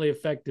definitely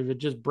effective at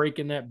just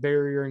breaking that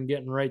barrier and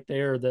getting right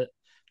there. That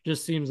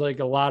just seems like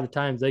a lot of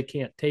times they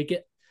can't take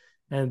it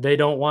and they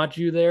don't want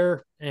you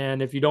there.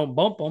 And if you don't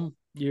bump them,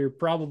 you're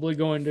probably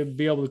going to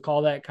be able to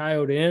call that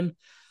coyote in.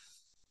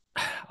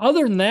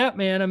 Other than that,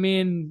 man, I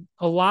mean,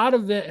 a lot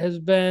of it has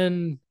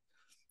been,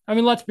 I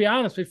mean, let's be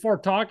honest, before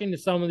talking to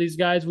some of these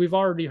guys, we've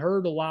already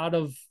heard a lot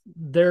of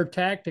their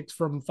tactics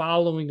from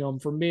following them,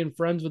 from being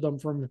friends with them,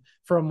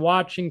 from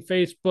watching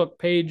Facebook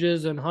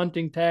pages and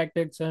hunting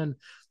tactics and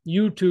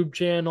YouTube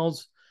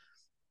channels.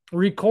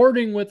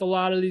 Recording with a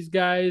lot of these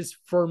guys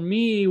for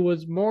me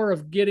was more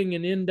of getting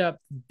an in-depth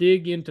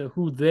dig into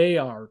who they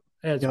are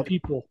as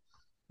people,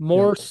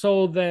 more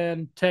so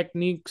than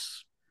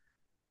techniques.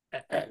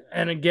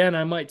 And again,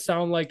 I might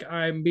sound like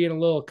I'm being a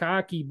little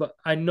cocky, but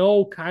I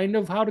know kind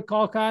of how to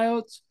call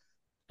coyotes.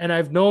 And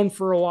I've known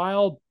for a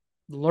while,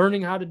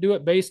 learning how to do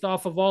it based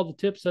off of all the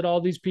tips that all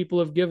these people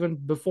have given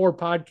before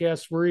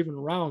podcasts were even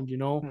around, you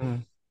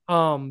know?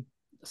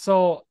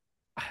 So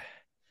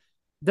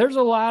there's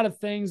a lot of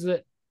things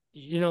that,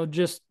 you know,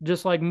 just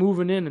like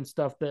moving in and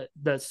stuff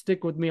that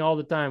stick with me all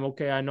the time.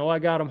 Okay, I know I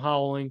got them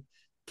howling.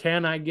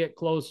 Can I get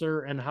closer?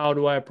 And how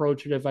do I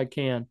approach it if I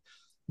can?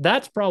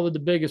 That's probably the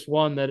biggest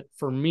one that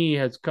for me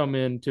has come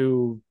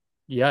into,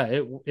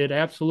 it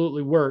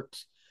absolutely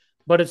works,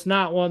 but it's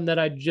not one that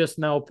I just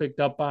now picked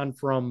up on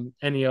from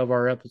any of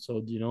our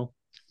episodes, you know?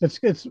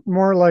 It's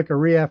more like a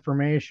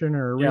reaffirmation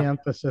or a Yeah.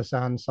 reemphasis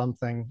on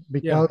something Yeah.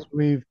 because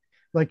we've,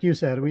 like you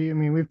said, I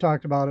mean, we've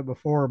talked about it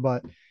before,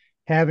 but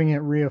having it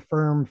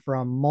reaffirmed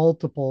from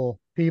multiple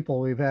people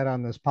we've had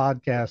on this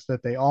podcast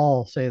that they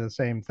all say the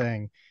same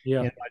thing,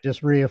 Yeah. it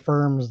just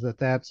reaffirms that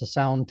that's a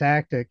sound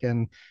tactic.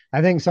 And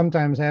I think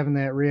sometimes having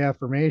that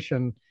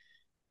reaffirmation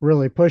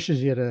really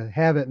pushes you to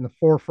have it in the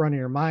forefront of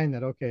your mind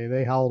that, okay,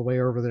 they howled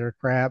way over there,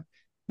 crap.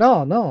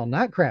 No, no,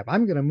 not crap.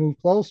 I'm going to move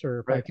closer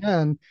if I Right.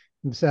 can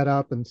and set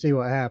up and see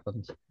what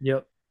happens.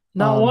 Yep.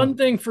 Now, Um, one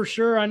thing for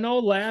sure, I know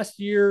last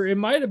year it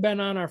might have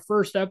been on our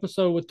first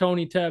episode with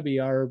Tony Tebby,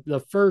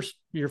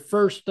 your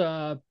first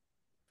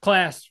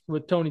class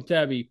with Tony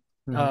Tebby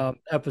mhm.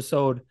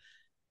 episode.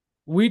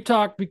 We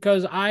talked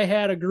because I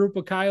had a group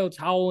of coyotes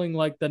howling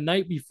like the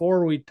night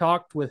before we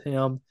talked with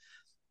him,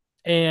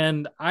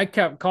 and I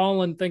kept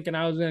calling, thinking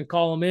I was going to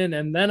call him in,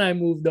 and then I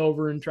moved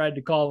over and tried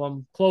to call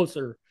him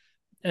closer.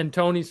 And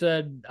Tony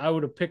said I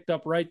would have picked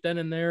up right then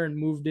and there and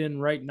moved in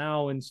right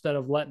now instead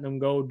of letting them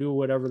go do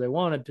whatever they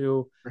wanted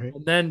to, Right.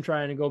 and then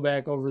trying to go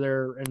back over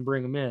there and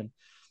bring them in.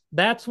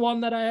 That's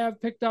one that I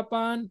have picked up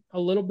on a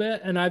little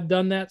bit, and I've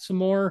done that some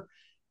more.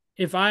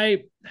 If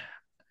I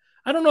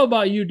don't know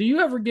about you, do you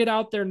ever get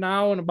out there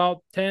now and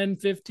about 10,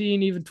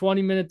 15, even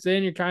 20 minutes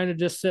in, you're kind of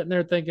just sitting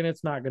there thinking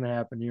it's not going to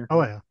happen here?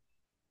 Oh, yeah.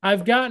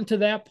 I've gotten to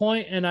that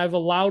point and I've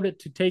allowed it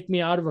to take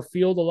me out of a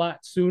field a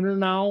lot sooner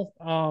now.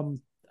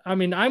 I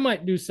mean, I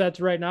might do sets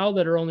right now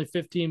that are only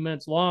 15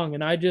 minutes long,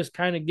 and I just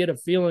kind of get a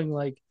feeling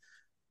like,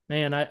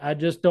 man, I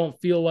just don't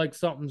feel like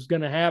something's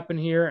going to happen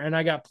here. And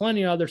I got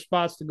plenty of other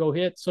spots to go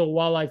hit. So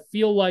while I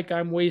feel like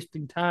I'm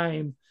wasting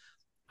time,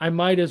 I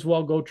might as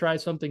well go try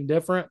something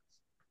different.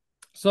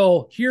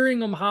 So hearing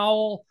them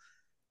howl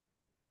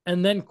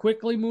and then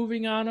quickly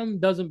moving on them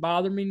doesn't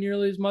bother me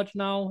nearly as much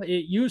now.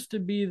 It used to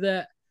be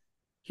that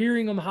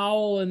hearing them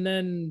howl and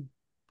then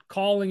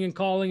calling and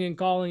calling and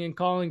calling and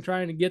calling,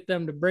 trying to get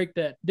them to break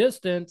that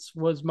distance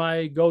was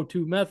my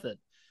go-to method.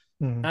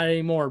 Mhm. Not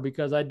anymore,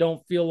 because I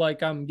don't feel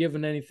like I'm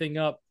giving anything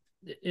up.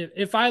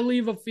 If I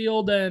leave a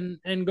field and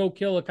go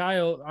kill a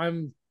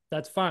coyote,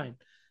 that's fine.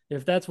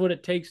 If that's what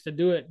it takes to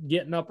do it,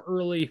 getting up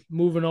early,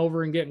 moving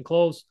over and getting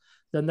close,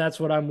 then that's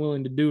what I'm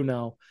willing to do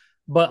now.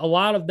 But a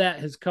lot of that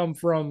has come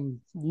from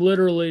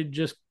literally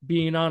just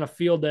being on a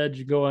field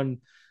edge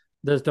going,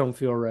 this don't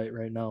feel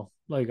right now.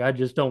 Like, I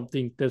just don't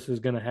think this is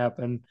going to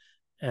happen.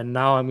 And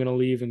now I'm going to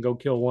leave and go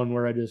kill one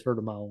where I just heard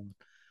a owl.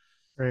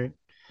 Right.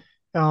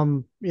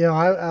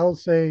 I'll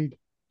say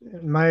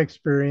in my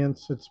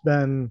experience, it's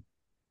been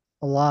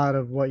a lot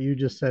of what you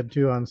just said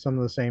too on some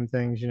of the same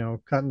things,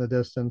 cutting the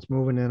distance,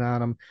 moving in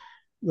on them.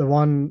 The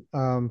one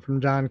from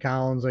John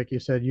Collins, like you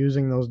said,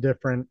 using those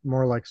different,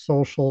 more like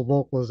social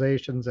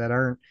vocalizations that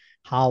aren't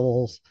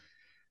howls.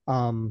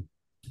 Um,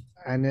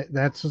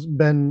 that's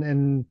been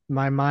in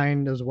my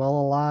mind as well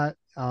a lot.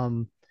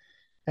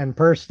 And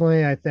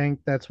personally, I think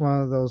that's one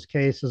of those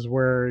cases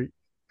where,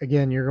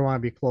 again, you're going to want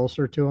to be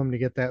closer to him to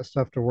get that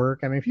stuff to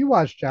work. I mean, if you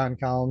watch John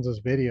Collins's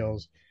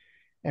videos,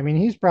 I mean,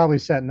 he's probably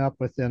setting up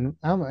within,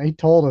 I don't know, he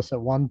told us at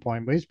one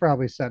point, but he's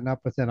probably setting up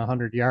within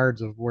 100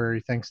 yards of where he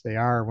thinks they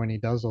are when he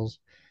does those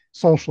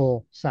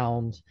social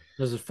sounds.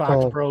 This is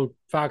So,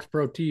 Fox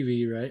Pro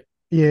TV, right?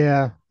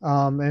 yeah.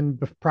 And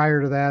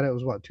prior to that, it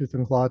was what, Tooth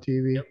and Claw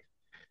TV? Yep.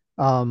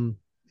 Um,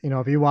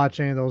 if you watch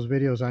any of those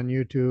videos on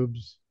YouTube,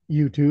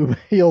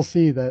 you'll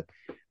see that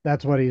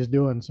that's what he's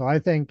doing. So I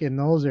think in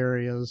those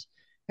areas,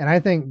 and I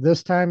think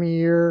this time of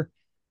year,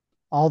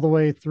 all the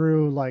way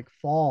through like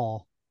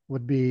fall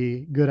would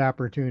be good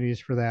opportunities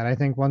for that. I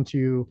think once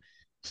you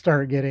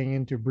start getting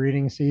into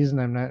breeding season,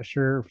 I'm not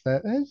sure if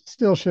that it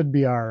still should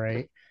be all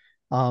right.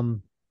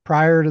 Um,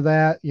 Prior to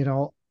that,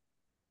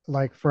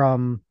 like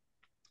from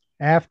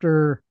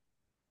after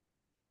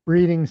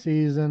breeding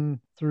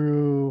season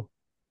through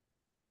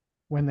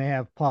when they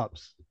have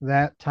pups,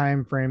 that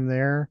time frame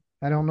there,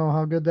 I don't know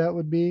how good that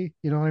would be.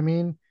 You know what I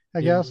mean? I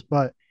Yeah. guess,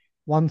 but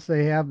once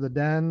they have the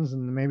dens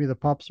and maybe the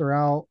pups are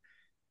out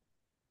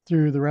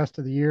through the rest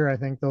of the year, I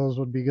think those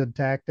would be good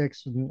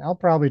tactics, and I'll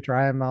probably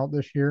try them out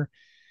this year.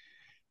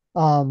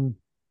 Um,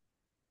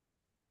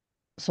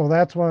 so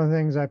that's one of the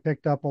things I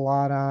picked up a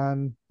lot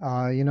on.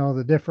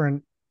 The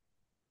different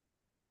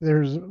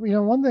there's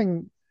one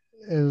thing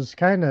is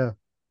kind of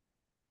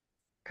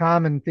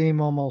common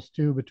theme almost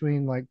too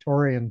between like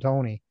Tori and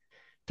Tony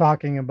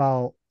talking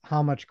about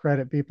how much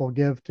credit people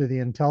give to the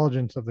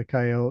intelligence of the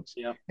coyotes.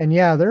 Yeah. And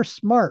yeah, they're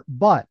smart,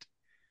 but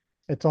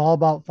it's all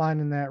about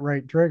finding that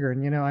right trigger.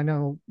 And I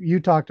know you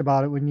talked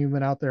about it when you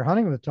went out there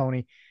hunting with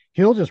Tony.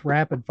 He'll just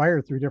rapid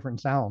fire through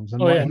different sounds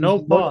and Oh yeah, no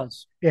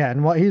pause.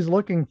 and what he's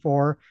looking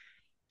for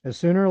is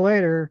sooner or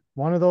later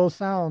one of those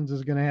sounds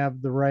is going to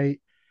have the right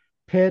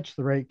pitch,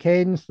 the right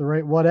cadence, the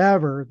right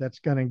whatever that's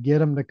going to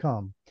get him to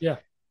come. Yeah.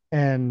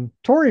 And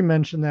Tori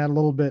mentioned that a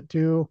little bit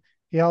too.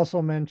 He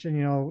also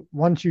mentioned,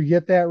 once you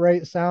get that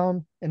right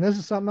sound, and this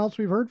is something else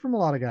we've heard from a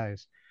lot of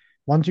guys.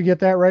 Once you get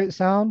that right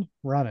sound,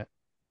 run it.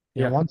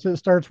 Yeah. Once it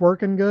starts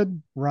working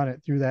good, run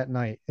it through that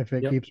night if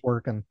it Yep. keeps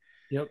working.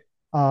 Yep.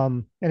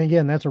 And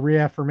again, that's a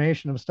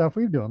reaffirmation of stuff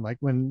we've done. Like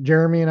when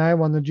Jeremy and I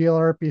won the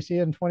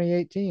GLRPC in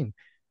 2018,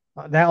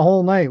 that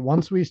whole night,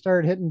 once we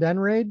started hitting den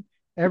raid,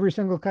 every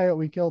single coyote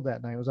we killed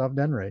that night was off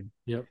den raid.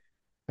 Yep.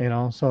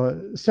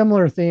 So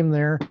similar theme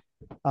there.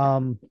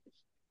 Um,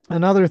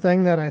 Another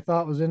thing that I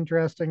thought was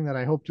interesting that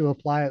I hope to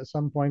apply at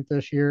some point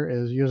this year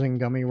is using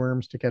gummy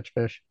worms to catch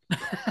fish.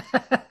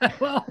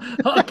 Well,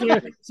 okay.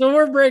 So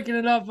we're breaking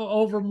it up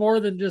over more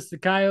than just the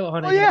coyote Oh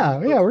hunting. yeah,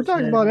 we're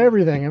talking about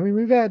everything. I mean,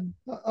 we've had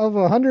of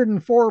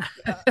 104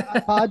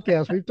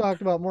 podcasts, we've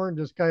talked about more than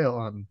just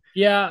coyote hunting.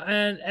 Yeah,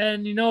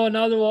 and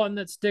another one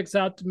that sticks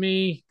out to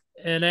me,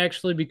 and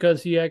actually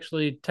because he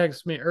actually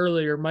texted me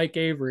earlier, Mike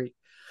Avery.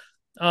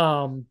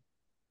 Um,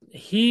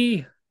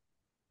 he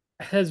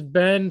has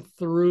been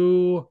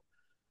through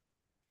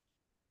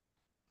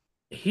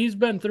he's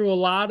been through a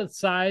lot of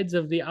sides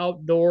of the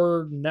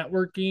outdoor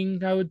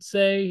networking, I would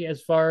say,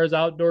 as far as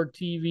outdoor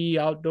TV,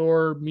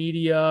 outdoor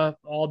media,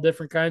 all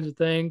different kinds of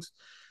things.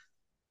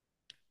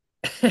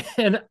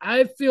 And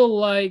I feel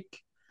like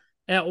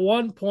at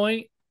one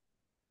point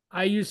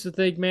I used to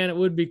think, man, it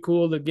would be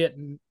cool to get,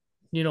 a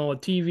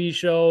TV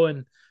show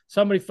and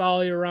somebody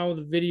follow you around with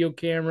a video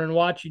camera and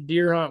watch you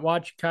deer hunt,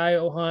 watch you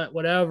coyote hunt,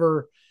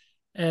 whatever.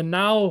 And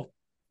now,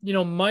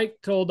 Mike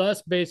told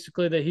us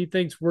basically that he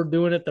thinks we're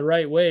doing it the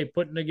right way,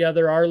 putting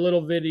together our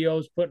little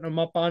videos, putting them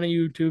up on a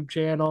YouTube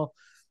channel.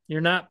 You're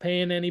not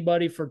paying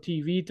anybody for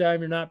TV time.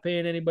 You're not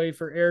paying anybody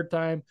for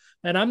airtime.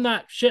 And I'm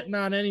not shitting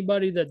on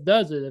anybody that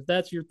does it. If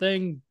that's your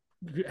thing,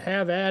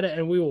 have at it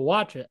and we will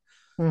watch it.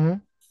 Mm-hmm.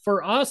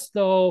 For us,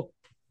 though,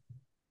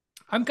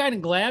 I'm kind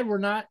of glad we're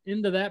not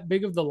into that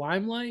big of the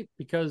limelight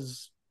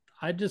because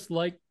I just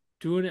like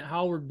doing it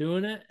how we're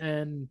doing it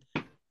and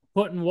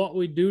putting what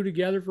we do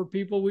together for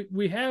people.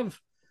 We have,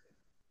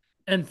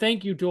 and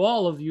thank you to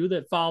all of you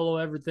that follow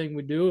everything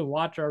we do and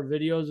watch our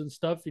videos and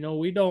stuff.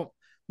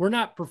 We're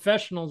not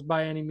professionals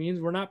by any means.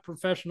 We're not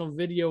professional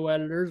video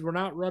editors. We're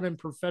not running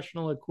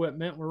professional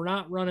equipment. We're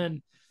not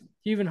running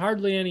even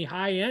hardly any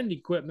high end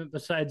equipment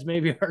besides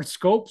maybe our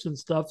scopes and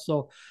stuff.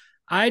 So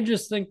I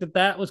just think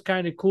that was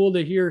kind of cool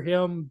to hear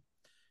him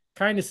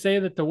kind of say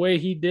that the way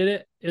he did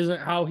it isn't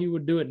how he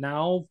would do it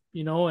now,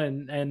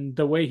 and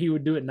the way he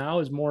would do it now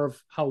is more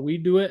of how we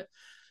do it.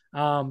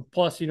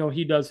 Plus,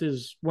 he does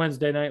his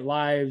Wednesday night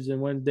lives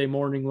and Wednesday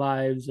morning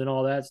lives and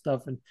all that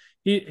stuff. And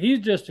he's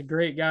just a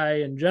great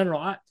guy in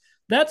general.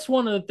 That's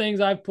one of the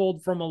things I've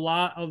pulled from a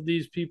lot of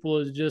these people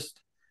is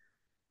just,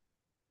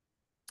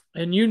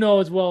 and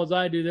as well as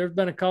I do, there's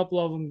been a couple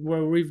of them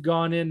where we've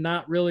gone in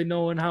not really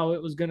knowing how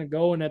it was going to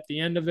go. And at the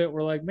end of it,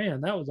 we're like,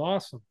 man, that was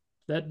awesome.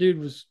 That dude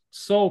was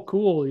so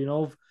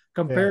cool,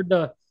 compared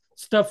to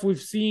stuff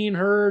we've seen,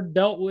 heard,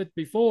 dealt with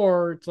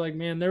before. It's like,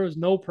 man, there was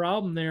no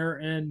problem there.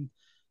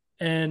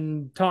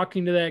 And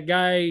talking to that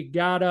guy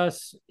got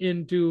us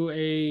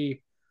into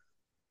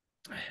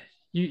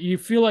you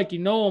feel like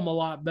him a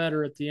lot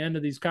better at the end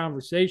of these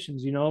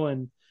conversations,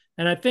 and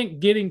I think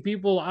getting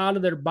people out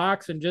of their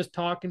box and just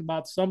talking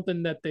about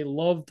something that they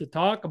love to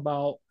talk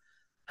about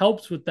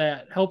helps with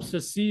that, helps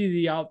to see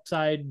the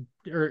outside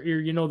or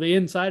the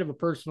inside of a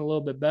person a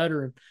little bit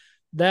better. And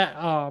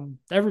that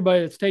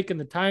everybody that's taken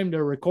the time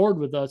to record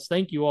with us,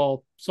 thank you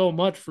all so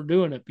much for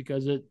doing it,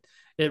 because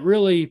it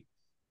really,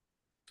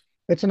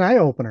 it's an eye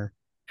opener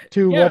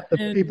to what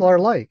the people are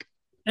like.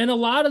 And a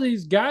lot of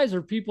these guys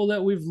are people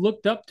that we've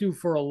looked up to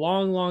for a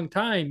long, long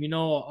time.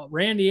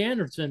 Randy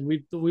Anderson,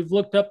 we've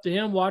looked up to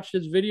him, watched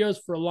his videos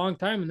for a long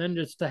time, and then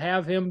just to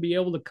have him be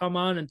able to come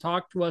on and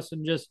talk to us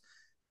and just,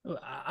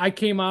 I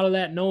came out of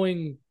that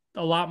knowing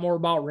a lot more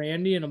about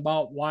Randy and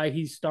about why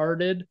he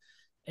started.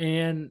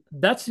 And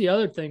that's the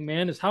other thing,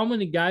 man, is how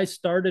many guys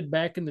started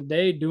back in the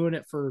day doing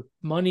it for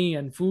money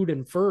and food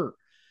and fur.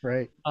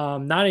 Right.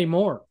 Not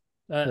anymore.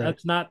 Right.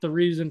 That's not the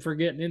reason for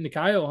getting into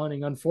coyote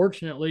hunting.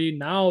 Unfortunately,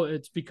 now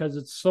it's because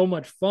it's so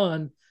much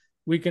fun.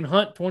 We can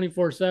hunt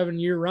 24/7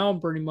 year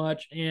round pretty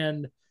much,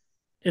 and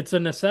it's a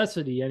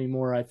necessity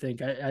anymore. I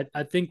think.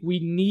 I think we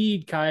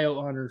need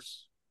coyote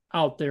hunters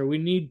out there. We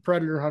need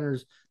predator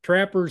hunters.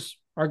 Trappers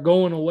are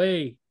going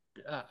away.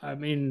 I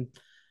mean,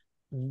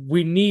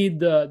 we need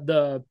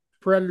the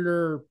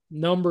predator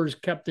numbers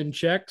kept in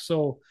check.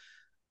 So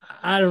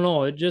I don't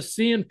know. It just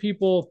seeing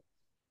people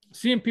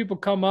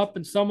come up,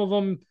 and some of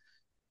them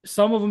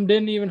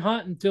didn't even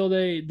hunt until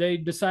they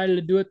decided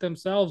to do it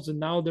themselves, and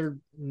now they're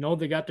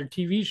they got their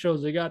TV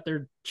shows, they got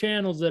their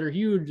channels that are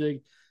huge,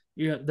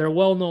 they're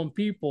well-known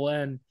people,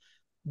 and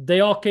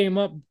they all came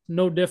up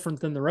no different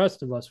than the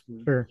rest of us.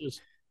 Sure.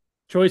 Just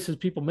choices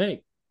people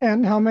make.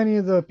 And how many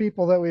of the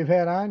people that we've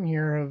had on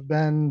here have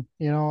been,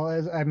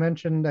 as I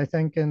mentioned, I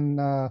think in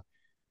the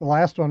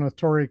last one with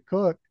Tori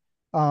Cook,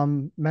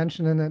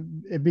 mentioning that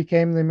it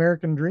became the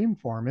American dream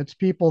for them. It's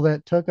people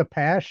that took a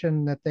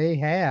passion that they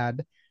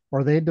had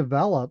or they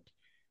developed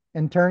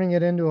and turning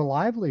it into a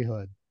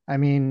livelihood. I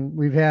mean,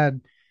 we've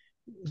had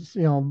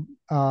Mr.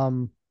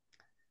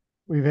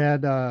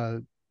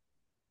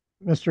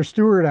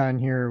 Stewart on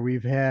here.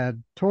 We've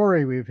had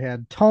Tori. We've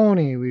had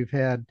Tony. We've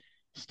had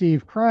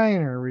Steve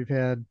Kreiner. We've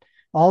had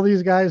all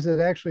these guys that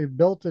actually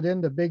built it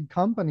into big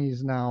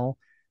companies now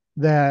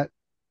that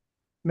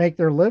make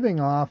their living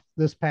off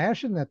this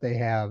passion that they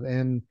have.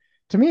 And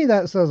to me,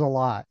 that says a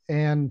lot.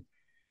 And,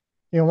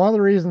 one of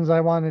the reasons I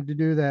wanted to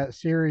do that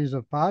series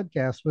of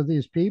podcasts with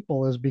these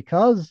people is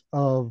because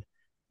of,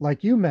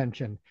 like you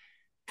mentioned,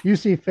 you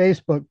see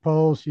Facebook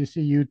posts, you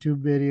see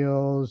YouTube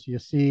videos, you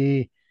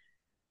see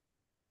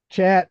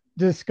chat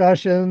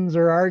discussions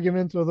or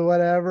arguments with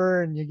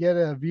whatever, and you get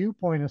a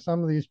viewpoint of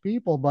some of these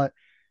people. But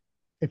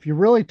if you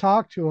really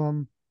talk to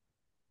them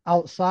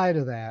outside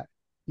of that,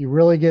 you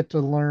really get to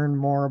learn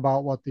more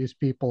about what these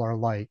people are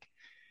like.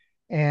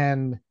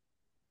 And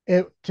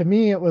it, to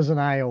me, it was an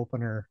eye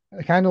opener,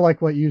 kind of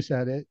like what you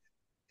said,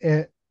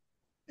 it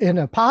in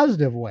a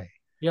positive way.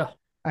 Yeah.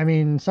 I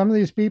mean, some of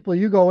these people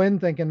you go in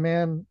thinking,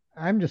 man,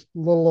 I'm just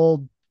little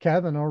old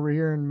Kevin over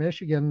here in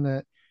Michigan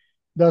that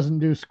doesn't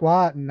do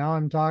squat. And now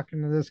I'm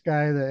talking to this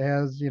guy that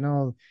has,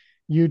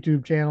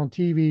 YouTube channel,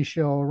 TV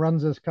show,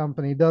 runs this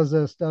company, does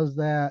this, does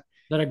that,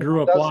 That I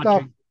grew up does stuff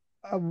watching.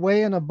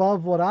 way and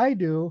above what I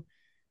do.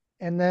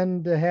 And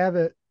then to have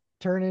it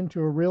turn into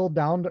a real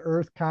down to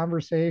earth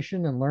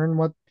conversation and learn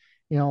what,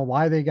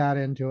 why they got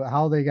into it,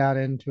 how they got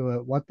into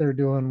it, what they're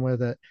doing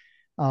with it.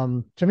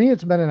 To me,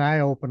 it's been an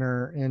eye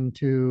opener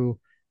into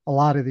a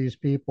lot of these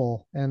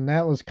people. And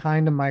that was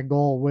kind of my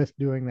goal with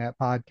doing that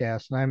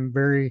podcast. And I'm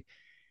very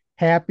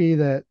happy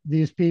that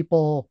these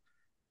people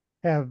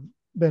have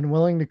been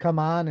willing to come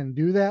on and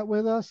do that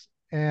with us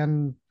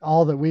and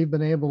all that we've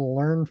been able to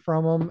learn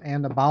from them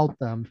and about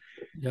them.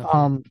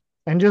 Yeah.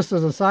 And just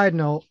as a side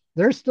note,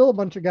 there's still a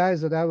bunch of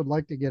guys that I would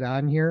like to get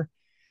on here.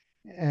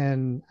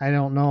 And I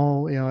don't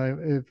know,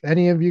 if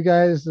any of you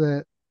guys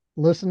that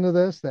listen to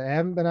this that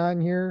haven't been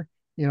on here,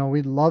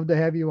 we'd love to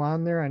have you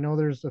on there. I know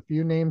there's a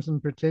few names in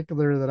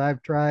particular that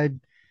I've tried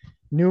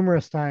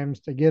numerous times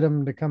to get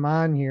them to come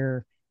on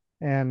here,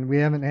 and we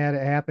haven't had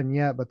it happen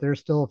yet, but there's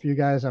still a few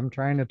guys I'm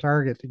trying to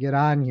target to get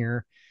on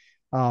here.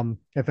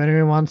 If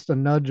anyone wants to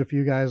nudge a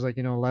few guys like,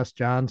 Les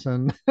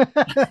Johnson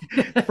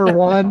for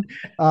one,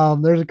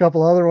 there's a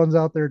couple other ones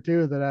out there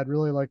too that I'd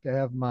really like to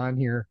have them on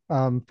here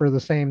for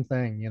the same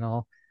thing.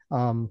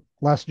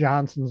 Les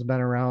Johnson's been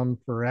around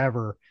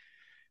forever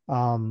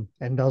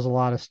and does a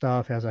lot of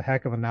stuff, has a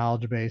heck of a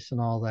knowledge base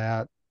and all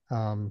that.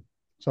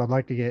 So I'd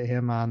like to get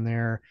him on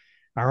there.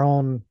 Our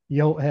own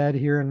Yote head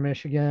here in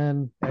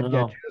Michigan, Ed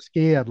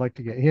Gajewski, I'd like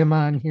to get him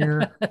on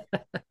here.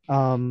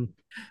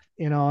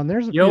 And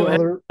there's a few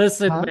other.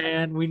 Listen,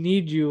 man, we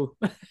need you.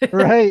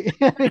 Right.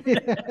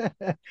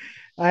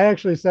 I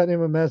actually sent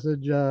him a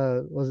message,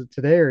 was it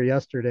today or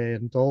yesterday,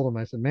 and told him,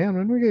 I said, man,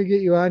 when are we going to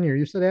get you on here?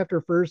 You said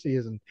after first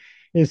season.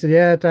 He said,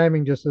 yeah,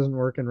 timing just isn't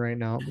working right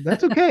now. But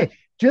that's okay.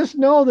 Just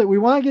know that we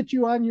want to get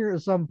you on here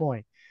at some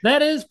point.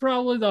 That is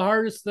probably the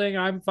hardest thing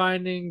I'm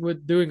finding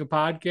with doing a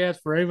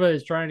podcast for anybody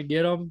that's trying to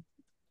get them.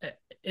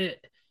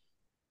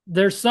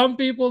 There's some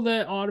people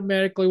that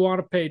automatically want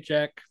a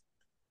paycheck.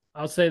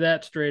 I'll say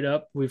that straight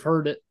up. We've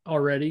heard it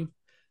already.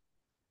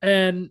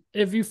 And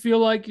if you feel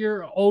like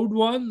you're owed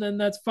one, then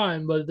that's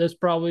fine. But this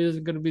probably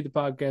isn't going to be the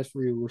podcast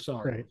for you. We're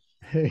sorry.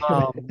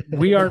 Right.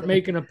 We aren't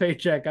making a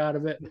paycheck out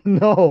of it.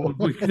 No.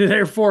 We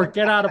therefore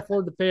cannot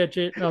afford to pay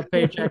a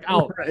paycheck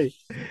out. Right.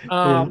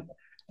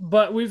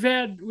 But we've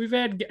had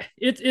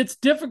it's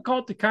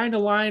difficult to kind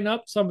of line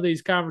up some of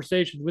these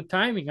conversations with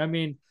timing. I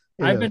mean,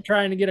 I've been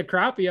trying to get a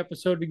crappie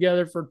episode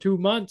together for 2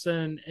 months,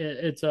 and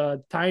it's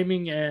a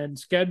timing and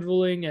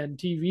scheduling and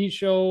TV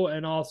show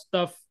and all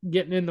stuff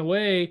getting in the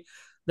way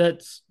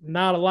that's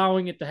not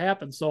allowing it to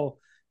happen. So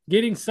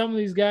getting some of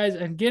these guys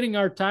and getting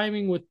our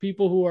timing with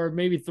people who are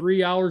maybe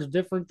 3 hours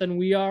different than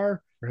we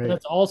are, right.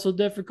 That's also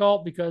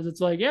difficult because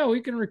it's like, yeah,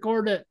 we can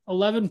record at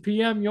 11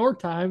 p.m. your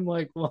time.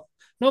 Like, well,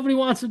 nobody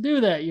wants to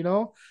do that,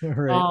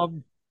 Right.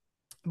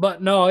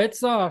 But no, it's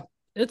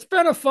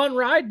been a fun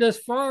ride this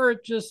far.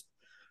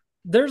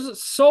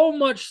 There's so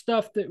much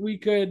stuff that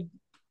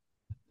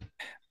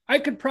I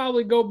could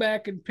probably go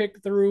back and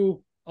pick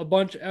through a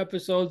bunch of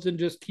episodes and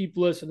just keep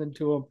listening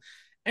to them.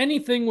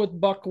 Anything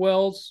with Buck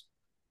Wells,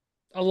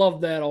 I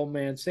love that old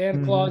man.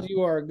 Santa Claus,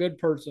 you are a good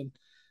person.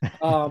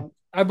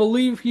 I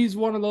believe he's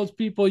one of those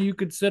people you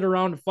could sit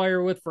around a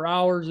fire with for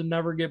hours and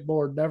never get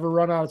bored, never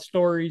run out of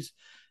stories.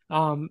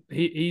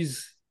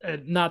 He's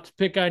not to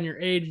pick on your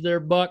age there,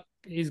 Buck.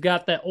 He's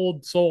got that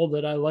old soul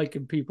that I like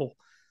in people.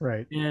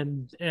 Right.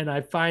 And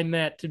I find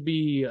that to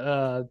be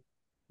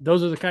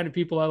those are the kind of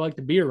people I like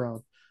to be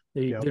around.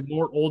 The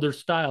more older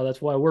style.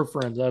 That's why we're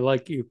friends. I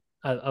like you.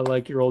 I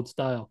like your old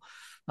style.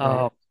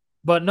 Right.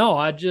 But no,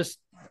 it's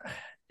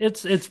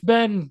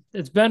been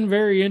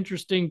very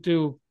interesting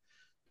to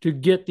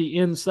get the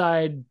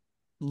inside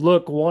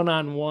look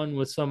one-on-one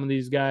with some of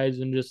these guys,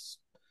 and just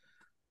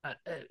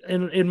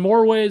in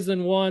more ways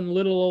than one,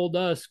 little old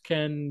us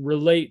can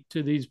relate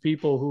to these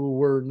people who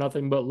were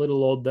nothing but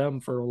little old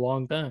them for a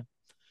long time.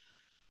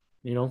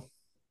 Yep.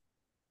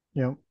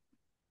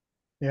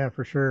 Yeah,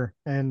 for sure.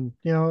 And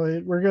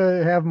we're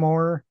gonna have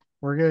more.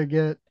 We're gonna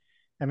get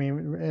I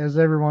mean, as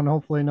everyone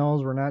hopefully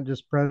knows, we're not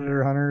just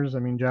predator hunters. I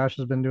mean, Josh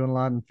has been doing a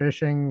lot in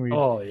fishing. We Oh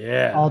all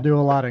yeah. do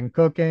a lot in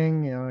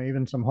cooking,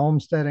 even some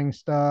homesteading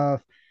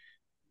stuff,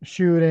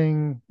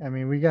 shooting. I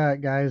mean, we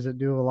got guys that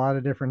do a lot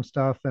of different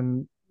stuff,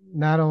 and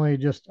not only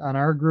just on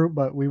our group,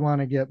 but we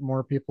want to get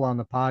more people on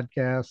the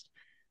podcast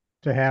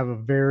to have a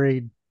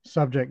varied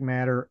subject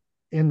matter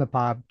in the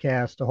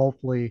podcast to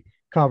hopefully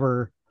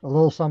cover a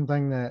little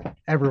something that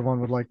everyone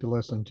would like to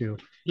listen to.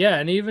 Yeah,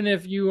 and even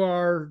if you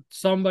are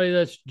somebody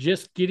that's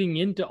just getting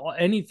into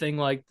anything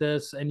like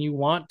this and you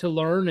want to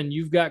learn and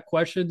you've got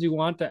questions you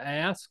want to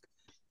ask,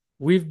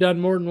 we've done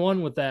more than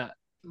one with that,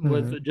 Mm-hmm.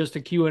 with just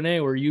a Q&A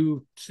where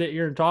you sit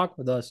here and talk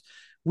with us.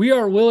 We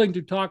are willing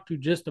to talk to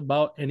just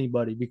about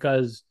anybody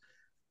because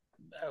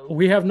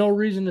we have no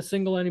reason to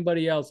single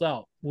anybody else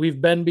out.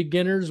 We've been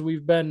beginners,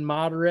 we've been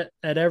moderate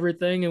at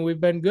everything, and we've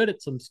been good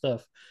at some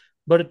stuff.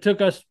 But it took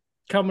us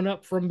coming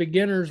up from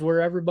beginners where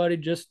everybody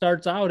just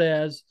starts out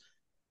as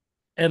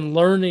and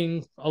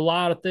learning a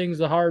lot of things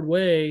the hard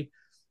way.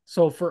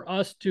 So for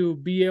us to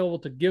be able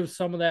to give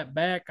some of that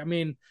back, I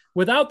mean,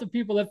 without the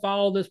people that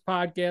follow this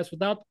podcast,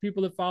 without the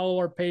people that follow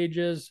our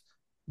pages,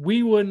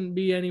 we wouldn't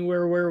be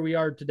anywhere where we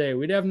are today.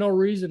 We'd have no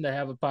reason to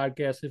have a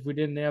podcast if we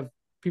didn't have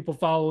people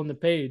following the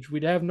page.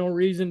 We'd have no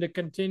reason to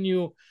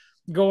continue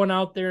going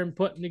out there and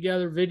putting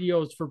together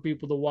videos for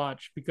people to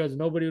watch because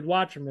nobody would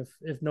watch them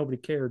if nobody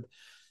cared.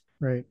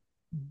 Right.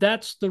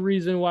 That's the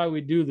reason why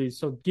we do these.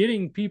 So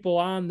getting people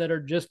on that are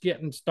just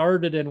getting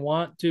started and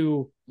want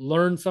to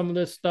learn some of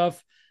this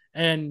stuff.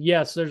 And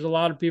yes, there's a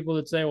lot of people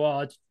that say,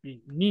 well, you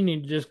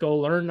need to just go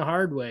learn the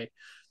hard way.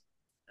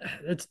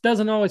 It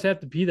doesn't always have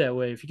to be that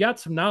way. If you got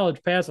some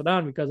knowledge, pass it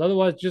on because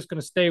otherwise it's just going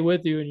to stay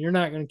with you and you're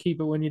not going to keep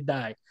it when you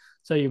die.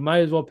 So you might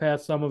as well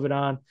pass some of it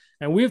on.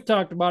 And we've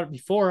talked about it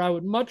before. I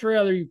would much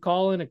rather you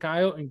call in a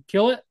coyote and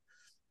kill it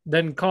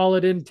than call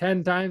it in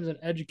 10 times and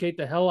educate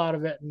the hell out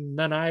of it. And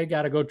then I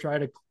got to go try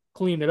to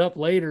clean it up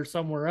later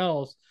somewhere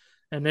else.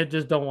 And they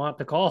just don't want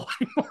the call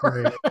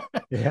anymore.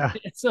 Right. Yeah.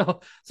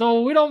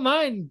 So we don't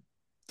mind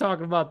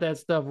talking about that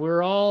stuff.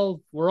 We're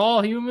all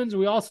humans.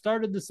 We all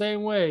started the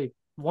same way,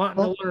 wanting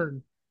Well, to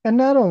learn. and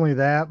not only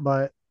that,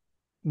 but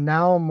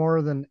now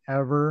more than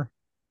ever,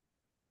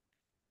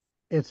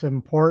 it's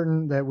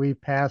important that we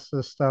pass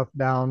this stuff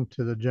down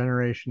to the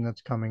generation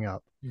that's coming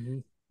up. Mm-hmm.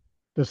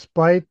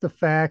 Despite the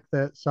fact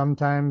that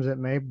sometimes it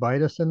may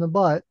bite us in the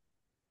butt,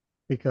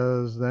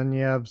 because then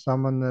you have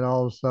someone that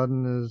all of a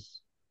sudden is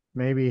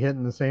maybe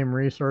hitting the same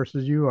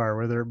resources you are,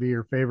 whether it be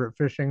your favorite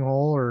fishing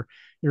hole or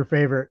your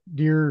favorite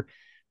deer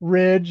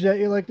ridge that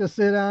you like to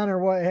sit on or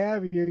what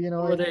have you,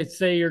 Or they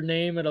say your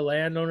name at a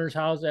landowner's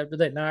house after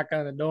they knock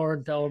on the door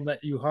and tell them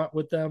that you hunt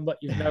with them, but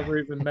you've never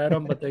even met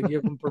them, but they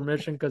give them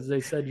permission because they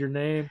said your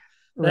name.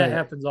 That right,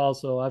 happens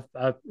also.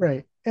 I've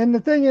right. And the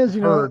thing is,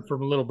 heard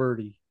from a little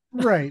birdie.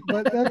 right,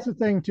 but that's the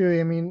thing too.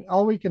 I mean,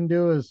 all we can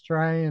do is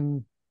try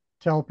and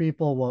tell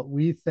people what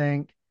we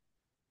think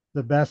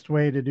the best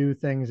way to do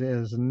things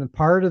is. And the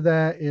part of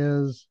that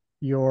is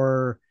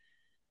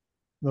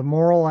the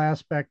moral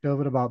aspect of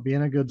it about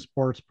being a good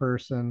sports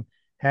person,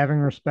 having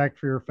respect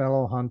for your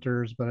fellow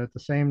hunters, but at the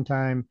same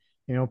time,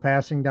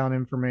 passing down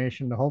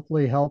information to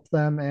hopefully help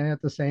them. And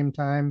at the same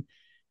time,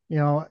 you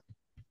know,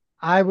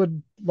 I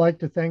would like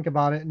to think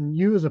about it, and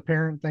you as a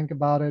parent think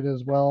about it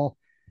as well.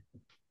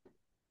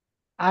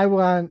 I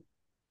want,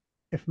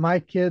 if my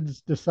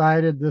kids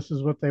decided this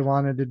is what they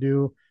wanted to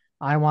do,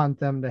 I want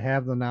them to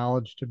have the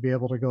knowledge to be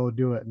able to go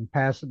do it and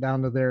pass it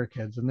down to their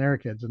kids and their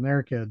kids and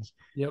their kids.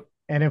 Yep.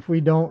 And if we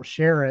don't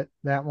share it,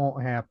 that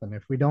won't happen.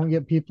 If we don't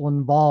get people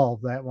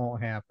involved, that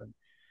won't happen.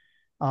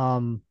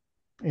 Um,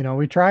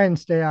 we try and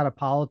stay out of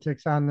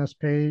politics on this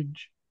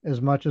page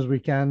as much as we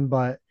can,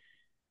 but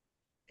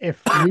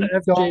if we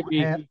don't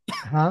have, FJB.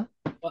 huh?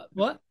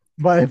 What?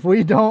 But if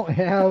we don't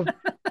have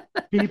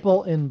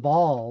people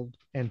involved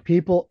and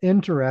people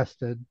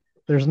interested,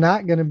 there's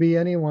not going to be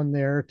anyone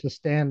there to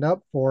stand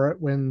up for it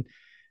when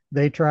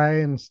they try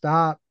and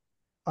stop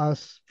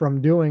us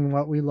from doing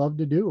what we love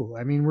to do.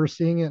 I mean, we're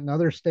seeing it in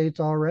other states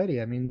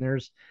already. I mean,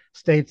 there's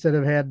states that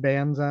have had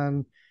bans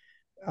on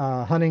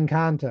hunting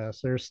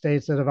contests. There's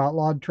states that have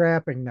outlawed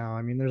trapping now.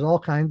 I mean, there's all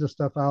kinds of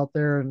stuff out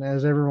there. And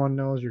as everyone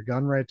knows, your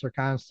gun rights are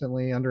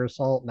constantly under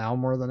assault now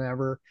more than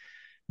ever.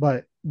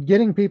 But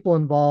getting people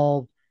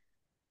involved,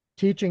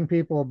 teaching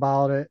people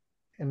about it,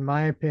 in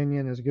my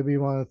opinion, is going to be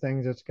one of the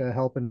things that's going to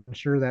help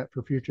ensure that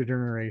for future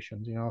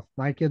generations. If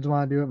my kids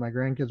want to do it, my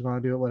grandkids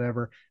want to do it,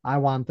 whatever, I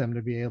want them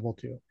to be able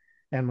to.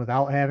 And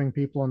without having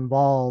people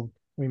involved,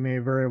 we may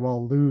very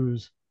well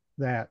lose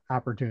that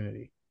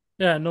opportunity.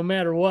 Yeah, no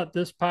matter what,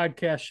 this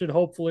podcast should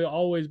hopefully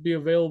always be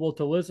available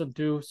to listen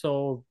to.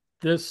 So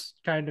this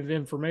kind of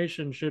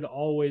information should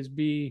always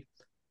be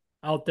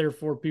out there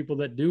for people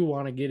that do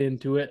want to get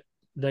into it,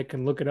 that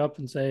can look it up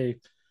and say,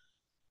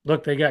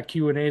 look, they got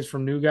Q&As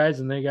from new guys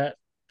and they got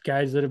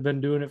guys that have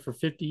been doing it for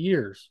 50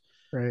 years.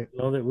 Right.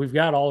 That we've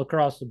got all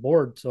across the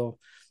board. So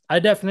I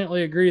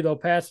definitely agree, though,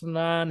 passing it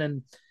on.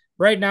 And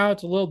right now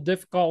it's a little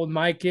difficult with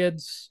my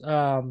kids.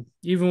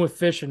 Even with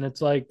fishing,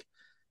 it's like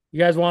You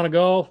guys want to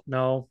go?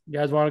 No. You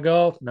guys want to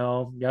go?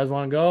 No. You guys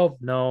want to go?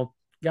 No.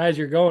 Guys,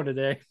 you're going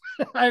today.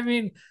 I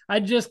mean, I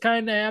just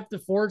kind of have to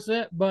force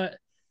it, but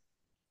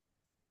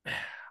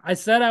I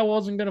said I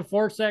wasn't going to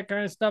force that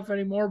kind of stuff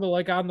anymore. But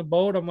like on the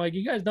boat, I'm like,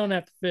 you guys don't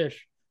have to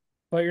fish,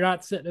 but you're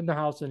not sitting in the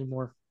house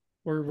anymore.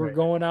 We're Right.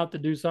 going out to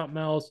do something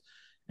else.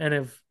 And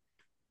if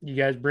you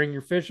guys bring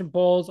your fishing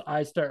poles,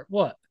 I start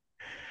what?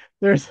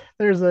 There's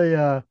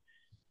a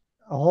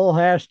whole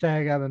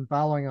hashtag I've been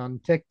following on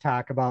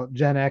TikTok about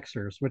Gen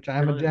Xers, which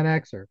I'm a Gen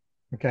Xer.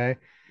 Okay.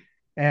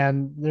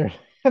 And there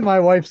my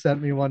wife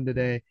sent me one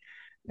today,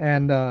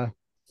 and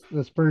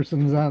this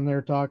person's on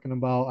there talking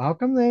about how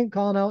come they ain't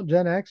calling out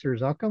Gen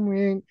Xers? How come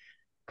we ain't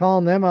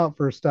calling them out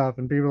for stuff?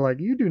 And people are like,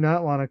 you do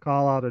not want to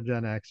call out a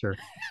Gen Xer.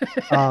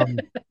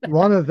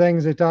 One of the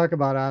things they talk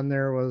about on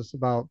there was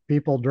about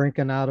people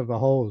drinking out of a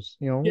hose.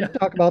 We Yeah.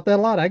 talk about that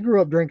a lot. I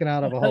grew up drinking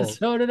out of a hose.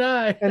 So did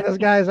I. And this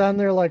guy's on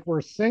there like,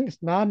 were sinks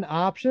not an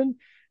option?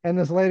 And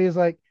this lady's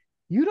like,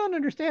 you don't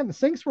understand. The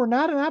sinks were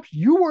not an option.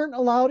 You weren't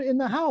allowed in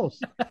the house.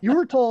 You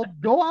were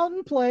told, go out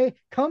and play,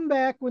 come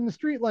back when the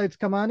street lights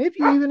come on, if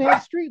you even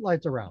have street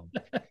lights around.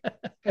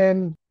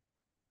 And,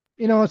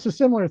 it's a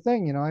similar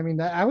thing. I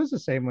mean, I was the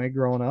same way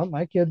growing up.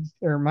 My kids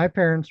or my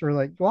parents were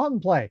like, go out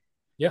and play.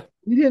 Yeah.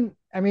 We didn't,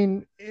 I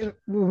mean,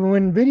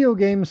 when video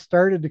games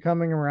started to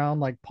coming around,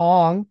 like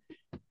Pong,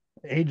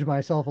 age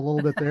myself a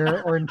little bit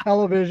there, or in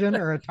television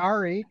or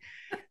Atari,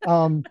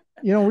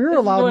 we were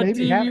allowed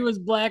maybe TV was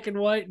black and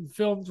white and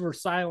films were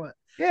silent.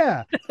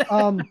 Yeah.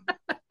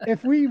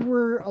 If we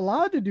were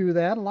allowed to do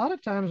that, a lot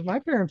of times my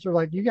parents are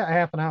like, you got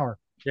half an hour.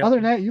 Yep. Other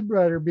than that, you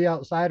better be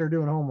outside or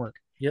doing homework.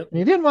 Yep. And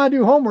you didn't want to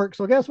do homework,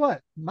 so guess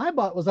what? My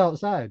butt was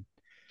outside.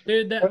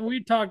 Dude,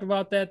 we talked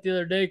about that the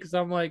other day because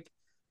I'm like,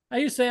 I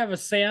used to have a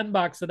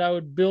sandbox that I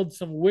would build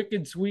some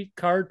wicked sweet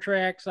car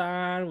tracks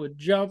on with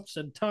jumps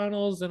and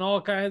tunnels and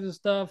all kinds of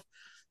stuff.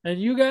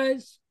 And you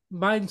guys,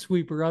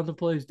 Minesweeper on the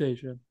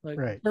PlayStation. Like,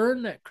 Right.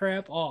 Turn that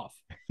crap off.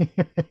 Yeah.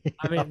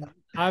 I mean,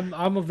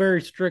 I'm a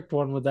very strict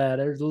one with that.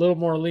 There's a little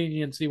more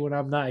leniency when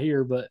I'm not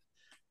here, but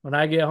when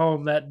I get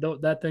home,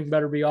 that thing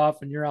better be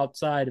off and you're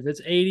outside. If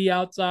it's 80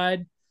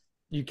 outside,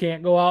 you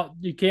can't go out.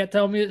 You can't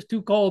tell me it's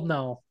too cold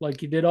now,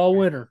 like you did all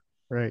winter.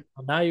 Right.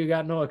 Well, now you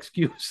got no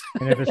excuse.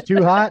 And if it's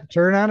too hot,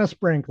 turn on a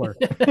sprinkler.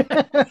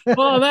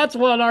 Well, that's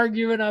one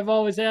argument I've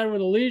always had with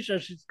Alicia,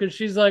 because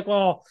she's like,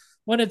 well,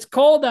 when it's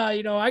cold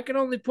out, I can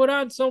only put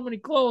on so many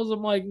clothes.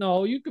 I'm like,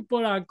 no, you can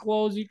put on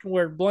clothes, you can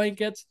wear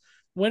blankets.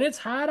 When it's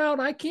hot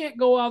out, I can't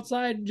go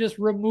outside and just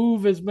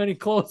remove as many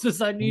clothes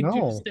as I need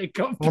to stay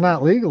comfortable. Well,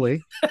 not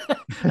legally.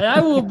 And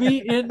I will be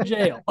in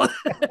jail.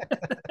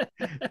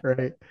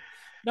 Right.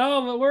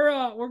 No, but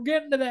we're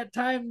getting to that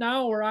time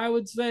now where I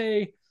would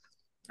say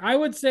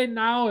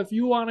now if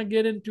you want to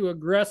get into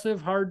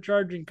aggressive, hard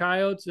charging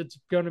coyotes, it's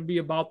going to be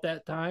about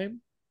that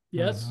time.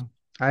 Yes.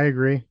 I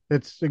agree.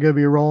 It's going to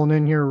be rolling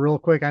in here real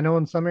quick. I know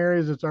in some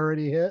areas it's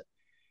already hit.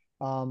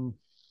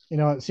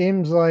 It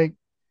seems like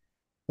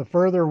the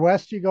further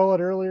west you go,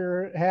 it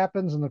earlier it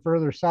happens, and the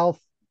further south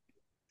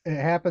it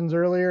happens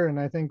earlier. And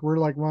I think we're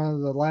like one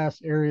of the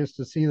last areas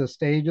to see the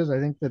stages. I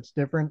think that's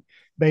different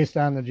based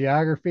on the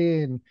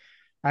geography. And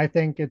I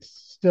think it's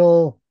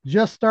still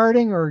just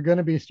starting or going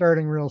to be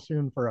starting real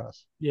soon for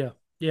us. Yeah.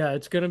 Yeah.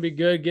 It's going to be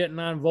good getting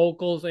on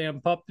vocals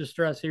and pup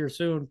distress here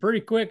soon.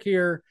 Pretty quick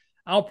here.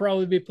 I'll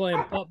probably be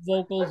playing pup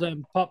vocals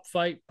and pup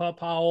fight, pup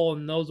howl,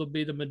 and those will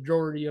be the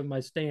majority of my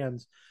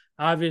stands.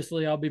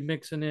 Obviously, I'll be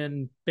mixing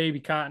in baby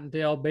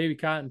cottontail. Baby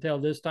cottontail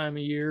this time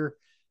of year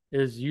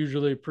is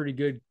usually a pretty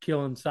good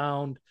killing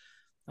sound.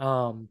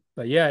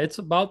 But yeah, it's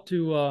about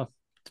to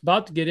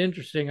get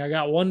interesting. I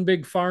got one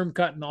big farm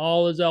cutting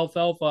all his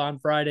alfalfa on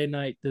Friday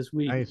night this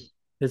week. Nice.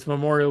 It's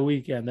Memorial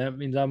Weekend. That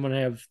means I'm going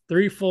to have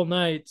 3 full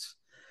nights.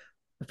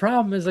 The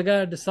problem is I got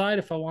to decide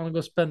if I want to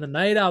go spend the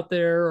night out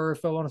there or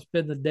if I want to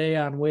spend the day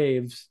on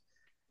waves.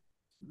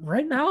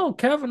 Right now,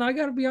 Kevin, I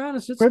got to be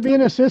honest. Quit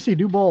being a sissy.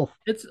 Do both.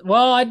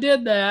 I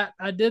did that.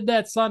 I did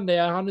that Sunday.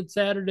 I hunted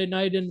Saturday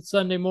night and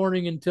Sunday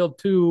morning until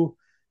 2.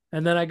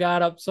 And then I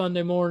got up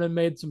Sunday morning,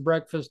 made some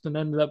breakfast, and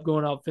ended up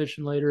going out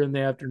fishing later in the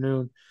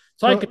afternoon.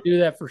 So I could do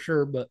that for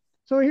sure. But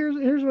so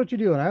here's what you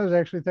do. And I was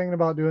actually thinking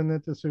about doing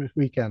that this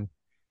weekend.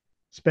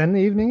 Spend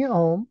the evening at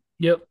home.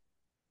 Yep.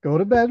 Go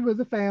to bed with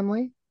the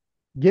family.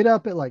 Get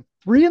up at like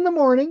 3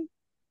 a.m.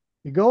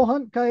 You go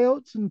hunt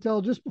coyotes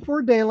until just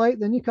before daylight.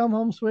 Then you come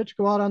home, switch,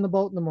 go out on the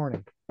boat in the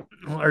morning.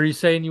 Are you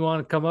saying you want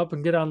to come up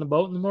and get on the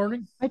boat in the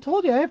morning? I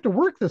told you I have to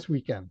work this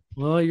weekend.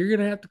 Well, you're going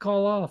to have to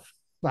call off.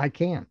 I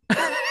can't.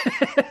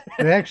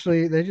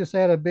 They just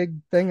had a big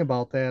thing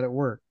about that at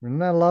work. You're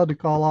not allowed to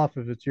call off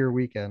if it's your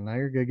weekend. Now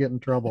you're going to get in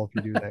trouble if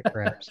you do that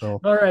crap.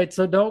 So, all right.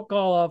 So don't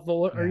call off.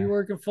 But are you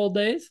working full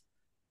days?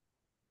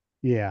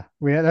 Yeah.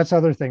 That's the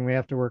other thing. We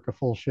have to work a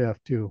full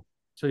shift too.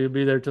 So you'll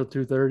be there till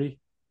 2:30?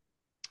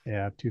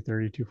 Yeah,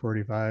 2:30,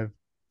 2:45.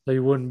 So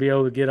you wouldn't be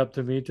able to get up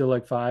to me till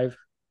like 5?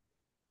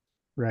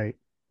 Right.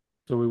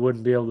 So we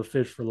wouldn't be able to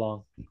fish for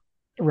long.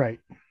 Right.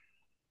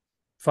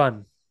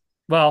 Fun.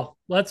 Well,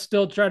 let's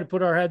still try to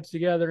put our heads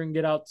together and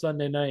get out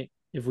Sunday night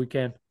if we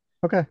can.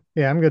 Okay.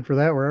 Yeah, I'm good for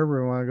that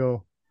wherever we want to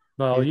go.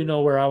 Well, you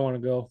know where I want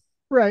to go.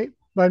 Right.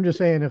 But I'm just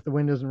saying if the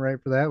wind isn't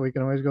right for that, we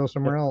can always go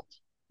somewhere else.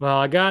 Well,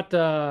 I got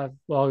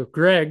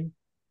Greg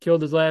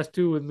killed his last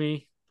two with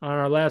me on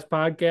our last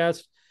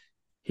podcast.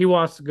 He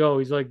wants to go.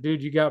 He's like,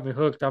 dude, you got me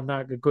hooked. I'm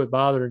not gonna quit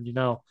bothering you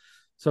now.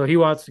 So he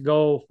wants to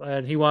go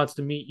and he wants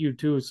to meet you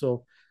too.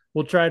 So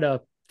we'll try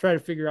to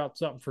figure out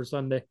something for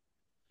Sunday.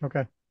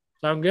 Okay.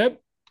 Sound good?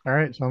 All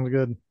right. Sounds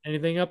good.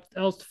 Anything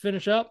else to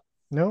finish up?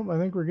 Nope. I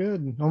think we're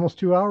good. Almost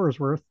 2 hours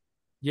worth.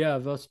 Yeah,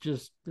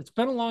 it's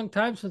been a long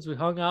time since we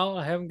hung out.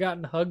 I haven't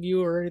gotten to hug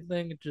you or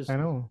anything. It just I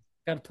know.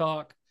 gotta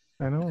talk.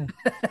 I know.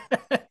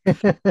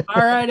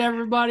 All right,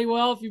 everybody.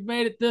 Well, if you've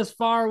made it this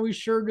far, we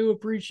sure do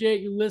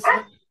appreciate you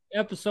listening.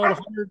 Episode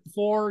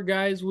 104,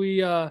 guys.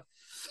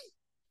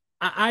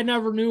 I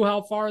never knew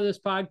how far this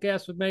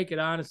podcast would make it,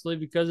 honestly,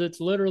 because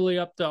it's literally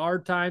up to our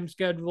time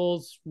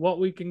schedules, what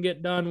we can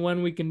get done,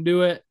 when we can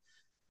do it,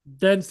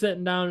 then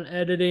sitting down and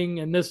editing.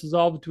 And this is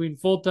all between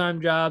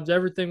full-time jobs,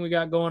 everything we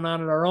got going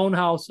on at our own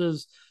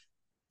houses,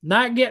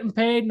 not getting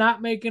paid,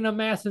 not making a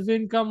massive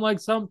income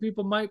like some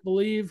people might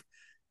believe.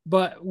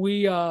 But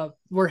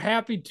we're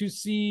happy to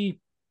see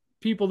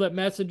people that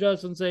message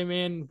us and say,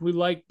 man, we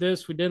like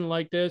this, we didn't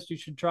like this, you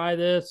should try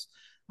this.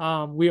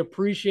 We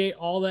appreciate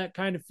all that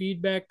kind of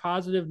feedback,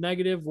 positive,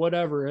 negative,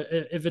 whatever.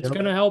 If it's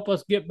going to help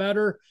us get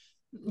better,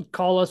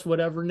 call us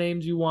whatever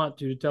names you want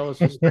to tell us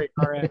to straighten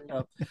our act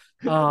up.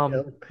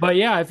 But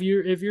yeah, if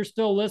you're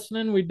still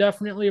listening, we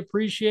definitely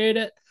appreciate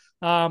it.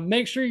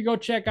 Make sure you go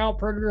check out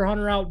Predator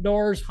Hunter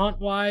Outdoors,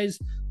 Huntwise.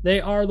 They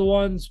are the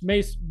ones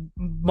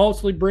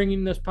mostly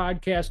bringing this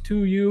podcast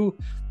to you.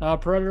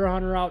 Predator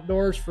Hunter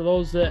Outdoors, for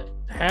those that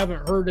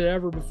haven't heard it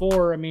ever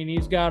before, I mean,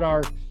 he's got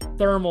our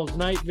thermals,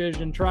 night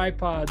vision,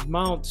 tripods,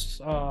 mounts,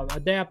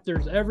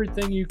 adapters,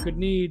 everything you could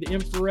need,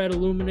 infrared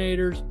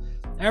illuminators,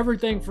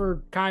 everything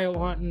for coyote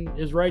hunting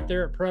is right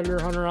there at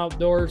Predator Hunter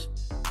Outdoors.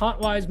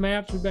 Huntwise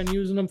maps, we've been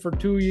using them for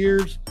 2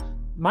 years.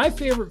 My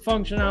favorite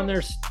function on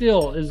there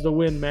still is the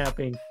wind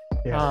mapping.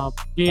 Yeah,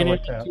 being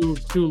able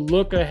to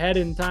look ahead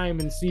in time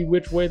and see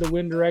which way the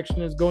wind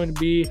direction is going to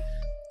be.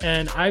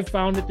 And I've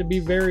found it to be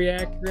very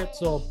accurate.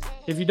 So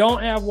if you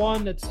don't have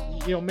one that's,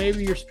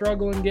 maybe you're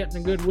struggling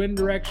getting a good wind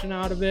direction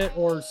out of it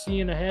or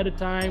seeing ahead of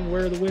time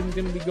where the wind's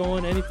going to be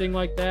going, anything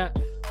like that,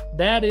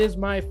 that is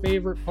my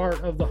favorite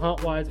part of the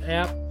Huntwise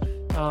app.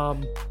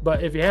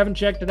 But if you haven't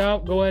checked it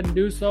out, go ahead and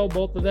do so.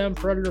 Both of them,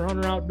 Predator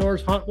Hunter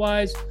Outdoors,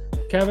 Huntwise.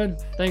 Kevin,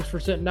 thanks for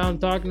sitting down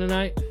and talking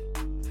tonight.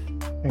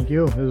 Thank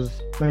you. It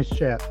was a nice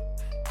chat.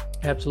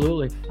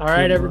 Absolutely. All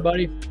right,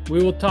 everybody.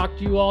 We will talk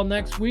to you all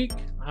next week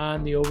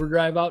on the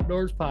Overdrive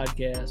Outdoors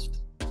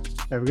podcast.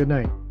 Have a good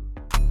night.